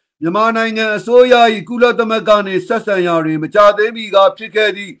တဲ့မြန်မာနိုင်ငံအစိုးရ၏ကုလသမဂ္ဂနှင့်ဆက်ဆံရာတွင်မကြသေးမီကဖြစ်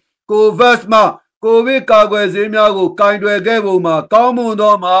ခဲ့သည့်ကိုဗက်မှကိုဗစ်ကာကွယ်ဆေးများကိုကင်တွယ်ခဲ့ပုံမှာကောင်းမွန်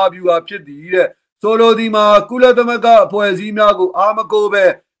သောမဟာဗျူဟာဖြစ်သည်တဲ့ဆိုလိုသည်မှာကုလသမဂ္ဂအဖွဲ့အစည်းများကိုအားမကိုပဲ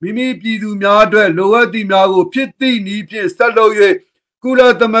မိမိပြည်သူများအတွက်လိုအပ်သည့်များကိုဖြစ်သည့်နည်းဖြင့်ဆက်လုပ်၍ကုလ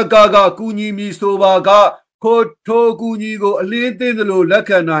သမဂ္ဂကကူညီမည်ဆိုပါကထိုကူညီကိုအလင်းသိသလိုလက်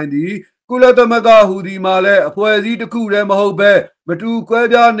ခံနိုင်သည်ကုလသမဂ္ဂဟူသည်မှာလည်းအဖွဲ့အစည်းတစ်ခုတည်းမဟုတ်ပဲမတူကွဲ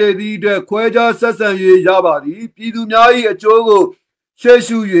ပြားနေသည့်အတွက်ခွဲခြားဆက်ဆံရေးရပါသည်ပြည်သူများ၏အကျိုးကိုရှေ့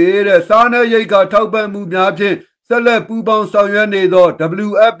ရှု၍တဲ့စားနပ်ရိက္ခာထောက်ပံ့မှုများဖြင့်ဆက်လက်ပူးပေါင်းဆောင်ရွက်နေသော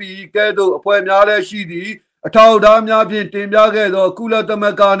WFP ကဲ့သို့အဖွဲ့များလည်းရှိသည်အထောက်အထားများဖြင့်တင်ပြခဲ့သောကုလသမ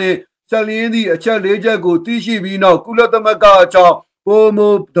ဂ္ဂနှင့်ဆက်လျင်းသည့်အချက်၄ချက်ကိုသိရှိပြီးနောက်ကုလသမဂ္ဂအကြောင်းပို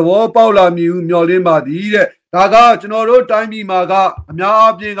မိုသဘောပေါက်လာမည်ဟုမျှော်လင့်ပါသည်တဲ့ဒါကကျွန်တော်တို့တိုင်းပြည်မှာကအများ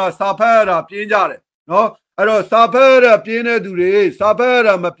အပြားကစာဖတ်ရတာပြင်းကြတယ်နော်အဲ့တော့စာဖတ်ရတာပြင်းတဲ့သူတွေစာဖတ်ရ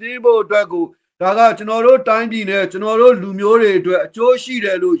တာမပြင်းဖို့အတွက်ကိုဒါကကျွန်တော်တို့တိုင်းပြည်နဲ့ကျွန်တော်တို့လူမျိုးတွေအတွက်အကျိုးရှိတ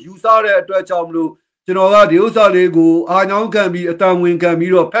ယ်လို့ယူဆတဲ့အတွက်ကြောင့်မလို့ကျွန်တော်ကဒီဥစ္စာလေးကိုအာညောင်းခံပြီးအတန်ဝင်ခံ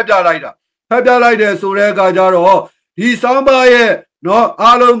ပြီးတော့ဖက်ပြလိုက်တယ်ဆိုတဲ့အခါကျတော့ဒီဆောင်းပါးရဲ့နော်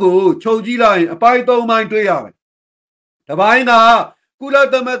အားလုံးကိုချုပ်ကြည့်လိုက်ရင်အပိုင်း၃ပိုင်းတွေ့ရမယ်တစ်ပိုင်းကကုလ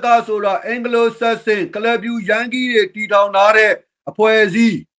သမဂ္ဂဆိုတာအင်္ဂလိုဆက်ဆင်ကလပ်ပြူရန်ကြီးတွေတီထောင်ထားတဲ့အဖွဲ့အစ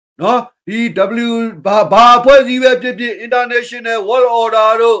ည်းနော်ဒီ ဘာအဖွဲ့အစည်းပဲဖြစ်ဖြစ် International World Order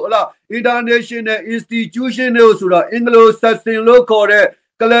တို့ဟလား International Institution တို့ဆိုတာအင်္ဂလိုဆက်ဆင်လို့ခေါ်တဲ့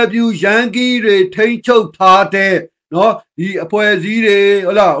ကလပ်ပြူရန်ကြီးတွေထိန်းချုပ်ထားတဲ့နော်ဒီအဖွဲ့အစည်းတွေဟ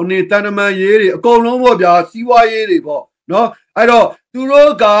လားဟိုနေတန်တမန်ရေးတွေအကုန်လုံးပေါ့ဗျာစီးပွားရေးတွေပေါ့နော်အဲ့တော့သူ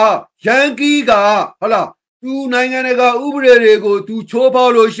တို့ကရန်ကြီးကဟလားသူနိုင်ငံတကာဥပဒေတွေကိုသူချိုးဖော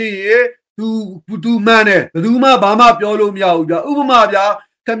က်လို့ရှိရင်သူမှန်တယ်ဘယ်သူမှဘာမှပြောလို့မရဘူးဗျာဥပမာဗျာ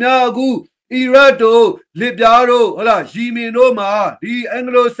ခင်ဗျားအခုအီရတ်တို့လစ်ပြားတို့ဟလားယီမင်တို့မှာဒီအင်္ဂ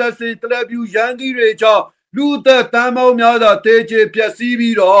လိုဆက်ဆင်ကလပ်ပြူရန်ကြီးတွေကြောင့် လူသက်တမ်းပေါင်းများစွာတေချေပျက်စီး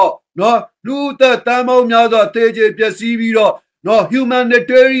ပြီးတော့နော်လူသက်တမ်းပေါင်းများစွာတေချေပျက်စီးပြီးတော့နော်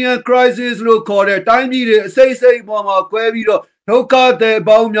humanitarian crisis လို့ခေါ်တဲ့တိုင်းပြည်တွေအစိတ်စိတ်ပေါ်မှာကွဲပြီးတော့ဒုက္ခတွေ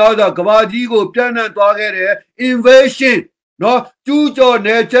ပေါင်းများစွာကဘာကြီးကိုပြန့်နှံ့သွားခဲ့တဲ့ invasion နော်ကျူးကျော်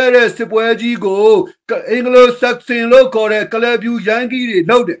နေချတဲ့စစ်ပွဲကြီးကိုအင်္ဂလိပ်ဆက်ဆင်လို့ခေါ်တဲ့ကလပ်ပြူရန်ကြီးတွေ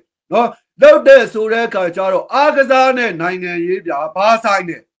လုပ်တယ်နော်လုပ်တဲ့ဆိုတဲ့အခါကျတော့အားကစားနဲ့နိုင်ငံရေးပြဘာဆိုင်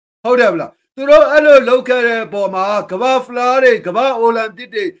တယ်ဟုတ်တယ်ဗလားသူတို့အဲ့လိုလုပ်ခဲ့တဲ့ပုံမှာကမ္ဘာဖလားတွေကမ္ဘာအိုလံပစ်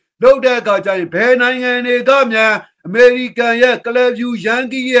တွေလုပ်တဲ့အခါကျရင်ဘယ်နိုင်ငံတွေကမြန်အမေရိကန်ရဲ့ကလပ်ပြူရန်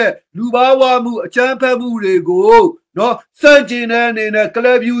ကြီးရဲ့လူဘာဝမှုအချမ်းဖက်မှုတွေကိုနော်စန့်ကျင်တဲ့အနေနဲ့ကလ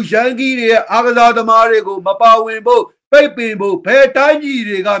ပ်ပြူရန်ကြီးတွေရဲ့အားကစားသမားတွေကိုမပါဝင်ဖို့ပိတ်ပင်ဖို့ဘယ်တိုင်းပြည်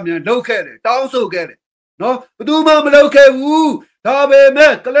တွေကမြန်လုပ်ခဲ့တယ်တောင်းဆိုခဲ့တယ်နော်ဘယ်သူမှမလုပ်ခဲ့ဘူးဒါပေ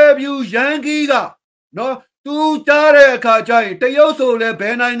မဲ့ကလပ်ပြူရန်ကြီးကနော်သူကြားတဲ့အခါကျရင်တရုတ်ဆိုလည်းဘ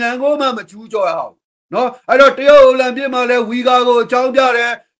ယ်နိုင်ငံကိုမှမချူးကြော်ရအောင်နော်အဲ့တော့တရုတ်အိုလံပစ်မှာလည်းဝီဂါကိုအကြောင်းပြတ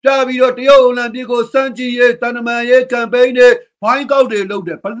ယ်ပြပြီးတော့တရုတ်အိုလံပစ်ကိုစန့်ကျင်ရေးတန်တမန်ရေးကမ်ပိန်းတွေဘိုင်းကောက်တွေလုပ်တ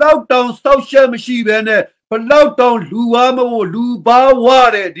ယ်ဘလောက်တောင်စောက်ရှက်မရှိဘဲနဲ့ဘလောက်တောင်လူဝါမဖို့လူပါဝ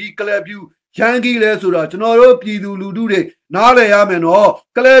တဲ့ဒီကလပ်ပြူရန်ကြီးလဲဆိုတော့ကျွန်တော်တို့ပြည်သူလူထုတွေနားလည်ရမယ်နော်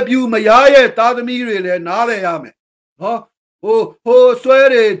ကလပ်ပြူမရရဲ့သားသမီးတွေလည်းနားလည်ရမယ်နော်ဟိုဆွဲ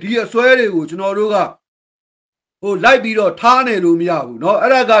တွေဒီအဆွဲတွေကိုကျွန်တော်တို့ကလိုက်ပြီးတော့ထားနေလို့မရဘူးเนาะ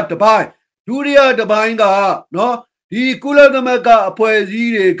အဲ့ဒါကတပိုင်းဒုတိယတပိုင်းကเนาะဒီကုလသမဂ္ဂအဖွဲ့အစ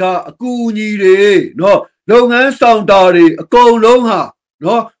ည်းတွေကအကူအညီတွေเนาะလုပ်ငန်းဆောင်တာတွေအကုန်လုံးဟာเน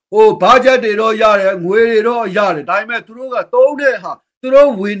าะဘာဂျက်တွေတော့ရတယ်ငွေတွေတော့ရတယ်ဒါပေမဲ့သူတို့ကသုံးတဲ့ဟာသူ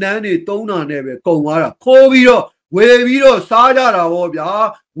တို့ဝန်ထမ်းတွေသုံးတာနဲ့ပဲကုန်သွားတာခိုးပြီးတော့ဝေပြီးတော့စားကြတာဗောဗျာ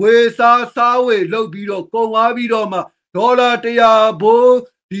ဝေစားဝေလုပ်ပြီးတော့ကုန်သွားပြီးတော့မှဒေါ်လာ100ဘိုး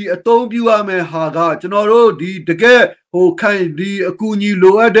ဒီအသုံးပြုရမယ်ဟာကကျွန်တော်တို့ဒီတကယ်ခိုင်ဒီအကူအညီ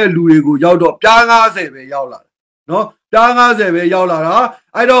လိုအပ်တဲ့လူတွေကိုရောက်တော့ပြား90ပဲရောက်လာတယ်နော်ပြား90ပဲရောက်လာတာ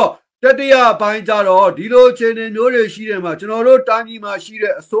အဲ့တော့တတိယပိုင်းကြတော့ဒီလိုအခြေအနေမျိုးတွေရှိတယ်မှာကျွန်တော်တို့တိုင်းပြည်မှာရှိ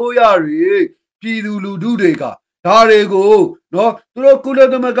တဲ့အစိုးရတွေပြည်သူလူထုတွေကဒါတွေကိုနော်သူတို့ကုလ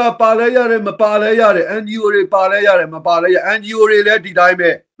သမဂ္ဂပါလဲရတယ်မပါလဲရတယ် NGO တွေပါလဲရတယ်မပါလဲရ NGO တွေလည်းဒီတိုင်းပဲ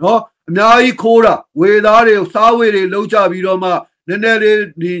နော်အများကြီးခိုးတာဝေသားတွေစားဝေတွေလုံးကြပြီးတော့မှနည်းနည်းလေး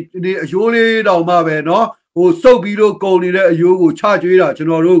ဒီအယိုးလေးတောင်မှပဲเนาะစုပ်ပြီးတော့ကုန်နေတဲ့အယိုးကိုချကျွေးတာကျွန်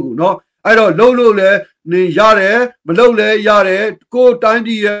တော်တို့ကเนาะအဲ့တော့လှုပ်လို့လဲနေရတယ်မလှုပ်လဲရတယ်ကိုယ်တိုင်း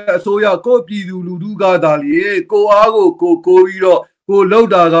ပြည်ရဲ့အစိုးရကိုယ်ပြည်သူလူထုကသာလေကိုအားကိုပြီးတော့ကိုလှုပ်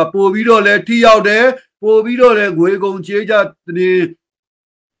တာကပို့ပြီးတော့လဲထိရောက်တယ်ပို့ပြီးတော့လဲငွေကုန်ချေးကြနေ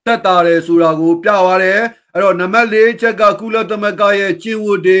တက်တာတယ်ဆိုတာကိုပြသွားတယ်အဲ့တော့နံပါတ်၄ချက်ကကုလသမဂ္ဂရဲ့ကျင့်ဝ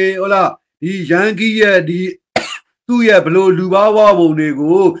တ်တွေဟုတ်လားဒီရန်ကြီးရဲ့ဒီသူ့ရဲ့ဘလို့လူဘာဝပုံတွေ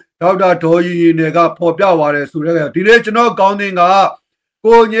ကိုဒေါက်တာဒေါ်ရင်တွေကဖော်ပြသွားတယ်ဆိုတော့ဒီနေ့ကျွန်တော်ကောင်းတင်က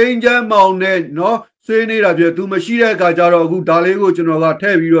ကိုငိမ့်ချမ်းမောင်နဲ့နော်ဆွေးနေတာပြသူမရှိတဲ့အခါကျတော့အခုဒါလေးကိုကျွန်တော်ကထ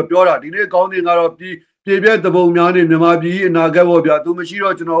ည့်ပြီးတော့ပြောတာဒီနေ့ကောင်းတင်ကတော့ပြပြတပုံများနေမြန်မာပြည်အနာဂတ်ပေါ့ဗျာသူမရှိ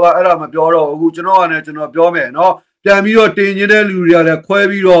တော့ကျွန်တော်ကအဲ့ဒါမပြောတော့အခုကျွန်တော်ကလည်းကျွန်တော်ပြောမယ်နော်ပြန်ပြီးတော့တင်ခြင်းတဲ့လူတွေကလည်းခွဲ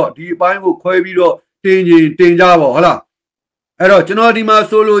ပြီးတော့ဒီအပိုင်းကိုခွဲပြီးတော့တင်ကြပါဟုတ်လားအဲ့တော့ကျွန်တော်ဒီမှာ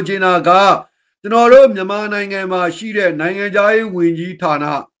ဆိုလိုချင်တာကကျွန်တော်တို့မြန်မာနိုင်ငံမှာရှိတဲ့နိုင်ငံခြားရေးဝန်ကြီးဌာန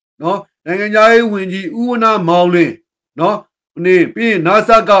နော်နိုင်ငံခြားရေးဝန်ကြီးဦးဝဏ္ဏမောင်လင်းနော်ပြီးရင်နာ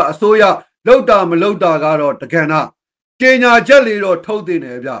ဆာကအစိုးရလောက်တာမလောက်တာကတော့တကယ်နာကြေညာချက်လေးတော့ထုတ်တင်တ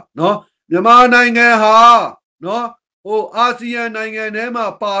ယ်ဗျနော်မြန်မာနိုင်ငံဟာနော်အာဆီယံနိုင်ငံထဲမှာ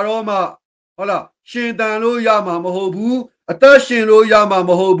ပါတော့မှဟုတ်လားရှင်တန်လို့ရမှာမဟုတ်ဘူးအသက်ရှင်လို့ရမှာ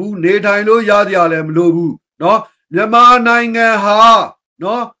မဟုတ်ဘူးနေထိုင်လို့ရကြလည်းမလိုဘူးနော်မြန်မာနိုင်ငံဟာ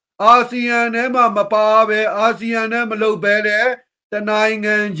နော်အာဆီယံထဲမှာမပါပဲအာဆီယံနဲ့မလုပ်ပဲလေတနိုင်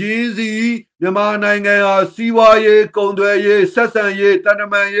ငံချင်းစီမြန်မာနိုင်ငံဟာစီးပွားရေးကုန်သွယ်ရေးဆက်ဆံရေးတန်တ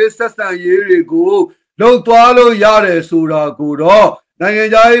မန်ရေးဆက်ဆံရေးတွေကိုလှုပ်သွားလို့ရတယ်ဆိုတာကိုတော့နိုင်ငံ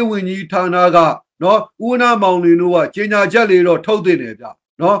ခြားရေးဝန်ကြီးဌာနကနော်ဦးနာမောင်လင်းတို့ကကြေညာချက်လေးတော့ထုတ်တင်တယ်ဗျ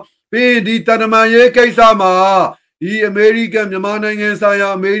နော်ပြီးဒီတန်တမန်ရေးကိစ္စမှာဒီအမေရိကန်မြန်မာနိုင်ငံဆိုင်ရာ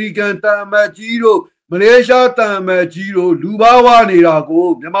အမေရိကန်တန်အမတ်ကြီးတို့မလေးရှားတန်အမတ်ကြီးတို့လူဘာဝနေတာကို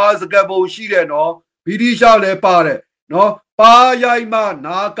မြန်မာစကားပုံရှိတယ်နော်ဗီဒီရှာလည်းပါတယ်နော်ပါရိုက်မှ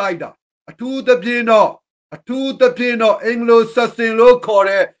နားကြိုက်တာအထူးသဖြင့်တော့အင်္ဂလိုဆက်စင်လို့ခေါ်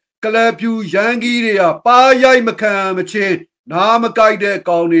တဲ့ကလပ်ပြူရန်ကြီးတွေကပါရိုက်မခံမချင်းနားမကြိုက်တဲ့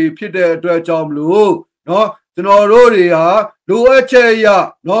ကောင်တွေဖြစ်တဲ့အတွက်ကြောင့်မလို့နော်ကျွန်တော်တို့တွေဟာလိုအပ်ချက်ရ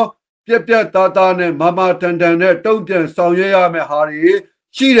နော်ပြက်သားနဲ့မတန်နဲ့တုံ့ပြန်ဆောင်ရွက်ရမယ့်ဟာတွေ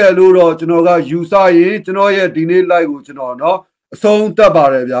ရှိတယ်လို့တော့ကျွန်တော်ကယူဆရင်ကျွန်တော်ရဲ့ဒီနေ့ live ကိုကျွန်တော်နော်အဆုံးသတ်ပါ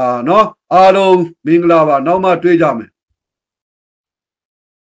တယ်ဗျာနော်အားလုံးမင်္ဂလာပါနောက်မှတွေ့ကြမယ်